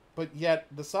 But yet,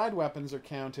 the side weapons are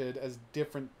counted as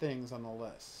different things on the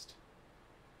list.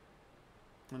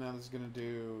 And now this is going to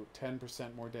do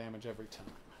 10% more damage every time.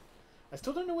 I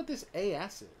still don't know what this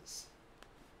AS is.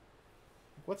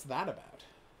 What's that about?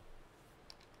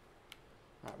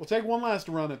 Alright, we'll take one last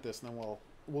run at this, and then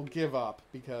we'll give up,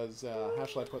 because, how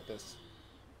shall I put this?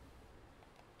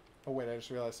 Oh wait, I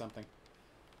just realized something.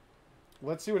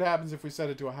 Let's see what happens if we set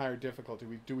it to a higher difficulty.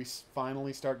 Do we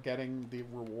finally start getting the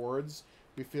rewards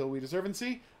we feel we deserve? And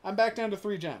see, I'm back down to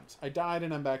 3 gems. I died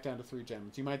and I'm back down to 3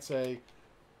 gems. You might say,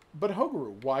 but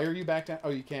HOGuru, why are you back down? Oh,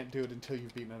 you can't do it until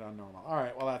you've beaten it on normal.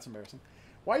 Alright, well that's embarrassing.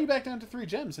 Why are you back down to 3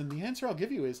 gems? And the answer I'll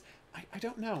give you is, I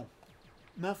don't know.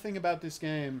 Nothing about this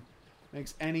game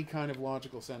makes any kind of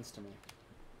logical sense to me.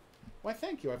 Why,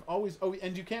 thank you. I've always... Oh,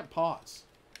 and you can't pause.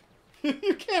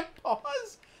 You can't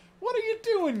pause? What are you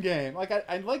doing, game?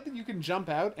 I like that you can jump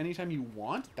out anytime you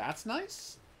want. That's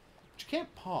nice. But you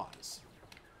can't pause.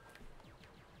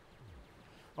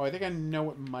 Oh, I think I know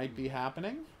what might be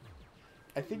happening.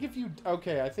 I think if you...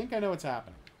 Okay, I think I know what's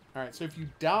happening. Alright, so if you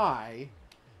die,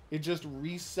 it just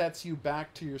resets you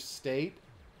back to your state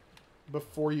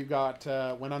before you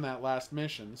went on that last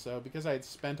mission. So because I had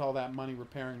spent all that money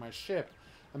repairing my ship,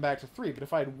 I'm back to 3. But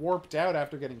if I had warped out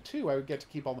after getting 2, I would get to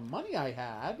keep all the money I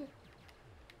had.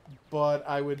 But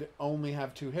I would only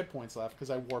have 2 hit points left because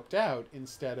I warped out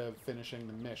instead of finishing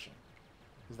the mission.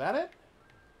 Is that it?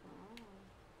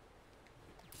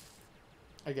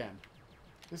 Again,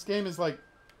 this game is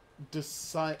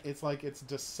it's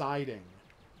deciding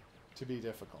to be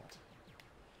difficult.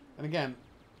 And again,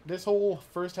 this whole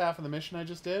first half of the mission I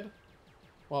just did,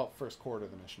 well, first quarter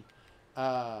of the mission,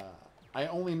 I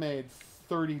only made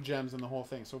 30 gems in the whole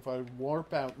thing. So if I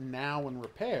warp out now and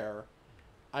repair,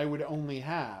 I would only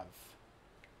have,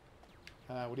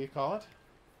 what do you call it?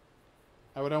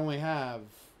 I would only have,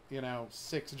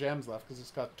 6 gems left because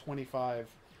it's got 25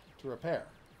 to repair.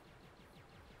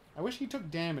 I wish he took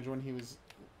damage when he was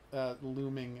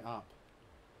looming up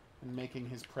and making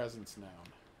his presence known.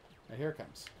 Now, here it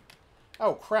comes.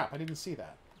 Oh, crap. I didn't see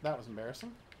that. That was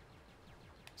embarrassing.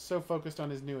 So focused on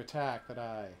his new attack that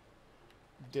I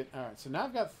did... Alright, so now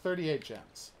I've got 38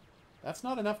 gems. That's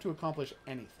not enough to accomplish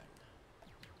anything.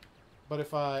 But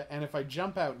if I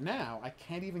jump out now, I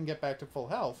can't even get back to full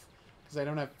health because I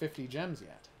don't have 50 gems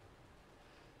yet.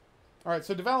 Alright,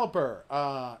 so developer,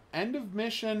 end of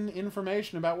mission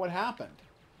information about what happened.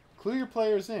 Clue your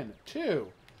players in. 2,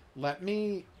 let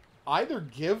me either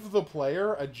give the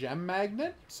player a gem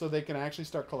magnet so they can actually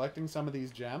start collecting some of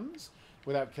these gems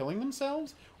without killing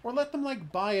themselves, or let them,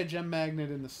 like, buy a gem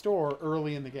magnet in the store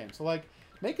early in the game. So, like,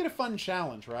 make it a fun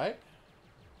challenge, right?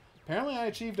 Apparently I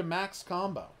achieved a max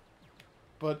combo,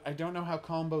 but I don't know how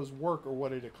combos work or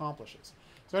what it accomplishes.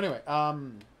 So anyway,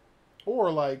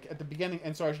 or, like, at the beginning,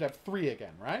 and so I should have 3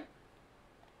 again, right?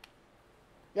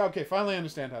 Yeah, okay, finally I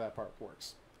understand how that part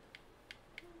works.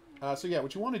 So yeah,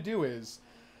 what you want to do is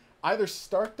either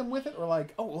start them with it, or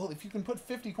like, oh, well, if you can put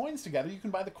 50 coins together, you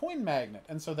can buy the coin magnet.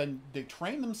 And so then they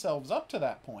train themselves up to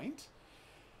that point,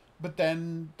 but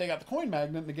then they got the coin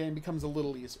magnet, and the game becomes a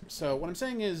little easier. So what I'm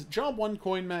saying is, job 1,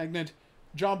 coin magnet.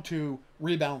 Job 2,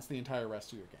 rebalance the entire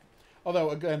rest of your game. Although,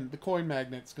 again, the coin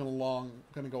magnet's going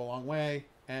to go a long way,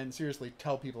 and seriously,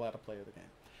 tell people how to play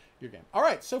your game. All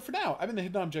right, so for now, I've been the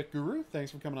Hidden Object Guru. Thanks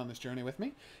for coming on this journey with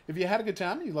me. If you had a good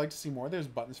time and you'd like to see more, there's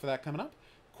buttons for that coming up.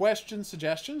 Questions,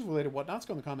 suggestions, related whatnots,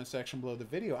 go in the comment section below the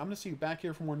video. I'm going to see you back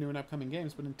here for more new and upcoming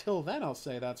games, but until then, I'll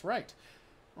say that's right.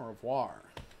 Au revoir.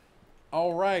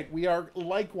 All right, we are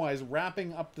likewise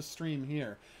wrapping up the stream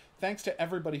here. Thanks to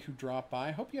everybody who dropped by.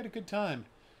 I hope you had a good time.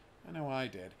 I know I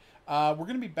did. We're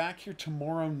going to be back here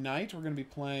tomorrow night. We're going to be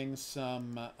playing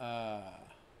some...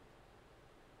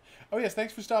 Oh, yes,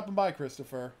 thanks for stopping by,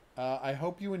 Christopher. I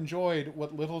hope you enjoyed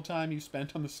what little time you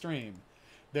spent on the stream.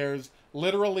 There's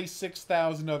literally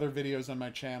 6,000 other videos on my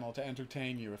channel to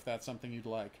entertain you, if that's something you'd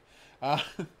like.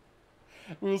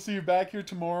 We'll see you back here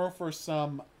tomorrow for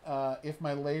some, if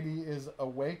my lady is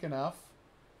awake enough,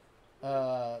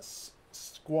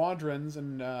 Squadrons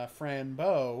and Fran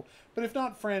Bow. But if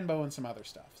not, Fran Bow and some other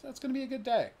stuff. So that's going to be a good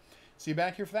day. See you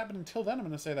back here for that, but until then, I'm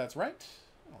going to say that's right.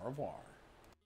 Au revoir.